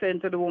ministering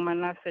to the woman.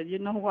 And I said, you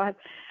know what?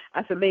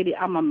 I said, lady,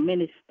 I'm a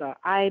minister.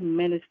 I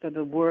minister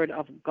the word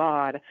of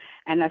God.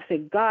 And I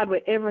said, God,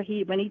 when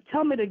he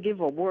tell me to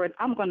give a word,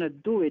 I'm going to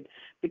do it,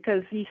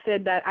 because he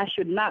said that I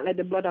should not let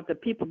the blood of the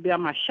people be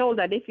on my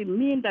shoulder. If it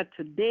means that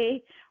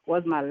today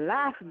was my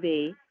last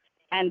day,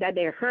 and that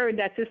they heard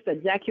that Sister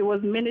Jackie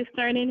was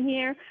ministering in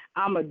here,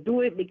 I'm going to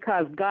do it,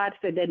 because God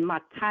said that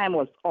my time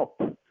was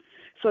up.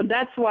 So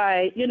that's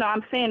why,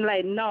 I'm saying,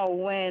 like, no,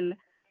 when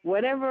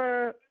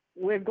whatever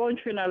we're going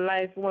through in our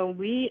life,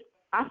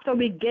 after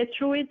we get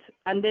through it,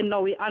 and then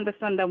we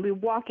understand that we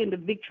walk in the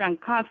victory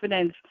and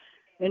confidence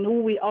in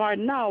who we are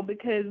now,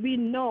 because we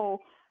know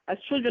as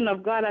children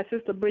of God, as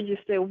Sister Bridget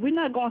said, we're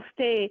not going to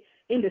stay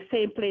in the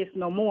same place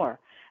no more.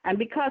 And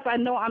because I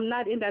know I'm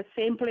not in that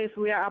same place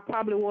where I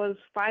probably was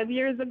 5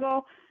 years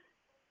ago,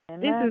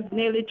 This is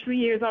nearly 3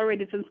 years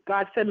already since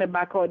God sent me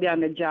back out there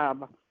on the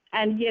job.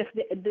 And yes,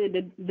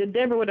 the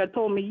devil would have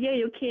told me, yeah,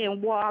 you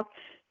can't walk,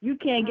 you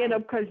can't get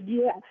up because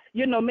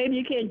maybe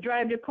you can't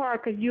drive your car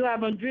because you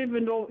haven't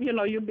driven.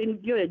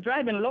 You're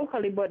driving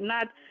locally, but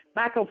not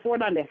back and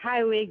forth on the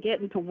highway,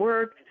 getting to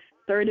work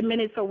 30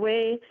 minutes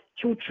away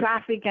through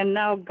traffic. And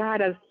now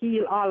God has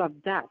healed all of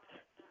that.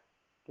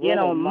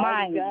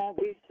 Mind,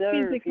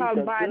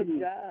 physical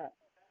body.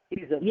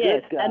 He's a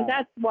yes, good God. And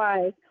that's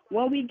why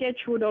when we get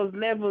through those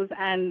levels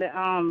and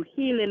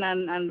healing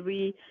and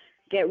we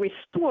get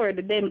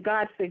restored, then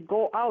God said,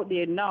 go out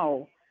there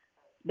now.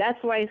 That's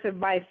why he said,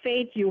 by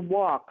faith you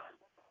walk.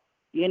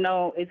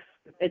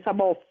 It's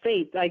about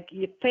faith. Like,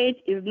 your faith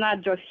is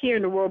not just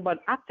hearing the word, but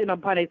acting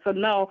upon it. So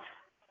now,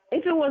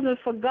 if it wasn't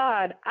for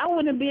God, I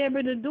wouldn't be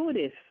able to do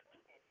this.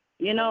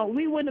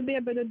 We wouldn't be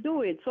able to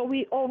do it. So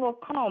we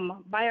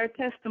overcome by our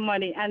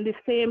testimony, and the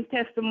same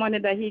testimony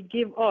that he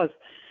gave us.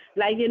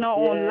 Like in our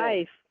own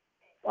life.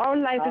 Our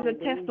life is a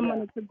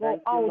testimony to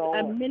go out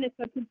and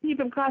minister to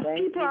people, because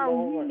people are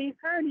really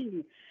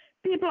hurting.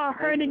 People are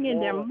hurting in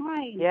their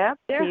mind. Yeah,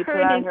 they're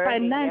hurting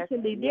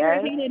financially. Yes.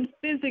 They're hurting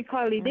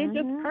physically. They're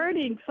just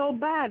hurting so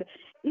bad.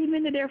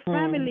 Even in their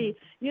family,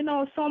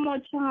 so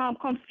much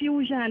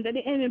confusion that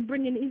they end up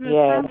bringing even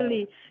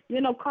family,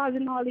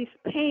 causing all this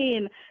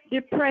pain,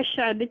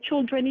 depression. The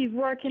children, he's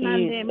working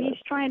on them.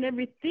 He's trying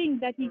everything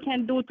that he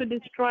can do to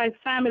destroy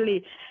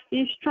family.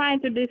 He's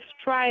trying to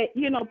destroy,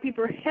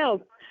 people's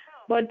health.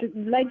 But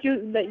like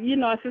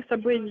Sister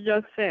Bridget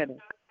just said,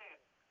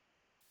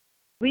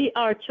 we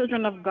are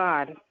children of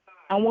God.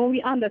 And when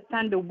we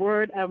understand the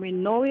word and we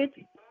know it,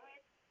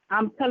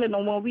 I'm telling you,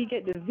 when we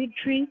get the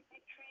victory,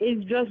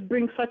 it just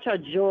brings such a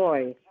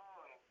joy.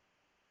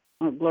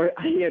 Oh, glory,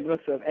 I hear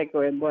myself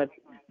echoing, but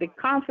the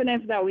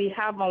confidence that we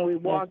have when we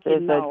walk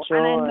in now,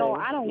 and I know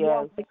I don't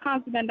walk, the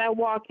confidence I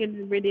walk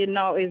in really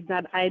now is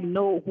that I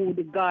know who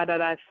the God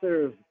that I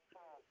serve.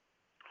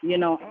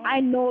 I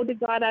know the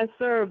God I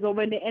serve. So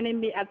when the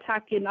enemy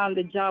attacking on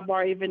the job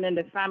or even in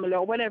the family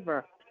or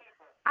whatever,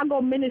 I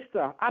go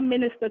minister. I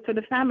minister to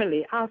the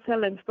family. I'll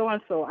tell them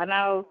so-and-so, and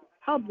I'll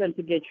help them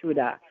to get through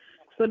that.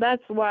 So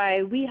that's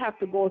why we have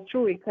to go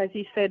through it, because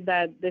he said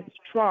that the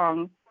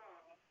strong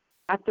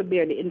have to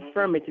bear the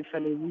infirmity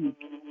for the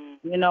weak,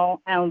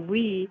 and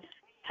we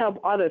help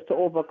others to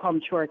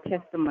overcome through our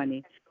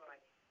testimony.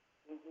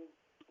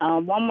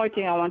 One more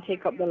thing I want to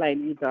take up the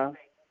line, Eva.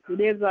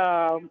 There's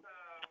a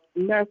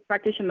nurse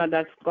practitioner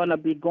that's going to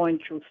be going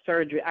through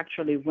surgery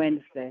actually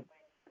Wednesday.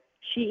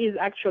 She is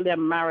actually a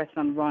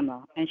marathon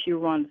runner, and she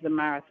runs the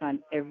marathon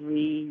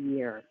every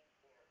year.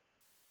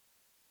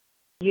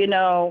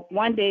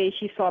 One day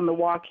she saw me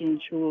walking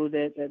through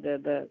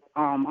the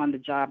on the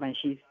job, and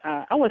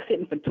I was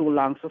sitting for too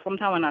long. So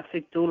sometimes when I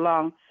sit too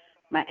long,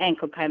 my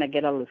ankle kind of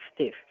get a little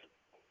stiff.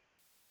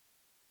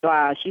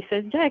 So she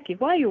said, Jackie,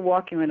 why are you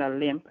walking with a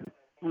limp?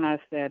 And I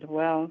said,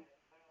 well,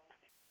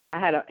 I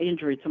had an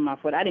injury to my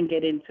foot. I didn't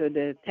get into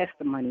the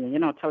testimony,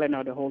 telling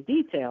her the whole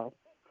detail.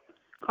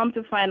 Come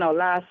to find out,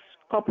 last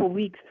couple of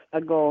weeks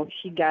ago,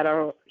 she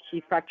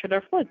fractured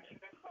her foot,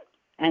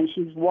 and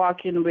she's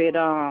walking with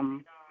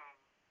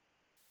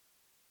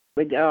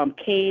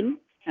cane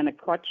and a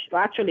crutch.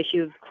 Well, actually, she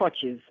used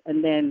crutches,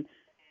 and then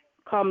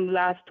come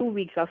last 2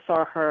 weeks, I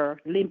saw her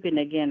limping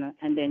again,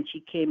 and then she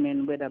came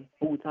in with a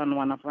boot on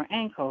one of her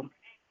ankles.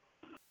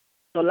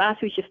 So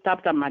last week she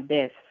stopped at my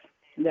desk.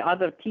 The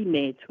other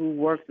teammate who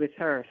worked with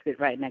her sit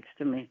right next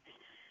to me,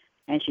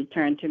 and she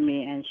turned to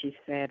me and she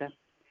said,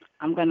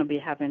 I'm going to be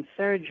having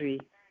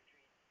surgery.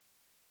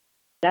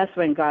 That's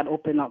when God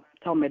opened up,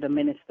 told me to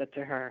minister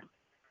to her.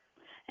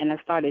 And I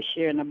started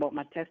sharing about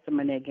my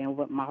testimony again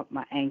with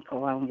my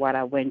ankle and what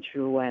I went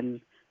through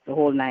and the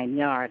whole 9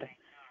 yards.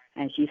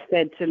 And she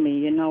said to me,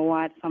 you know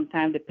what,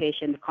 sometimes the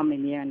patient come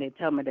in here and they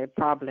tell me their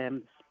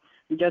problems.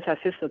 Just as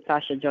Sister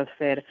Tasha just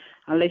said,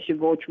 unless you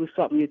go through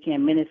something, you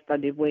can't minister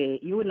the way.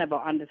 You will never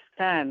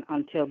understand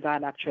until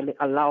God actually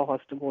allow us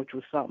to go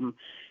through something.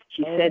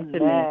 She said to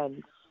me,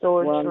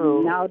 well,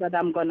 true. Now that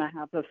I'm going to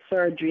have a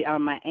surgery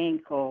on my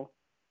ankle,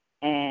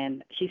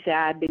 and she said,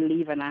 I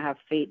believe and I have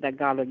faith that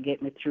God will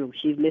get me through.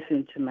 She's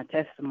listened to my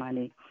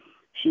testimony.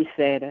 She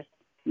said,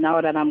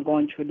 now that I'm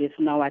going through this,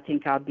 now I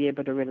think I'll be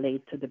able to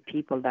relate to the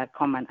people that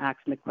come and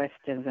ask me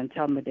questions and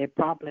tell me their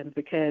problems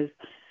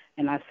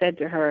and I said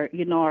to her,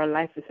 our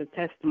life is a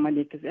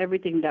testimony because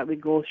everything that we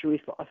go through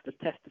is for us to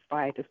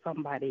testify to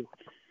somebody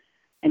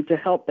and to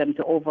help them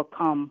to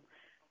overcome.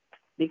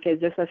 Because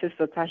just as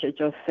Sister Tasha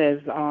just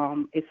says,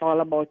 it's all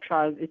about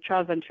trials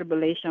and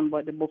tribulation,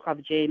 but the book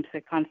of James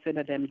says,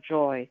 consider them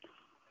joy.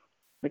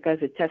 Because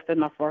the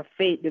testing of our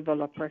faith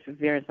develop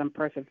perseverance, and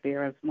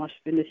perseverance must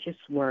finish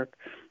its work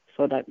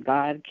so that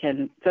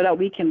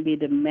we can be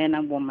the men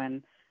and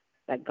women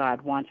that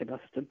God wanted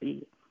us to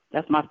be.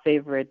 That's my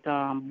favorite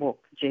book,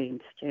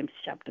 James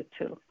chapter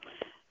 2.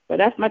 But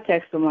that's my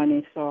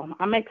testimony, so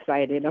I'm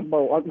excited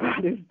about what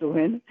God is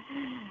doing.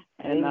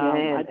 And,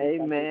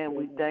 Amen.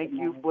 We thank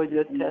you for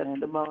your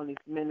testimonies,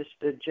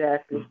 Minister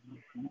Jackie.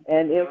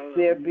 And if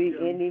there be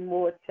any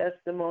more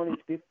testimonies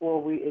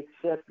before we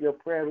accept your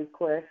prayer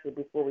request or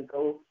before we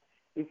go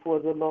before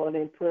the Lord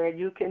in prayer,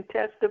 you can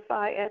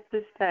testify at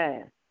this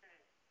time.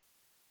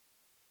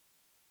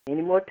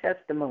 Any more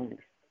testimonies?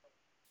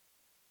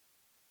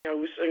 Can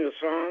we sing a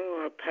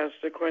song,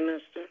 Pastor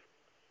Cornesta?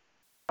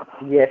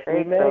 Yes,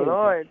 praise we may. the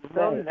Lord.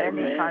 So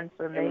many Amen.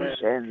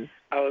 confirmations. Amen.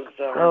 I was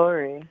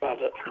Glory. by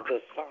the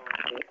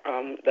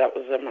song that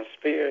was in my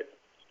spirit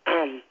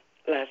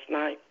last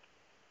night.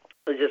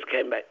 It just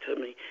came back to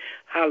me.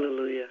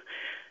 Hallelujah.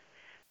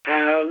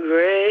 How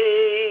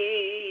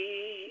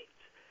great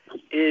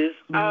is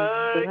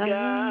our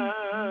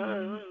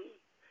God.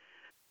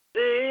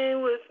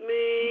 Sing with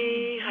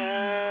me,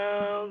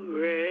 how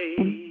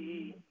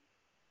great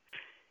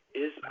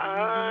is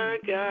our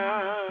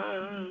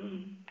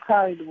God.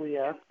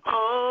 Hallelujah.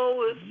 All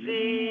will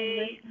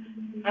see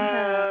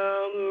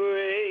how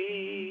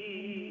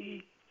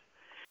great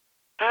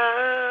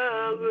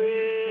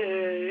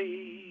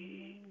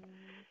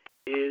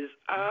is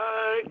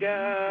our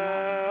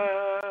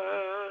God.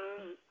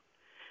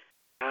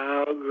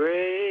 How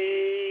great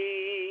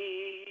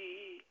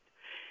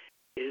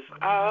is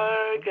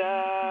our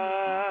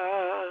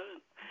God.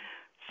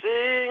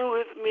 Sing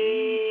with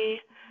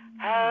me,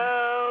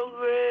 how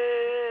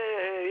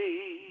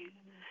great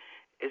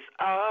is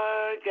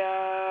our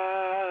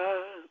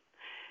God,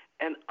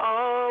 and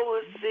all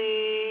will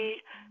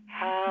see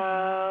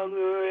how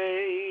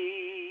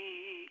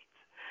great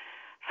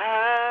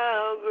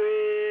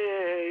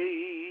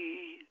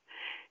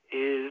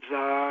is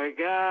our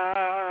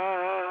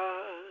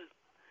God.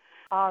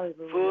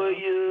 Hallelujah. For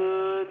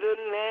you the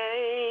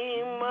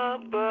name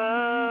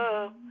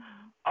above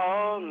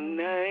all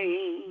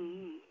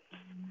names.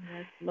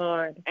 Yes,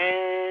 Lord.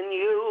 And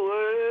you're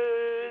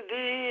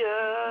worthy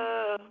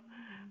of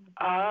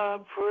our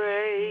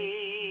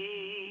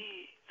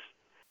praise.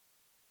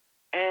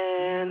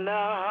 And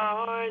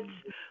our hearts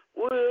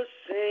will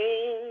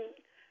sing,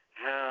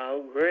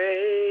 how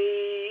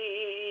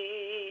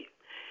great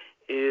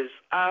is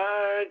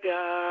our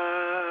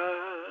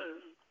God.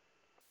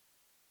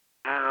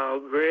 How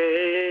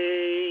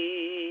great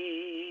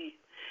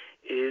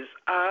is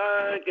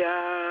our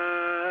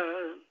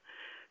God.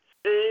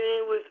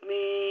 Sing with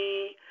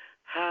me,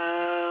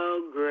 how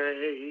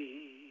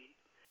great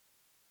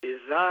is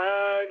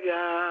our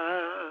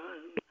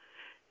God.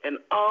 And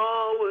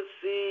all will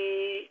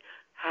see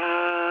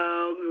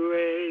how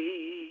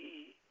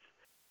great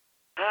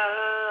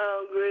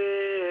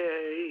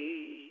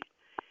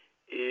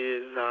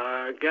is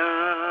our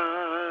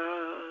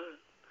God.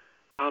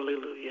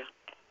 Hallelujah.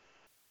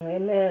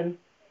 Amen.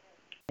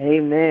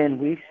 Amen.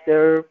 We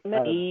serve a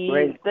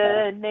great the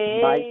God,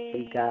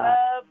 mighty God,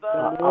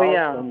 an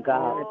awesome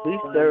God. We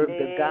serve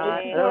the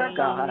God of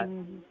God.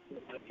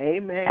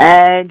 Amen.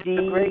 And He's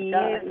a great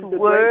God. He's a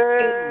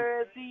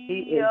great King.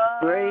 He is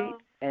great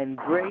and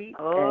great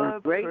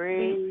and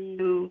greatly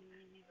to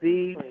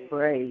be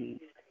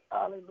praised.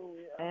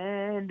 Hallelujah.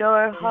 And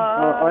our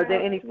hearts. Are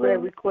there any prayer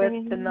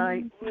requests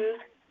tonight?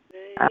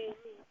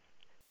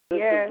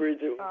 Yes.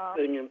 Bridget was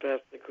singing,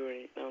 Pastor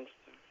Green. I'm sorry.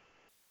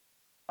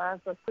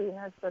 Pastor Queen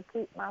has to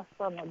keep my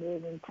son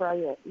again in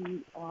prayer.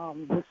 He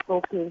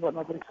dislocated one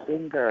of his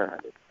finger.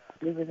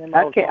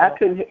 I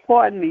couldn't.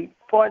 Pardon me,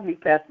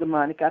 Pastor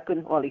Monica. I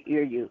couldn't hardly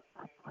hear you.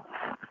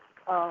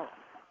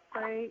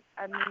 Pray.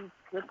 I need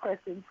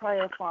requesting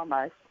prayer for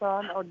my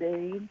son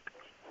O'Dane.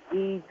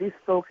 He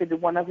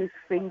dislocated one of his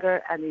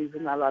finger and he's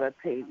in a lot of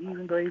pain,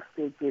 even though he's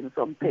taking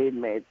some pain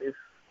meds.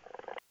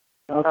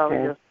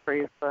 Okay. Just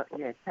pray for.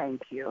 Yeah,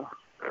 thank you.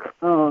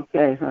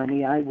 Okay,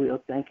 honey, I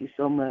will. Thank you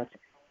so much.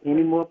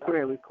 Any more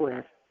prayer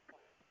requests?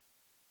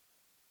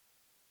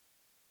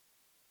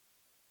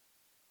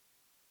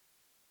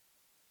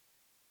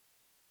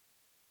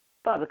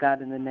 Father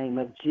God, in the name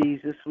of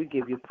Jesus, we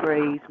give you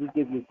praise, we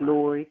give you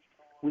glory,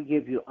 we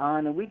give you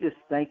honor. We just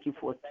thank you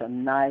for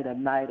tonight, a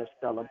night of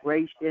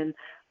celebration,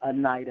 a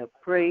night of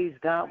praise.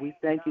 God, we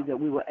thank you that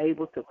we were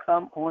able to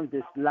come on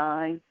this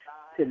line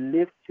to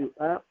lift you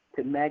up,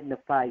 to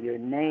magnify your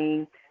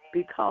name,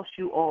 because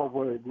you are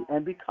worthy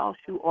and because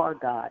you are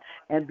God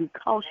and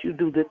because you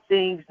do the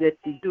things that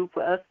you do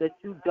for us that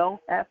you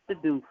don't have to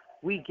do.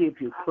 We give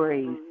you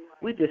praise.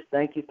 We just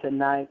thank you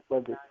tonight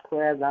for this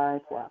prayer line,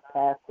 for our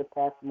pastor,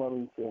 Pastor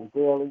Maurice and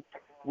Daly.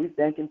 We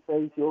thank and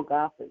praise you, oh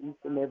God, for each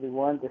and every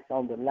one that's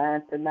on the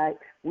line tonight.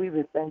 We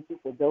even thank you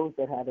for those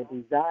that had a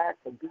desire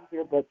to be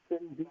here but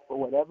couldn't be for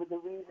whatever the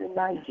reason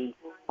might be.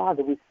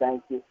 Father, we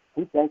thank you.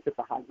 We thank you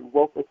for how you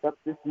woke us up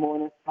this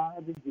morning.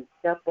 Father, you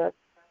kept us.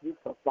 You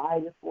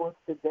provided for us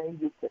today.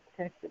 You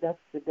protected us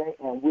today,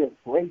 and we're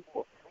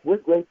grateful. We're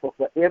grateful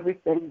for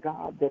everything,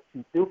 God, that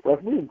you do for us.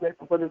 We're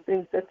grateful for the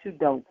things that you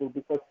don't do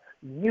because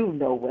you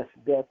know what's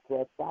best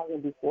for us. Father,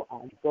 before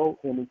I go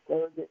any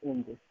further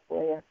in this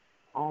prayer,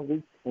 I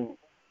repent.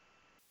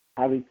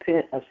 I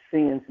repent of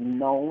sins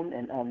known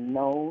and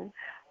unknown.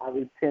 I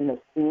repent of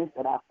sins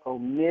that I've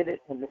committed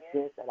and the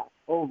sins that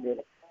I've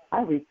omitted.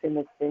 I repent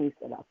of things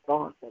that I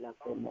thought that I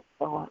couldn't have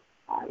thought.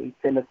 I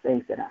repent of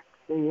things that I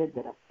said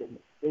that I shouldn't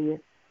have said.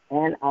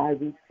 And I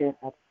repent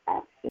of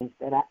actions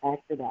that I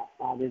acted out,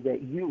 Father,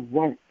 that you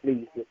weren't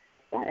pleased with.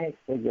 I ask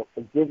for your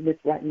forgiveness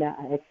right now.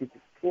 I ask you to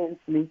cleanse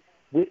me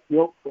with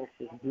your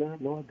precious blood,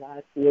 Lord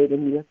God, create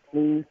in me a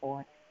clean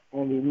heart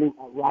and renew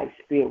a right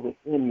spirit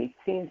within me.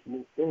 Cleanse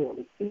me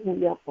thoroughly. Clean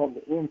me up on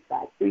the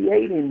inside.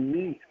 Create in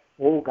me,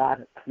 oh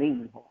God, a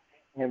clean heart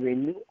and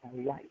renew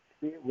a right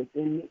spirit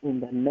within me in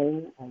the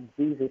name of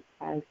Jesus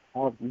Christ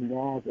of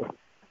Nazareth.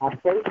 I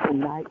pray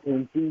tonight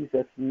in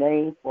Jesus'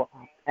 name for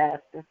our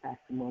pastor, Pastor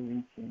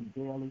Maurice and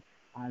Daly.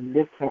 I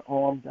lift her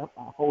arms up.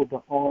 I hold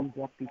her arms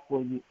up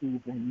before you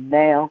even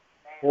now.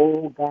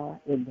 Oh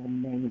God, in the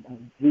name of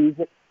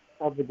Jesus,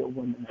 cover the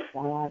woman of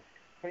God.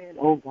 Praying,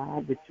 oh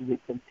God, that you would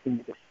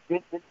continue to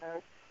strengthen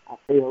her. I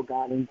pray, oh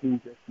God, in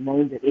Jesus'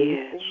 name, that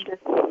everything that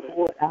she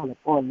poured out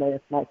upon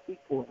last night, she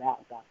poured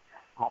out, God.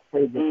 I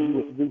pray that you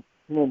would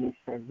replenish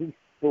her,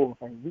 restore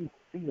her,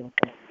 refill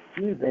her.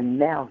 Even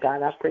now,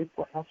 God, I pray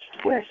for a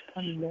fresh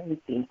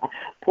anointing.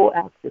 Pour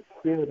out the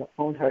Spirit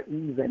upon her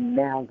even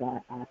now,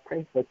 God. I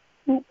pray for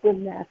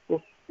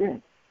supernatural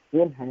strength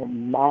in her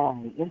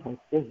mind, in her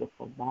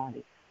physical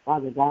body.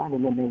 Father God,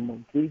 in the name of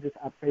Jesus,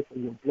 I pray for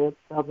your blood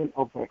covering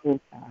over her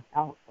entire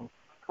household.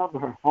 Cover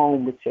her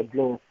home with your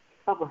blood.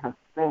 Cover her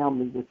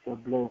family with your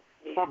blood.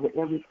 Cover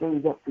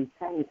everything that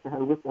pertains to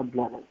her with the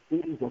blood of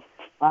Jesus.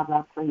 Father,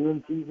 I pray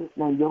in Jesus'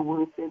 name. Your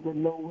word says that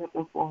no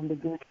weapon formed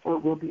against her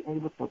will be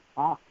able to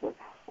prosper.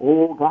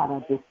 Oh, God, I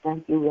just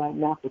thank you right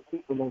now for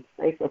keeping her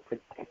safe and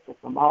protected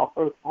from all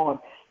hurt, harm,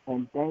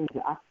 and danger.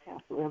 I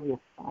cancel every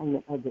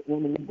assignment of the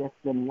enemy that's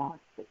been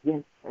launched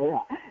against her.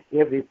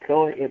 Every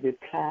ploy, every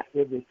plot,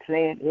 every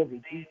plan,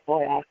 every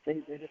decoy, I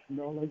say that it's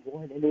null and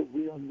void and it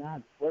will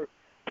not work.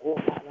 Oh,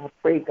 God, I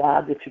pray,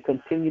 God, that you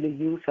continue to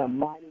use her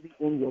mightily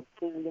in your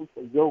kingdom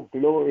for your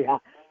glory. I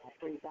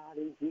pray, God,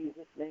 in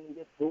Jesus' name,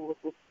 that doors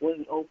will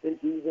swing open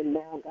even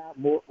now, God,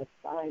 more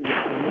assignments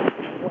and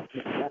more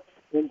appointments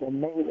in the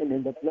name and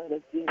in the blood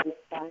of Jesus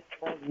Christ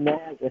of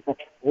Nazareth.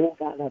 Oh,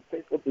 God, I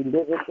pray for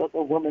deliverance of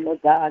the woman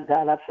of God.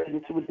 God, I pray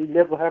that you would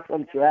deliver her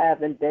from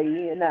driving day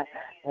in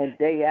and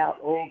day out,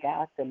 oh,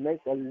 God, to make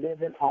a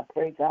living. I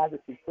pray, God, that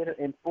you put her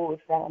in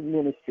full-time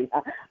ministry.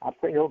 I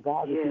pray, oh,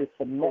 God, that you would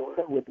connect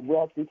her with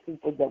wealthy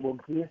people that will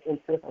give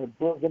into her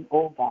bosom,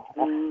 oh, God.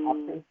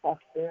 I pray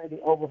prosperity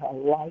over her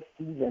life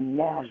even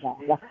now,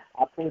 God.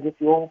 I pray that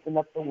you open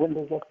up the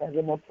windows of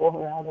heaven and pour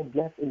her out a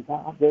blessing,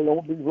 God. There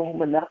won't be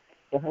room enough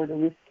for her to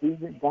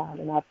receive it, God,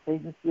 and I pray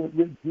that you would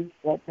reduce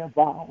that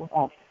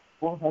devour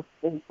for her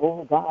sake,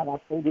 oh God. I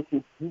pray that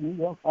you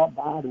heal her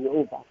body,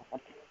 oh God.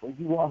 For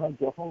you are her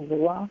Jehovah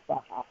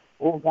Rapha,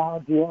 oh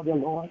God, you are the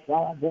Lord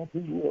God that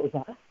heals.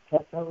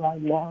 Touch her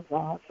right now,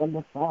 God, from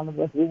the crown of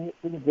her head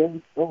to the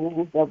very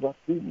soles of her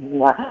feet.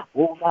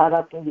 Oh, God,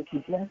 I pray that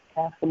you bless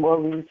Pastor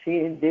Maureen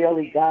Chin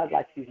daily, God,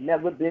 like she's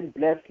never been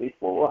blessed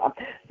before.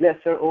 Bless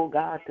her, oh,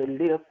 God, to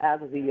live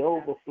out of the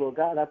overflow.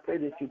 God, I pray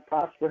that you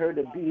prosper her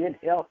to be in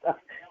health,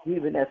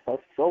 even as her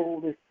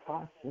soul is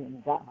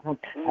prospering, God.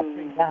 I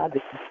pray, God,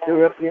 that you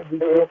stir up every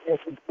gift that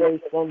you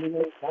placed on the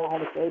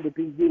inside of her to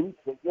be used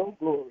for your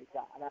glory,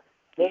 God.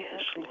 Stir up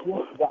the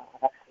gift,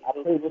 God. I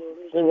pray that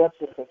you stir up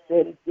the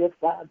prophetic gift,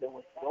 God, that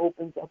when she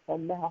opens up her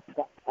mouth,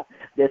 God,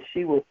 that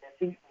she will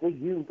speak for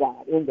you,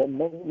 God, in the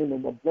name and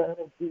in the blood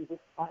of Jesus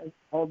Christ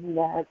of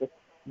Nazareth.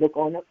 Look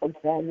on her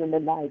companion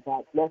tonight,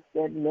 God. Bless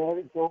that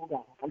marriage, oh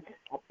God.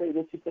 I pray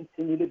that you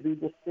continue to be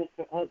the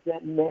center of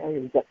that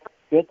marriage.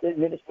 Strengthen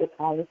Minister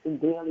Collins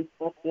and daily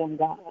touch him,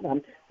 God.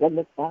 From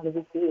the crown of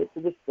his head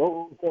to the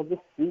soles of his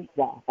feet,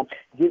 God.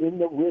 Give him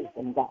the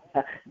wisdom, God.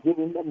 Give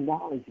him the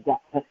knowledge, God,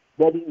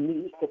 that he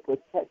needs to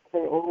protect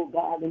her, oh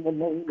God, in the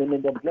name and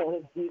in the blood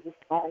of Jesus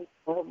Christ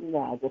of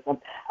Nazareth.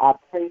 I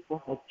pray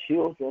for her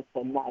children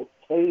tonight,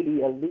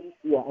 Katie,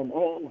 Alicia, and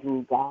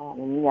Andrew, God.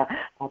 And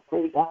I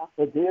pray, God,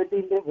 for their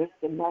deliverance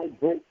tonight.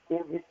 Break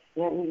every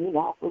chain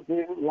off of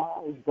their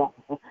lives, God,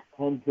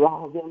 and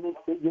draw them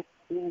into your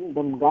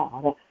kingdom,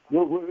 God.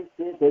 Your word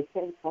says they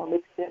can't come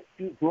except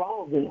you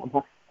draw them.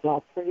 So I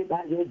pray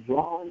by your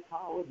drawing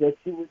power that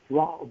you would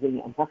draw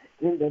them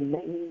in the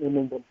name and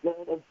in the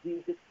blood of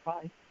Jesus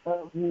Christ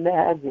of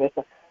Nazareth.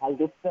 I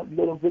lift up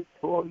little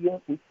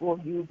Victoria before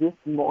you this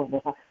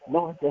morning.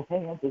 Lord, the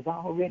hand is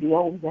already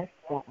on that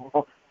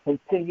side.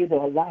 Continue to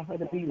allow her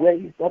to be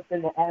raised up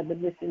in the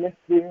admonition and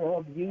fear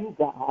of you,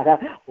 God.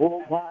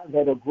 Oh, God,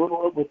 let her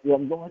grow up with the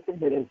anointing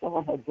that is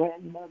on her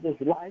grandmother's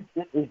life,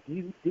 just as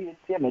you did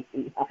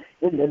Timothy.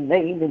 In the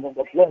name and in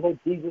the blood of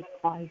Jesus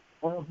Christ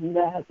of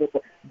Nazareth.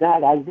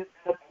 God, I lift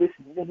up this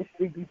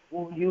ministry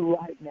before you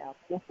right now.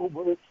 Simple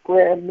Words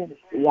Prayer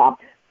Ministry.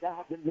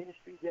 God, the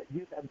ministry that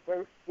you have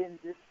birthed in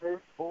this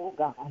earth, oh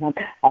God.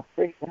 I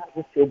pray, God,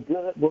 that your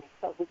blood will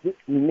cover this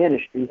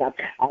ministry.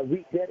 I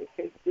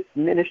rededicate this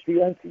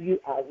ministry unto you.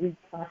 I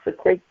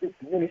reconsecrate this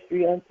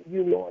ministry unto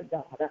you, Lord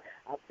God.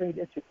 I pray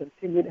that you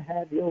continue to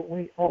have your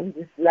way on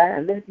this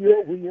land. Let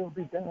your will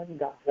be done,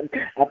 God.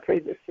 I pray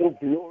that your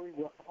glory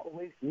will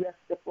always rest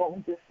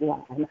upon this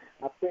land.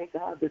 I pray,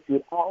 God, that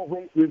you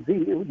always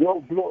reveal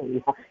your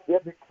glory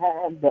every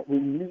time that we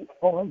meet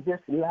on this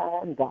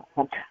land, God.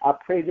 I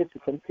pray that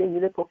you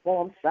continue to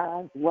perform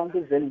signs,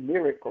 wonders, and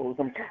miracles.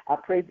 I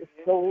pray that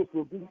souls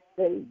will be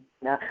saved.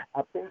 Now,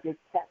 I pray that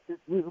captives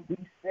will be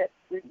set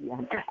free.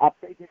 I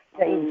pray that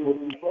chains will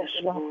be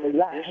broken off the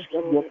lives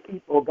of your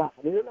people, God.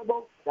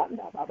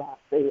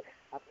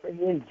 I pray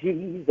in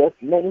Jesus'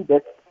 name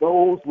that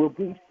souls will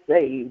be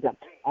saved.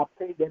 I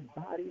pray that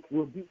bodies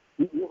will be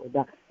healed.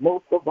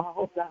 Most of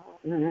all, God,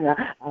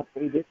 I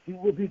pray that you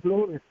will be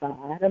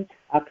glorified.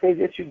 I pray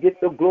that you get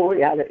the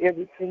glory out of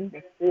everything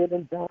that's said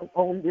and done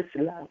on this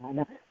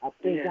line. I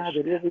pray, God,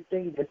 that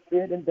everything that's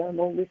said and done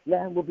on this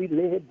line will be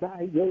led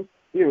by your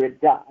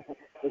Spirit, God.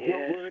 Because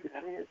your word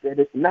says that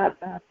it's not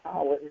by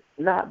power, it's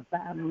not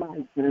by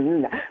might,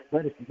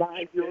 but it's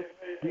by your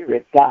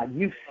Spirit, God.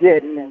 You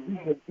said that we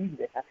will be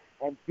there.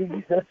 And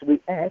Jesus, we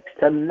ask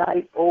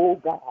tonight, oh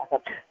God,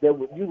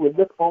 that you would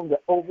look on the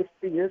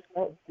overseers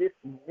of this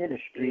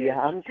ministry,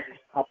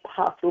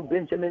 Apostle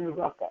Benjamin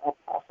Rucker,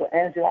 Apostle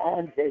Angela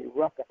Andre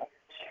Rucker.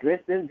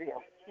 Strengthen them,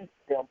 keep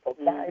them,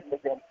 provide for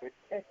them,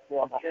 protect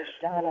them.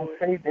 God, I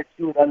pray that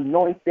you would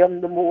anoint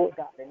them the more,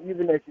 God, and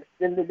even as you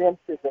send them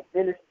to the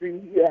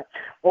ministry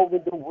over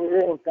the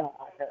world, God.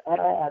 God,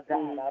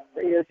 I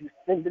pray as you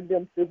send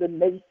them to the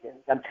nations,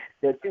 that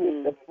you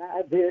would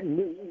supply their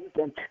needs,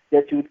 and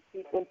that you would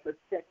keep them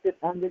protected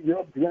under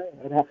your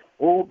blood.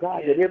 Oh,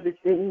 God, that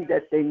everything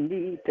that they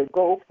need to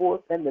go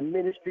forth and the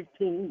ministry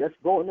team that's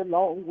going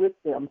along with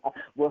them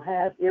will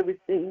have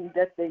everything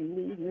that they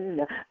need.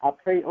 I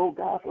pray, oh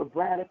God, for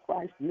Bride of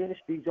Christ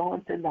Ministries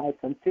on tonight.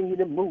 Continue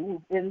to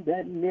move in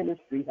that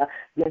ministry.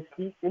 Bless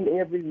each and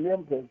every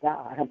member,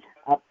 God.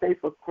 I pray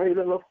for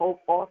Cradle of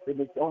Hope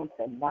Orphanage on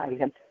tonight.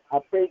 I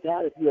pray,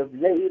 God, if you have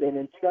laid and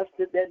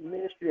entrusted that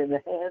ministry in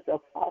the hands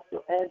of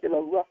Apostle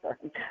Angela Rucker,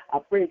 I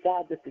pray,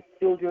 God, that the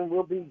children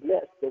will be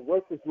blessed, the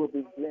workers will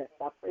be blessed.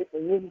 I pray for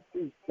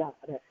increase, God,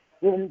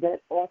 in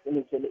that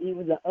orphanage and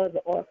even the other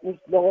orphanage,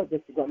 Lord,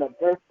 that you're going to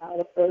birth out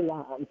of her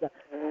lives.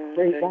 I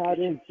pray, God,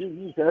 in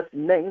Jesus'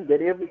 name,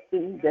 that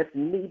everything that's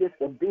needed,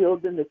 the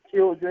building, the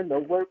children, the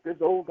workers,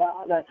 oh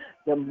God,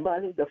 the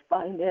money, the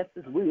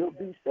finances will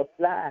be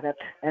supplied.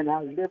 And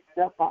I lift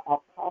up our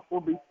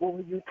apostle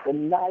before you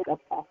tonight,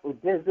 Apostle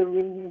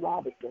Desiree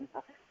Robinson.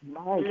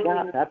 My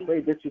God, I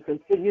pray that you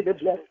continue to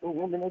bless the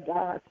woman of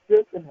God,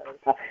 strengthen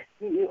her,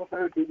 heal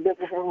her,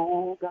 deliver her,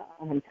 oh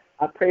God.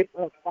 I pray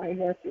for a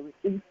financial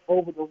receipt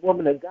over the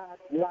woman of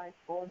God's life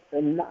on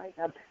tonight.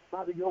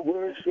 Father, your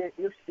word said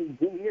if she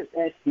gives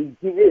as she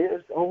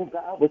gives, oh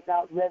God,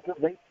 without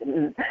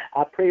reservation.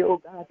 I pray, oh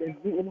God,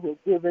 that men will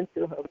give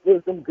into her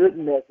bosom good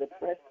measure,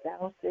 pressed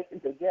down, shaken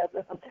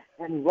together,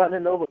 and and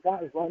running over.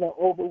 God, run her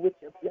over with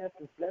your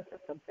blessings. Bless her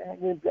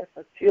companion, bless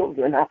her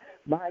children.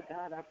 My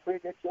God, I pray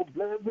that your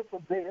blood will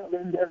prevail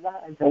in their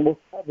lives and will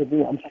cover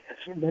them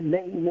in the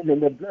name and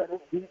in the blood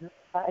of Jesus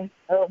Christ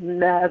of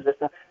Nazareth.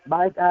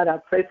 My God, I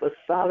pray for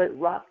Solid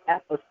Rock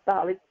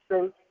Apostolic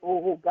Church,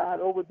 oh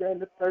God, over there in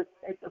the Third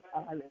State of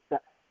Ireland.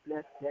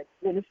 Bless that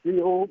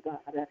ministry, oh God,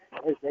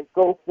 as they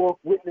go forth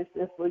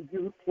witnessing for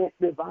you, tent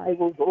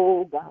revivals,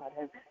 oh God,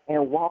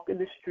 and walk in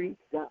the streets,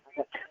 God.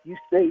 You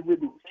say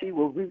she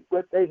will reap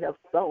what they have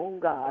sown,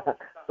 God.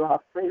 So I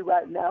pray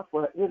right now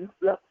for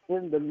influx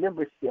in the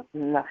membership.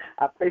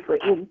 I pray for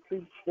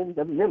increase in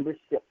the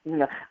membership.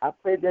 I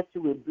pray that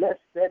you would bless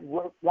that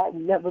work like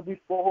never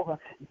before.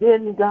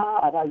 Then,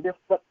 God, I lift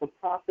up the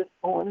prophets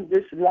on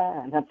this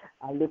line.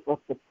 I lift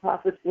up the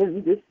prophets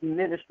in this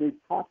ministry,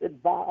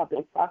 Prophet Bob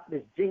and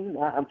Prophet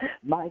Gina.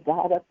 My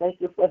God, I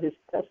thank you for his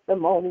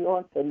testimony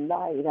on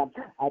tonight.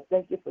 I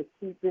thank you for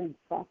keeping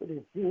Prophet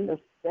Gina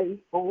safe,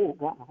 oh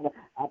God.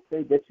 I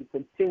pray that you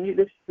continue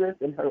to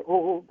strengthen her,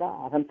 oh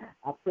God.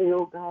 I pray,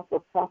 oh God,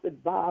 for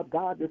Prophet Bob,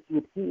 God, that you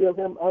would heal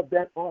him of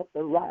that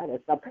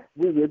arthritis.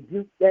 We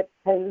rebuke that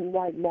pain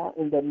right now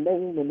in the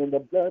name and in the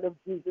blood of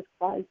Jesus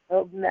Christ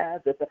of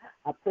Nazareth.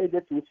 I pray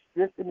that you would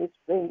strengthen his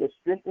fingers,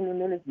 strengthen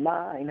him in his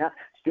mind,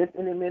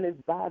 strengthen him in his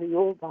body,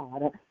 oh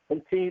God.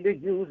 Continue to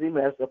use him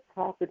as a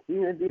prophet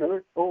here in the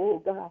earth, oh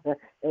God,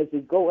 as he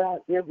go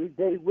out every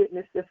day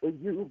witnessing for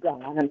you,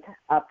 God. And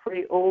I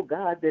pray, oh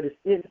God, that his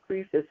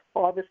increase, his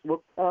harvest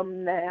will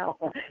come now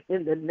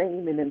in the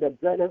name and in the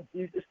blood of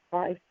Jesus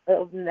Christ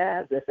of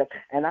Nazareth.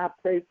 And I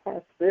pray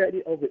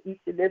prosperity over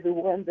each and every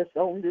one that's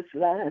on this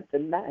line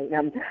tonight.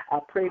 I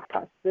pray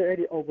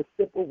prosperity over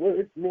Simple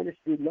Words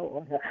Ministry,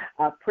 Lord.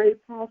 I pray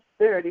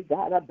prosperity,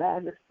 God. I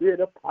bind the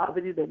spirit of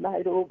poverty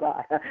tonight, oh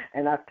God,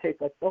 and I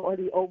take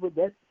authority over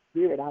that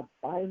spirit. I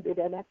bind it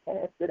and I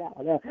cast it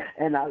out,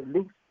 and I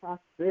loose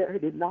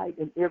prosperity tonight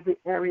in every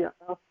area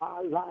of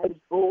our lives,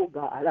 oh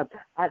God.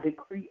 I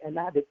decree and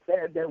I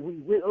declare that we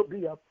will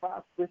be a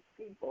prosperous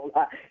people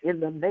in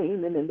the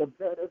name and in the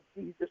blood of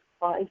Jesus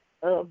Christ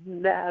of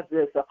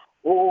Nazareth.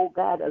 Oh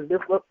God, I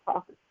lift up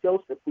Prophet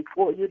Joseph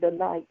before you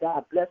tonight,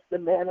 God. Bless the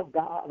man of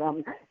God.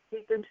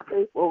 Keep him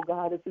safe, oh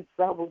God, as he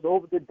travels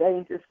over the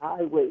dangerous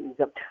highways.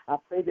 I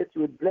pray that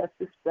you would bless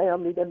his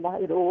family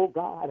tonight, oh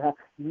God.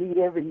 Meet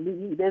every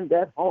need in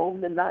that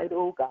home tonight,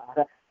 oh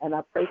God. And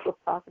I pray for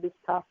Prophetess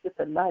Tasha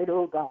tonight,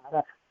 oh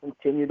God.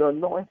 Continue to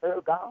anoint her,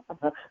 God.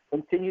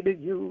 Continue to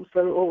use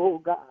her, oh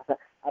God.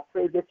 I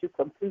pray that you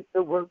complete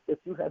the work that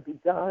you have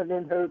begun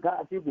in her,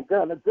 God. You've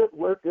begun a good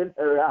work in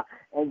her,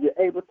 and you're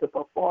able to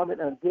perform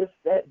it on this,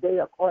 that day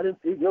according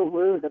to your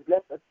word. To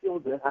bless her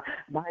children.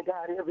 My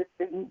God,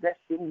 everything that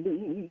she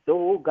needs,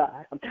 oh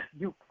God,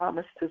 you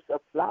promise to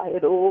supply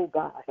it, oh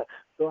God.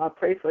 So I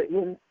pray for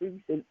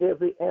increase in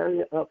every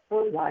area of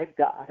her life,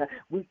 God.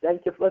 We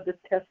thank you for the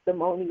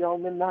testimony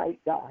on the night,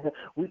 God.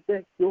 We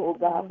thank you, oh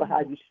God, for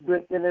how you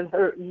strengthening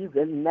her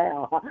even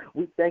now.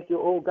 We thank you,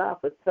 oh God,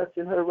 for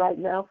touching her right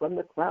now from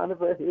the crown of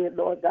her head,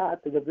 Lord God,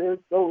 to the very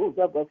soles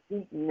of her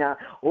feet now.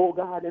 Oh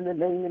God, in the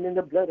name and in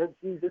the blood of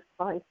Jesus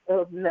Christ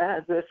of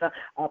Nazareth,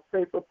 I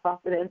pray for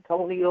Prophet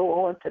Antonio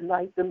on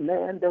tonight, the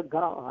man of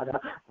God.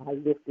 I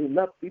lift him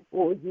up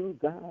before you,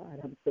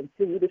 God.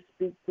 Continue to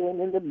speak to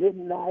him in the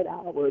midnight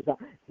hours.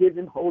 Give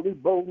him holy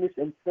boldness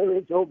and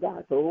courage, oh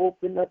God, to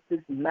open up his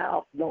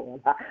mouth,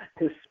 Lord,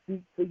 to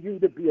speak for you,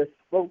 to be a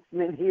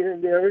spokesman here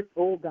in the earth,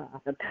 oh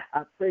God.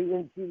 I pray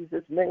in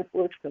Jesus' name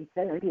for his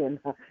companion.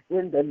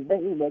 In the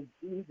name of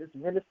Jesus,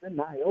 Minister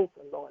Nyoka,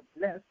 Lord,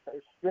 bless her,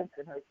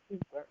 strengthen her,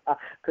 keep her.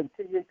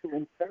 Continue to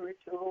encourage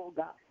her, oh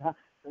God.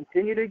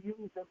 Continue to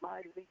use her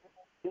mightily in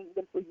the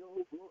kingdom for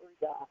your glory,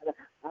 God.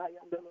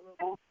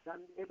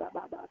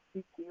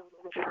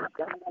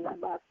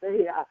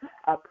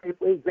 I pray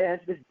for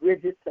Evangelist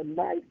Bridget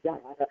tonight, God.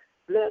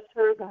 Bless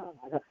her,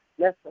 God.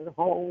 Bless her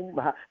home.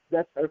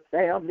 Bless her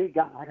family,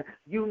 God.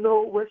 You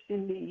know what she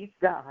needs,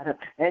 God,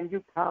 and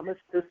you promise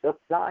to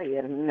supply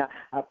it.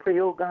 I pray,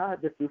 oh God,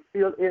 that you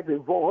fill every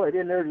void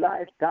in her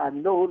life, God.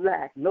 No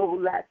lack, no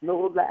lack,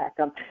 no lack.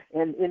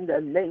 And in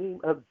the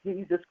name of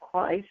Jesus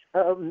Christ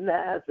of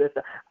Nazareth,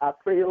 I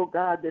pray, oh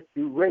God, that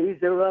you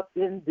raise her up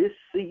in this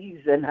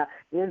season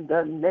in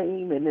the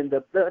name and in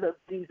the blood of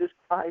Jesus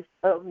Christ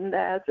of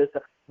Nazareth.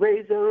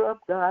 Raise her up,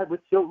 God,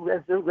 with your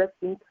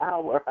resurrecting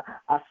power.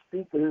 I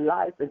speak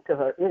life into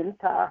her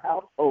entire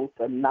household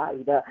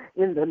tonight.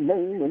 In the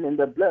name and in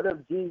the blood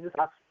of Jesus,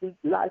 I speak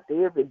life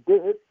to every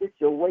dead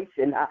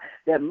situation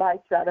that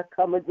might try to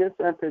come against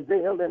her and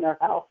prevail in her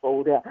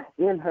household,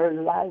 in her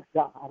life,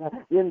 God.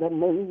 In the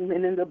name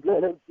and in the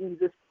blood of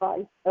Jesus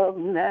Christ of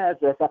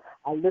Nazareth,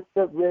 I lift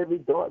up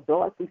Reverend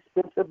Dorothy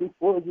Spencer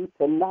before you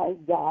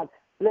tonight, God.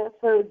 Bless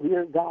her,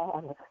 dear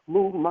God.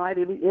 Move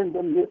mightily in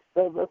the midst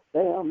of her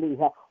family.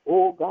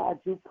 Oh, God,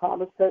 you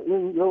promised her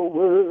in your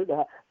word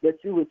that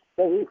you would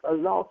save her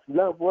lost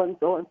loved ones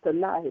on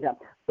tonight.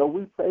 So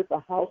we pray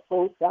for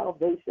household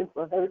salvation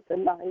for her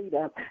tonight.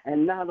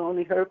 And not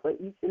only her, for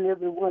each and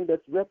every one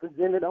that's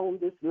represented on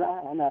this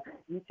line.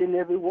 Each and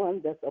every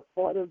one that's a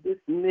part of this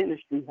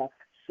ministry.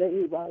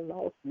 Save our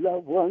lost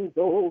loved ones,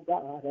 oh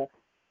God.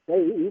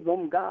 Save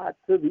them, God,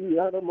 to the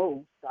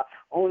uttermost.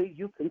 Only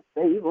you can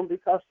save them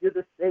because you're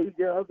the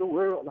Savior of the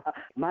world.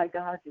 My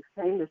God, you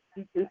came to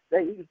seek and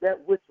save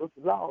that which was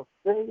lost.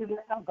 Save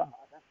now, God.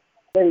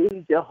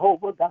 Save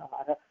Jehovah,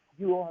 God.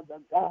 You are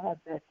the God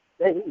that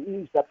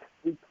saves.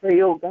 We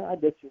pray, oh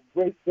God, that you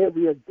break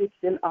every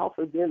addiction off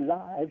of their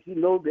lives. You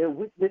know their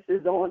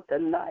weaknesses on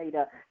tonight.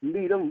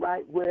 Meet them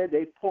right where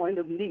their point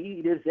of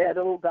need is at,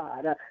 oh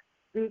God.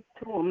 Speak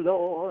to them,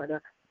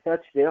 Lord.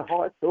 Touch their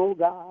hearts, oh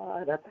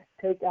God.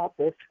 Take out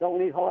their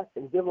stony hearts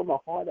and give them a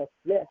heart of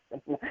flesh.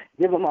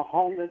 Give them a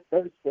hunger and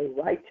thirst for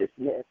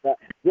righteousness.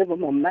 Give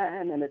them a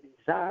mind and a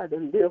desire to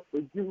live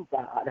for you,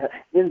 God.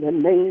 In the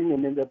name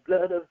and in the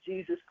blood of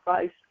Jesus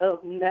Christ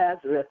of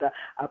Nazareth.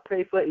 I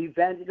pray for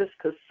Evangelist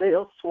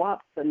Cassell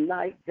Swap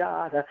tonight,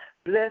 God.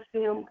 Bless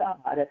him,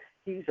 God.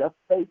 He's a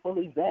faithful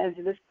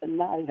evangelist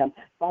tonight.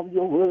 Father,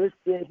 your word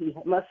said he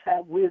must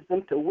have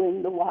wisdom to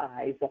win the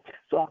wise.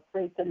 So I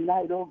pray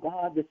tonight, oh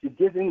God, that you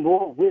give him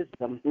more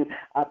wisdom.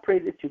 I pray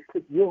that you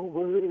put your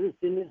words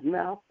in his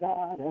mouth,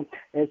 God,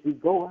 as we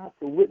go out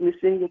to witness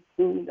in your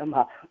kingdom,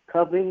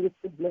 covering with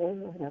the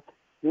blood,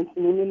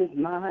 strengthening in his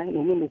mind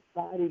and in his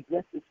body.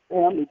 Bless his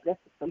family, bless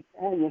his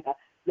companion,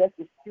 bless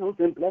his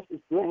children, bless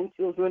his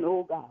grandchildren,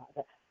 oh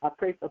God. I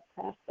pray for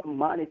Pastor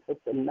Monica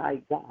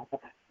tonight, God.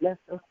 Bless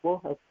her for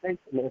her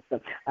faithfulness.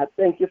 I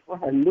thank you for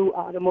her new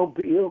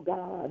automobile,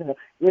 God,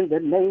 in the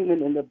name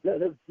and in the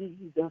blood of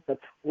Jesus.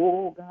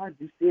 Oh, God,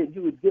 you said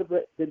you would give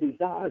her the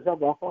desires of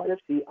her heart if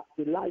she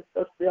delights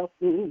herself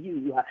in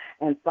you.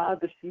 And,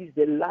 Father, she's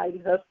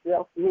delighted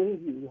herself in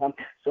you.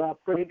 So I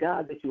pray,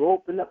 God, that you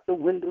open up the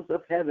windows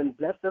of heaven.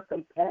 Bless her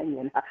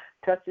companion.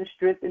 Touch and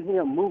strengthen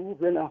him.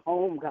 Move in her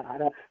home,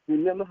 God.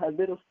 Remember her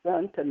little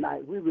son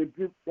tonight. We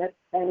rebuke that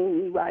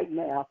pain right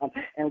now,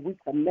 and we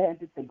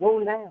command it to go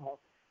now.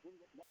 In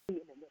the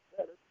name and the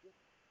blood of Jesus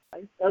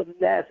Christ of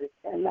Nazareth,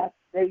 cannot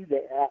stay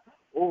there.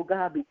 Oh,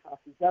 God, because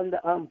he's under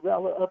the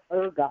umbrella of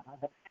her,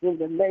 God. In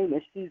the name,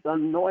 and she's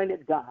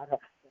anointed, God.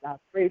 And I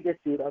pray that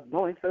you would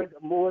anoint her the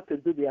more to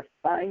do the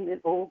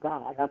assignment, oh,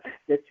 God,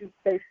 that you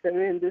placed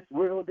her in this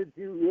world to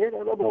do. Yeah,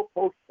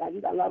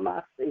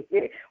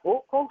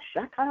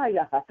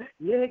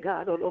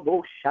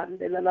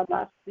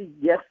 God.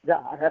 Yes,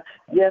 God.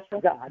 Yes,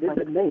 God. In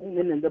the name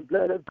and in the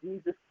blood of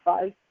Jesus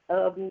Christ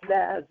of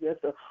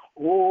Nazareth.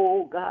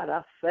 Oh, God,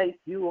 I thank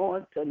you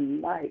on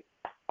tonight.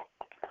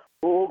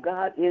 Oh,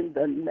 God, in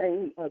the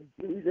name of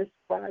Jesus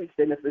Christ.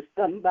 And if it's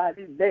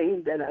somebody's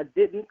name that I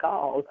didn't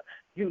call,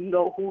 you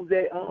know who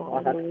they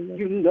are.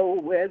 You know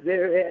where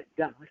they're at,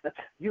 God.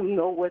 You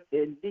know what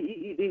their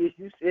need is.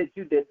 You said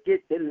you did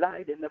get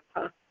delight in the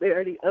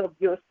prosperity of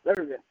your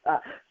servants.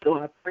 So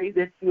I pray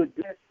that you would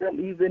bless them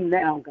even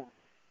now, God.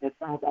 And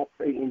Father, I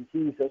pray in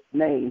Jesus'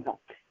 name,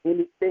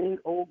 anything,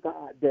 oh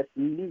God, that's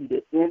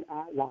needed in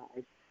our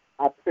lives,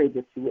 I pray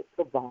that you would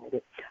provide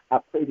it. I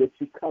pray that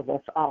you cover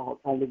us all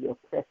under your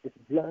precious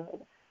blood.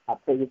 I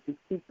pray that you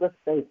keep us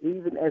safe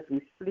even as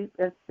we sleep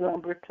and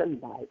slumber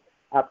tonight.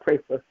 I pray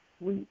for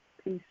sweet,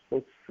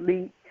 peaceful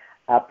sleep.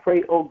 I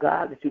pray, oh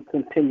God, that you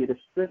continue to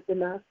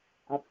strengthen us.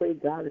 I pray,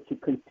 God, that you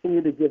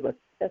continue to give us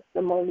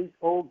testimonies,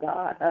 oh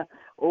God.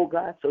 Oh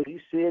God, so you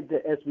said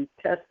that as we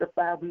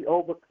testify, we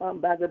overcome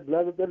by the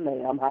blood of the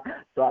Lamb.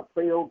 So I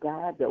pray, oh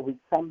God, that we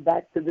come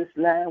back to this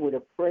land with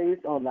a praise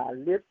on our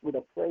lips, with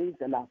a praise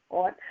in our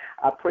heart.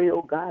 I pray,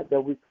 oh God,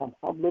 that we come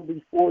humbly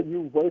before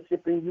you,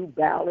 worshiping you,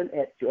 bowing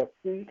at your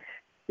feet,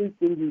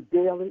 seeking you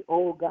daily,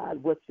 oh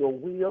God, what your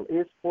will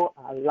is for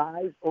our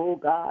lives, oh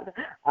God.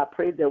 I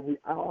pray that we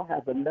all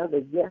have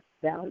another yes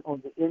down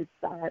on the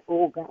inside,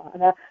 oh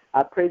God.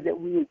 I pray that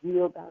we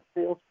yield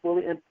ourselves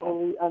fully and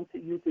totally unto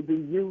you to be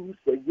used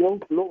for your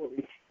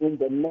glory in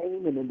the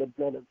name and in the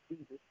blood of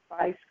Jesus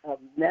Christ of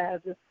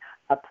Nazareth.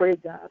 I pray,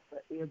 God,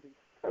 for every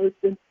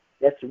person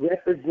that's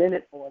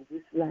represented on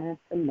this line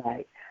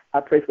tonight.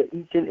 I pray for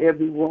each and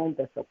every one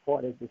that's a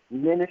part of this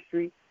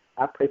ministry.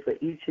 I pray for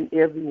each and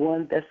every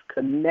one that's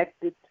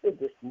connected to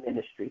this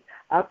ministry.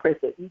 I pray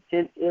for each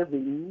and every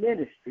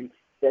ministry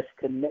that's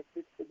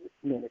connected to this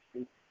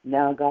ministry.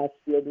 Now, God,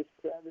 seal this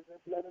prayer in the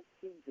blood of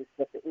Jesus,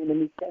 that the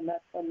enemy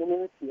cannot come in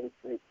and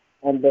infiltrate,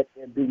 and that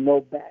there be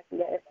no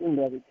backlash and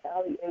no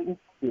retaliating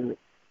spirit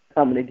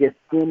coming against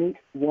any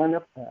one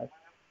of us.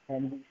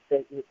 And we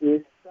say it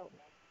is so.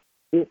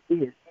 It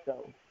is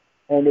so.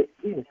 And it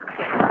is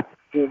so.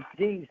 In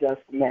Jesus'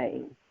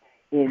 name.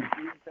 In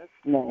Jesus'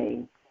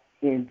 name.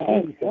 In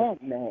Jesus'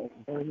 name.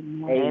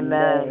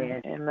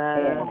 Amen.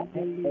 Amen.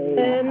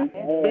 Amen.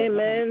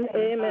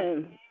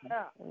 Amen.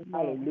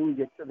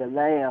 Hallelujah to the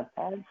Lamb.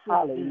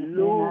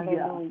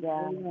 Hallelujah.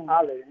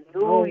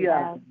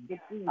 Hallelujah.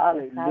 Hallelujah.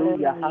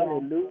 Hallelujah.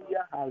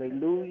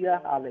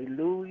 Hallelujah.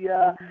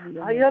 Hallelujah.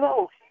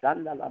 Ayaro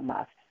shanda la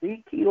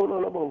masiki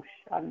olo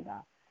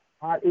shanda.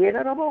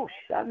 Ayero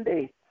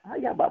shande.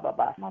 Ayababa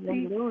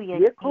basi.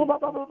 Yeko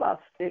baba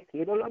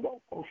basi. Olo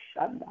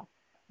shanda.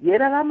 And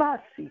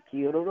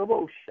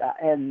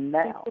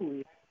now,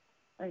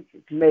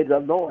 may the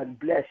Lord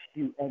bless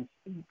you and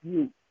keep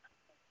you.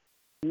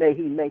 May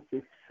he make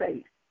his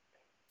face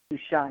to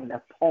shine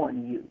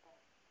upon you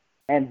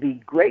and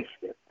be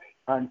gracious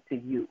unto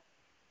you.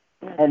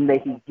 And may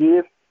he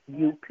give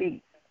you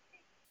peace.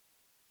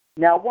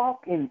 Now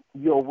walk in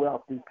your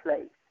wealthy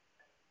place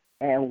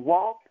and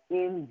walk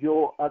in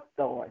your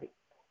authority.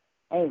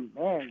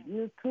 Amen.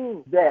 You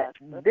too. That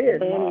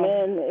this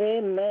Amen.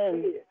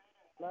 Amen. is,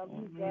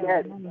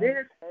 that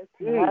this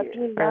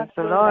is, Praise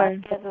the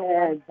Lord.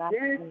 and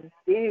this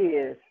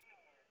is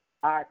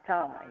our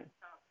time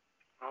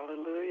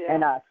Hallelujah.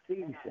 and our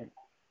season.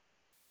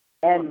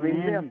 And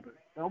remember,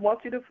 I want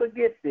you to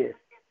forget this,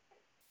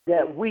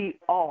 that we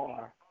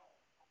are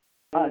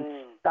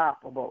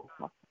unstoppable.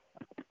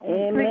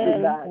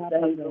 Amen.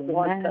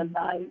 On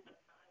tonight,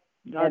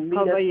 and meet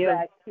us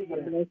back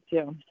here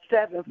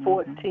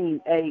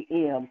 7:14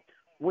 a.m.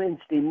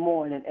 Wednesday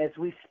morning as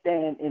we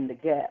stand in the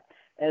gap,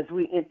 as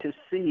we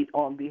intercede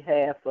on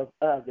behalf of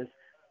others.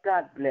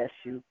 God bless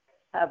you.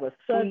 Have a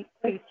sweet,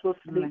 peaceful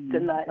sleep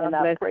tonight, and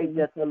I pray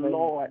that the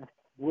Lord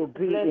will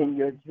be in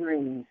your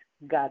dreams.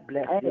 God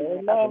bless you.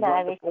 Amen.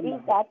 I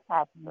receive that,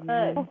 Pastor.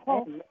 Amen.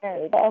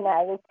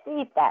 I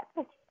receive that.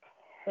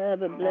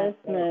 Have a blessed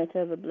night.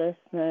 Have a blessed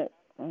night.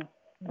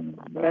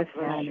 Bless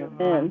you.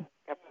 Amen.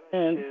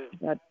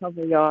 God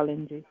cover you all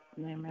in Jesus'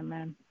 name.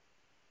 Amen.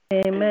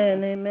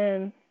 Amen.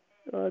 Amen.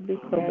 God be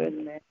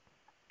covered.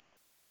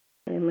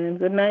 Amen.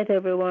 Good night,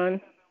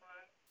 everyone.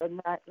 Good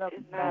night. Love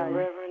Good night,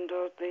 Reverend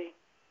Dorothy.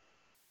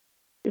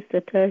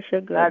 Sister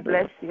Tasha, God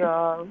bless you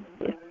all.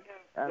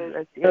 God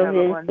bless you. Have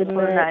a wonderful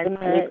night.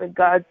 Sleep with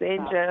God's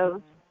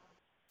angels.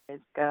 Praise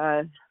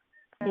God.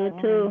 You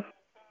too.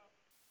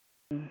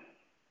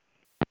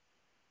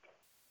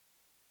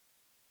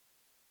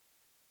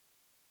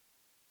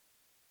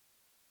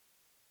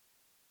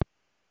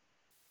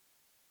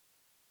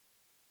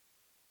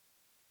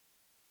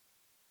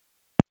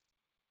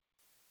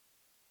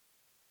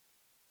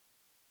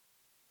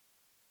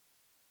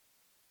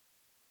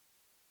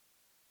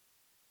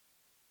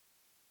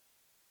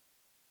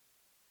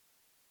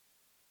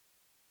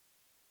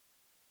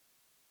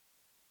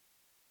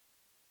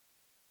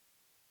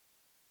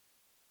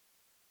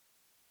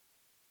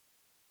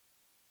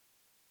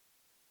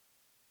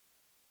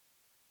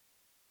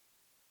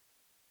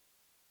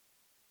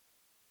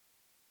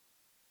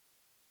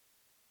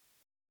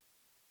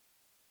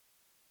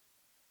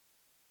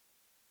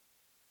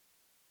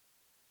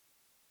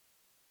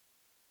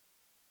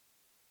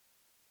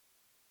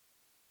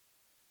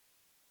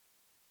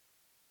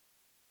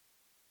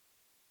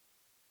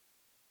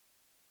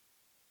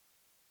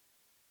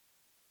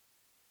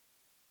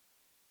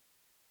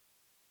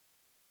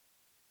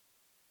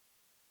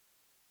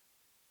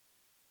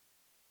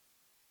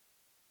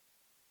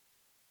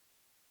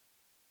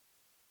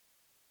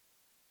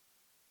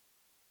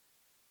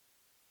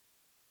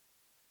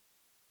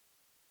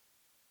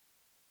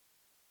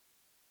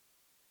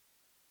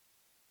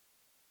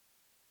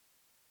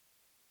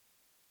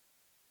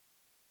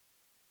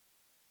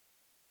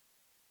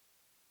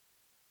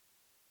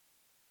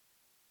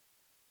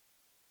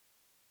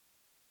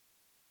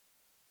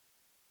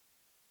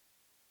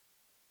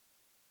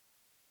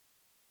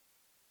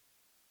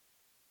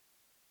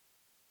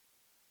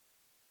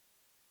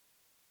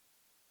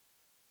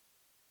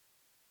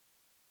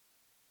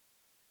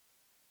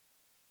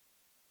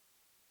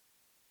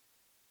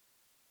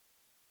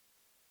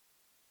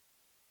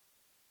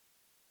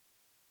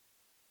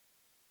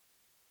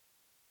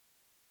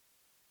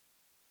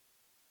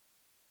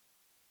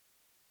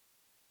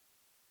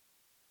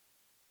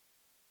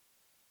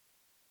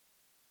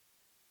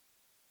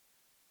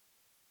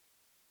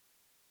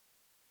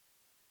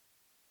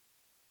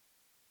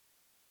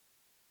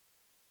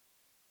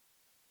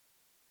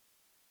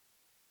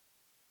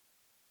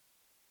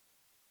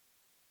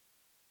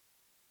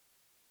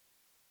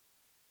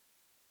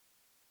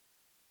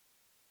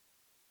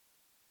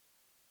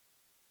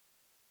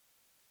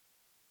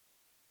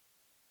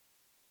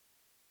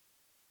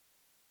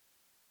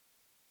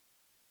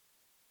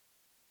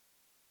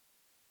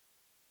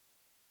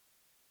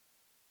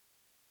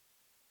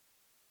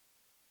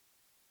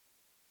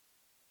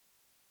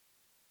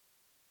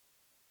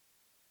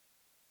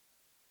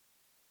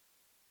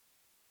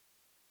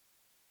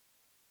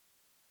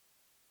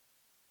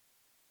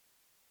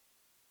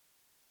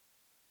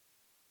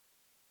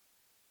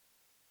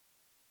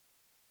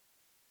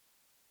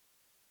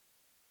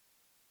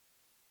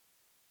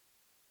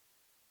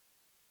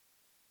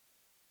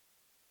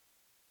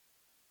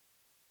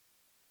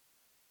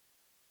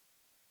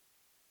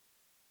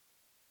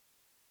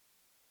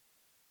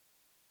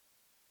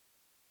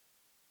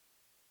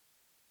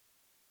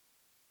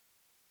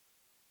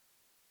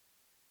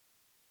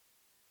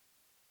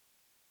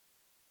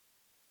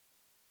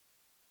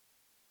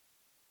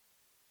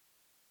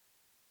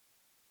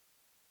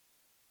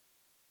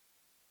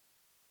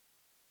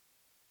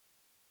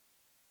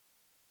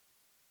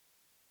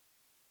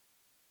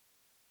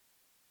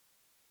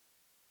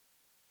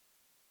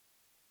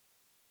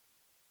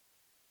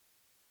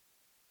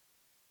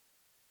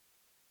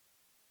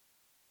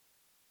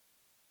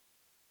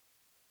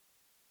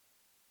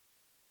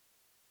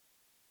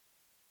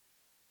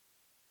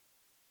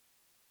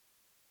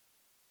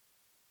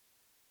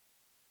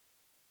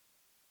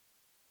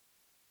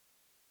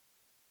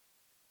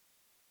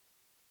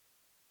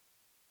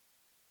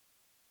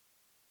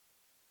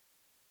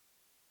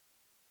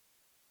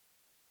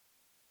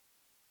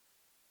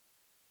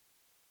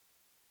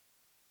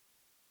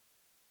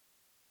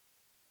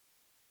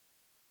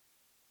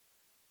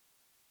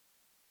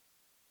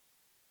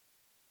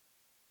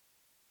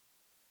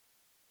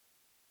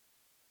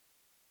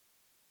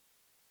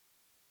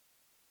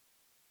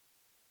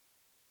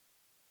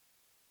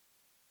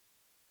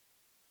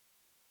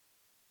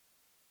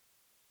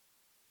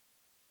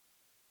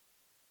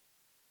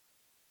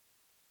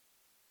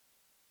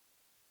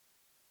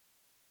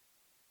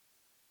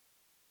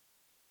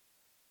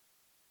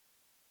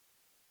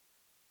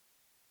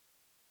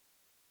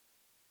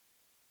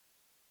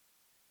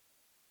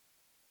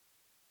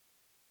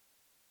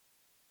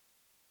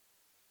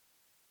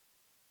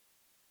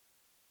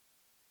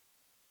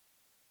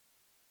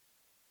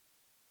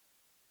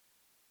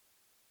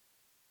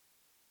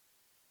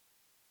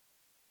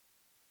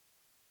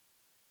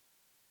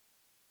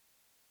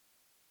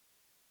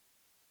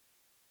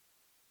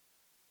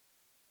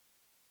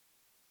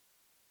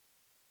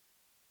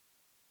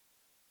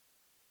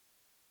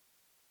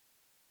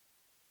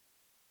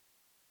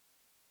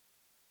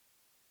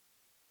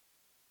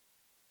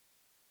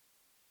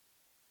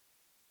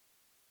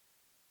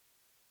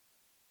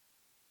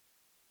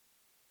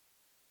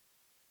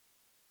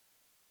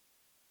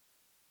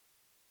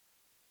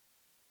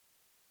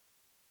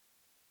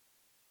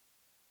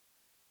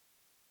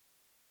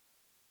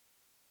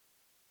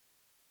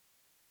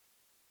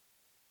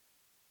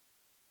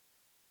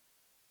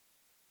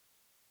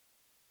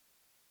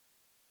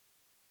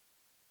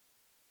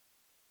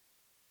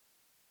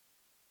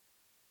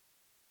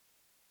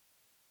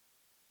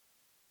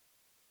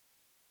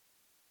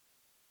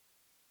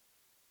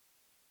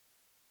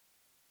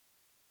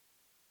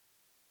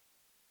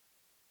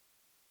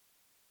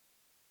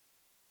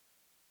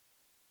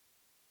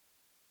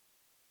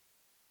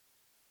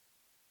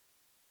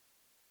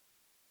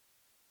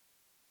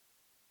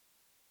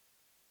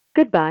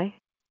 Goodbye.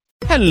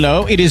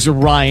 Hello, it is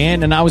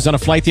Ryan, and I was on a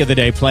flight the other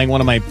day playing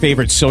one of my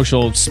favorite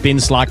social spin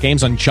slot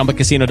games on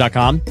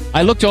ChumbaCasino.com.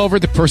 I looked over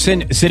at the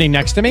person sitting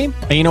next to me,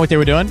 and you know what they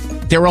were doing?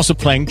 They were also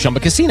playing Chumba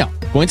Casino.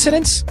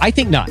 Coincidence? I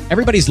think not.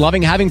 Everybody's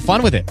loving having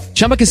fun with it.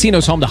 Chumba Casino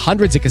is home to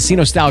hundreds of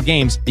casino-style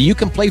games that you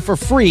can play for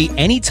free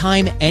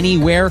anytime,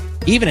 anywhere,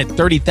 even at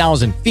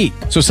 30,000 feet.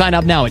 So sign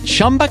up now at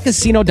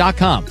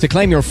ChumbaCasino.com to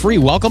claim your free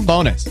welcome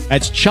bonus.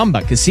 That's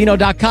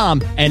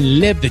ChumbaCasino.com and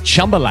live the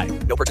Chumba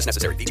life. No purchase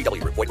necessary.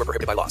 VGW. Void where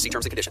prohibited by law. See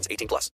terms and conditions. 18+.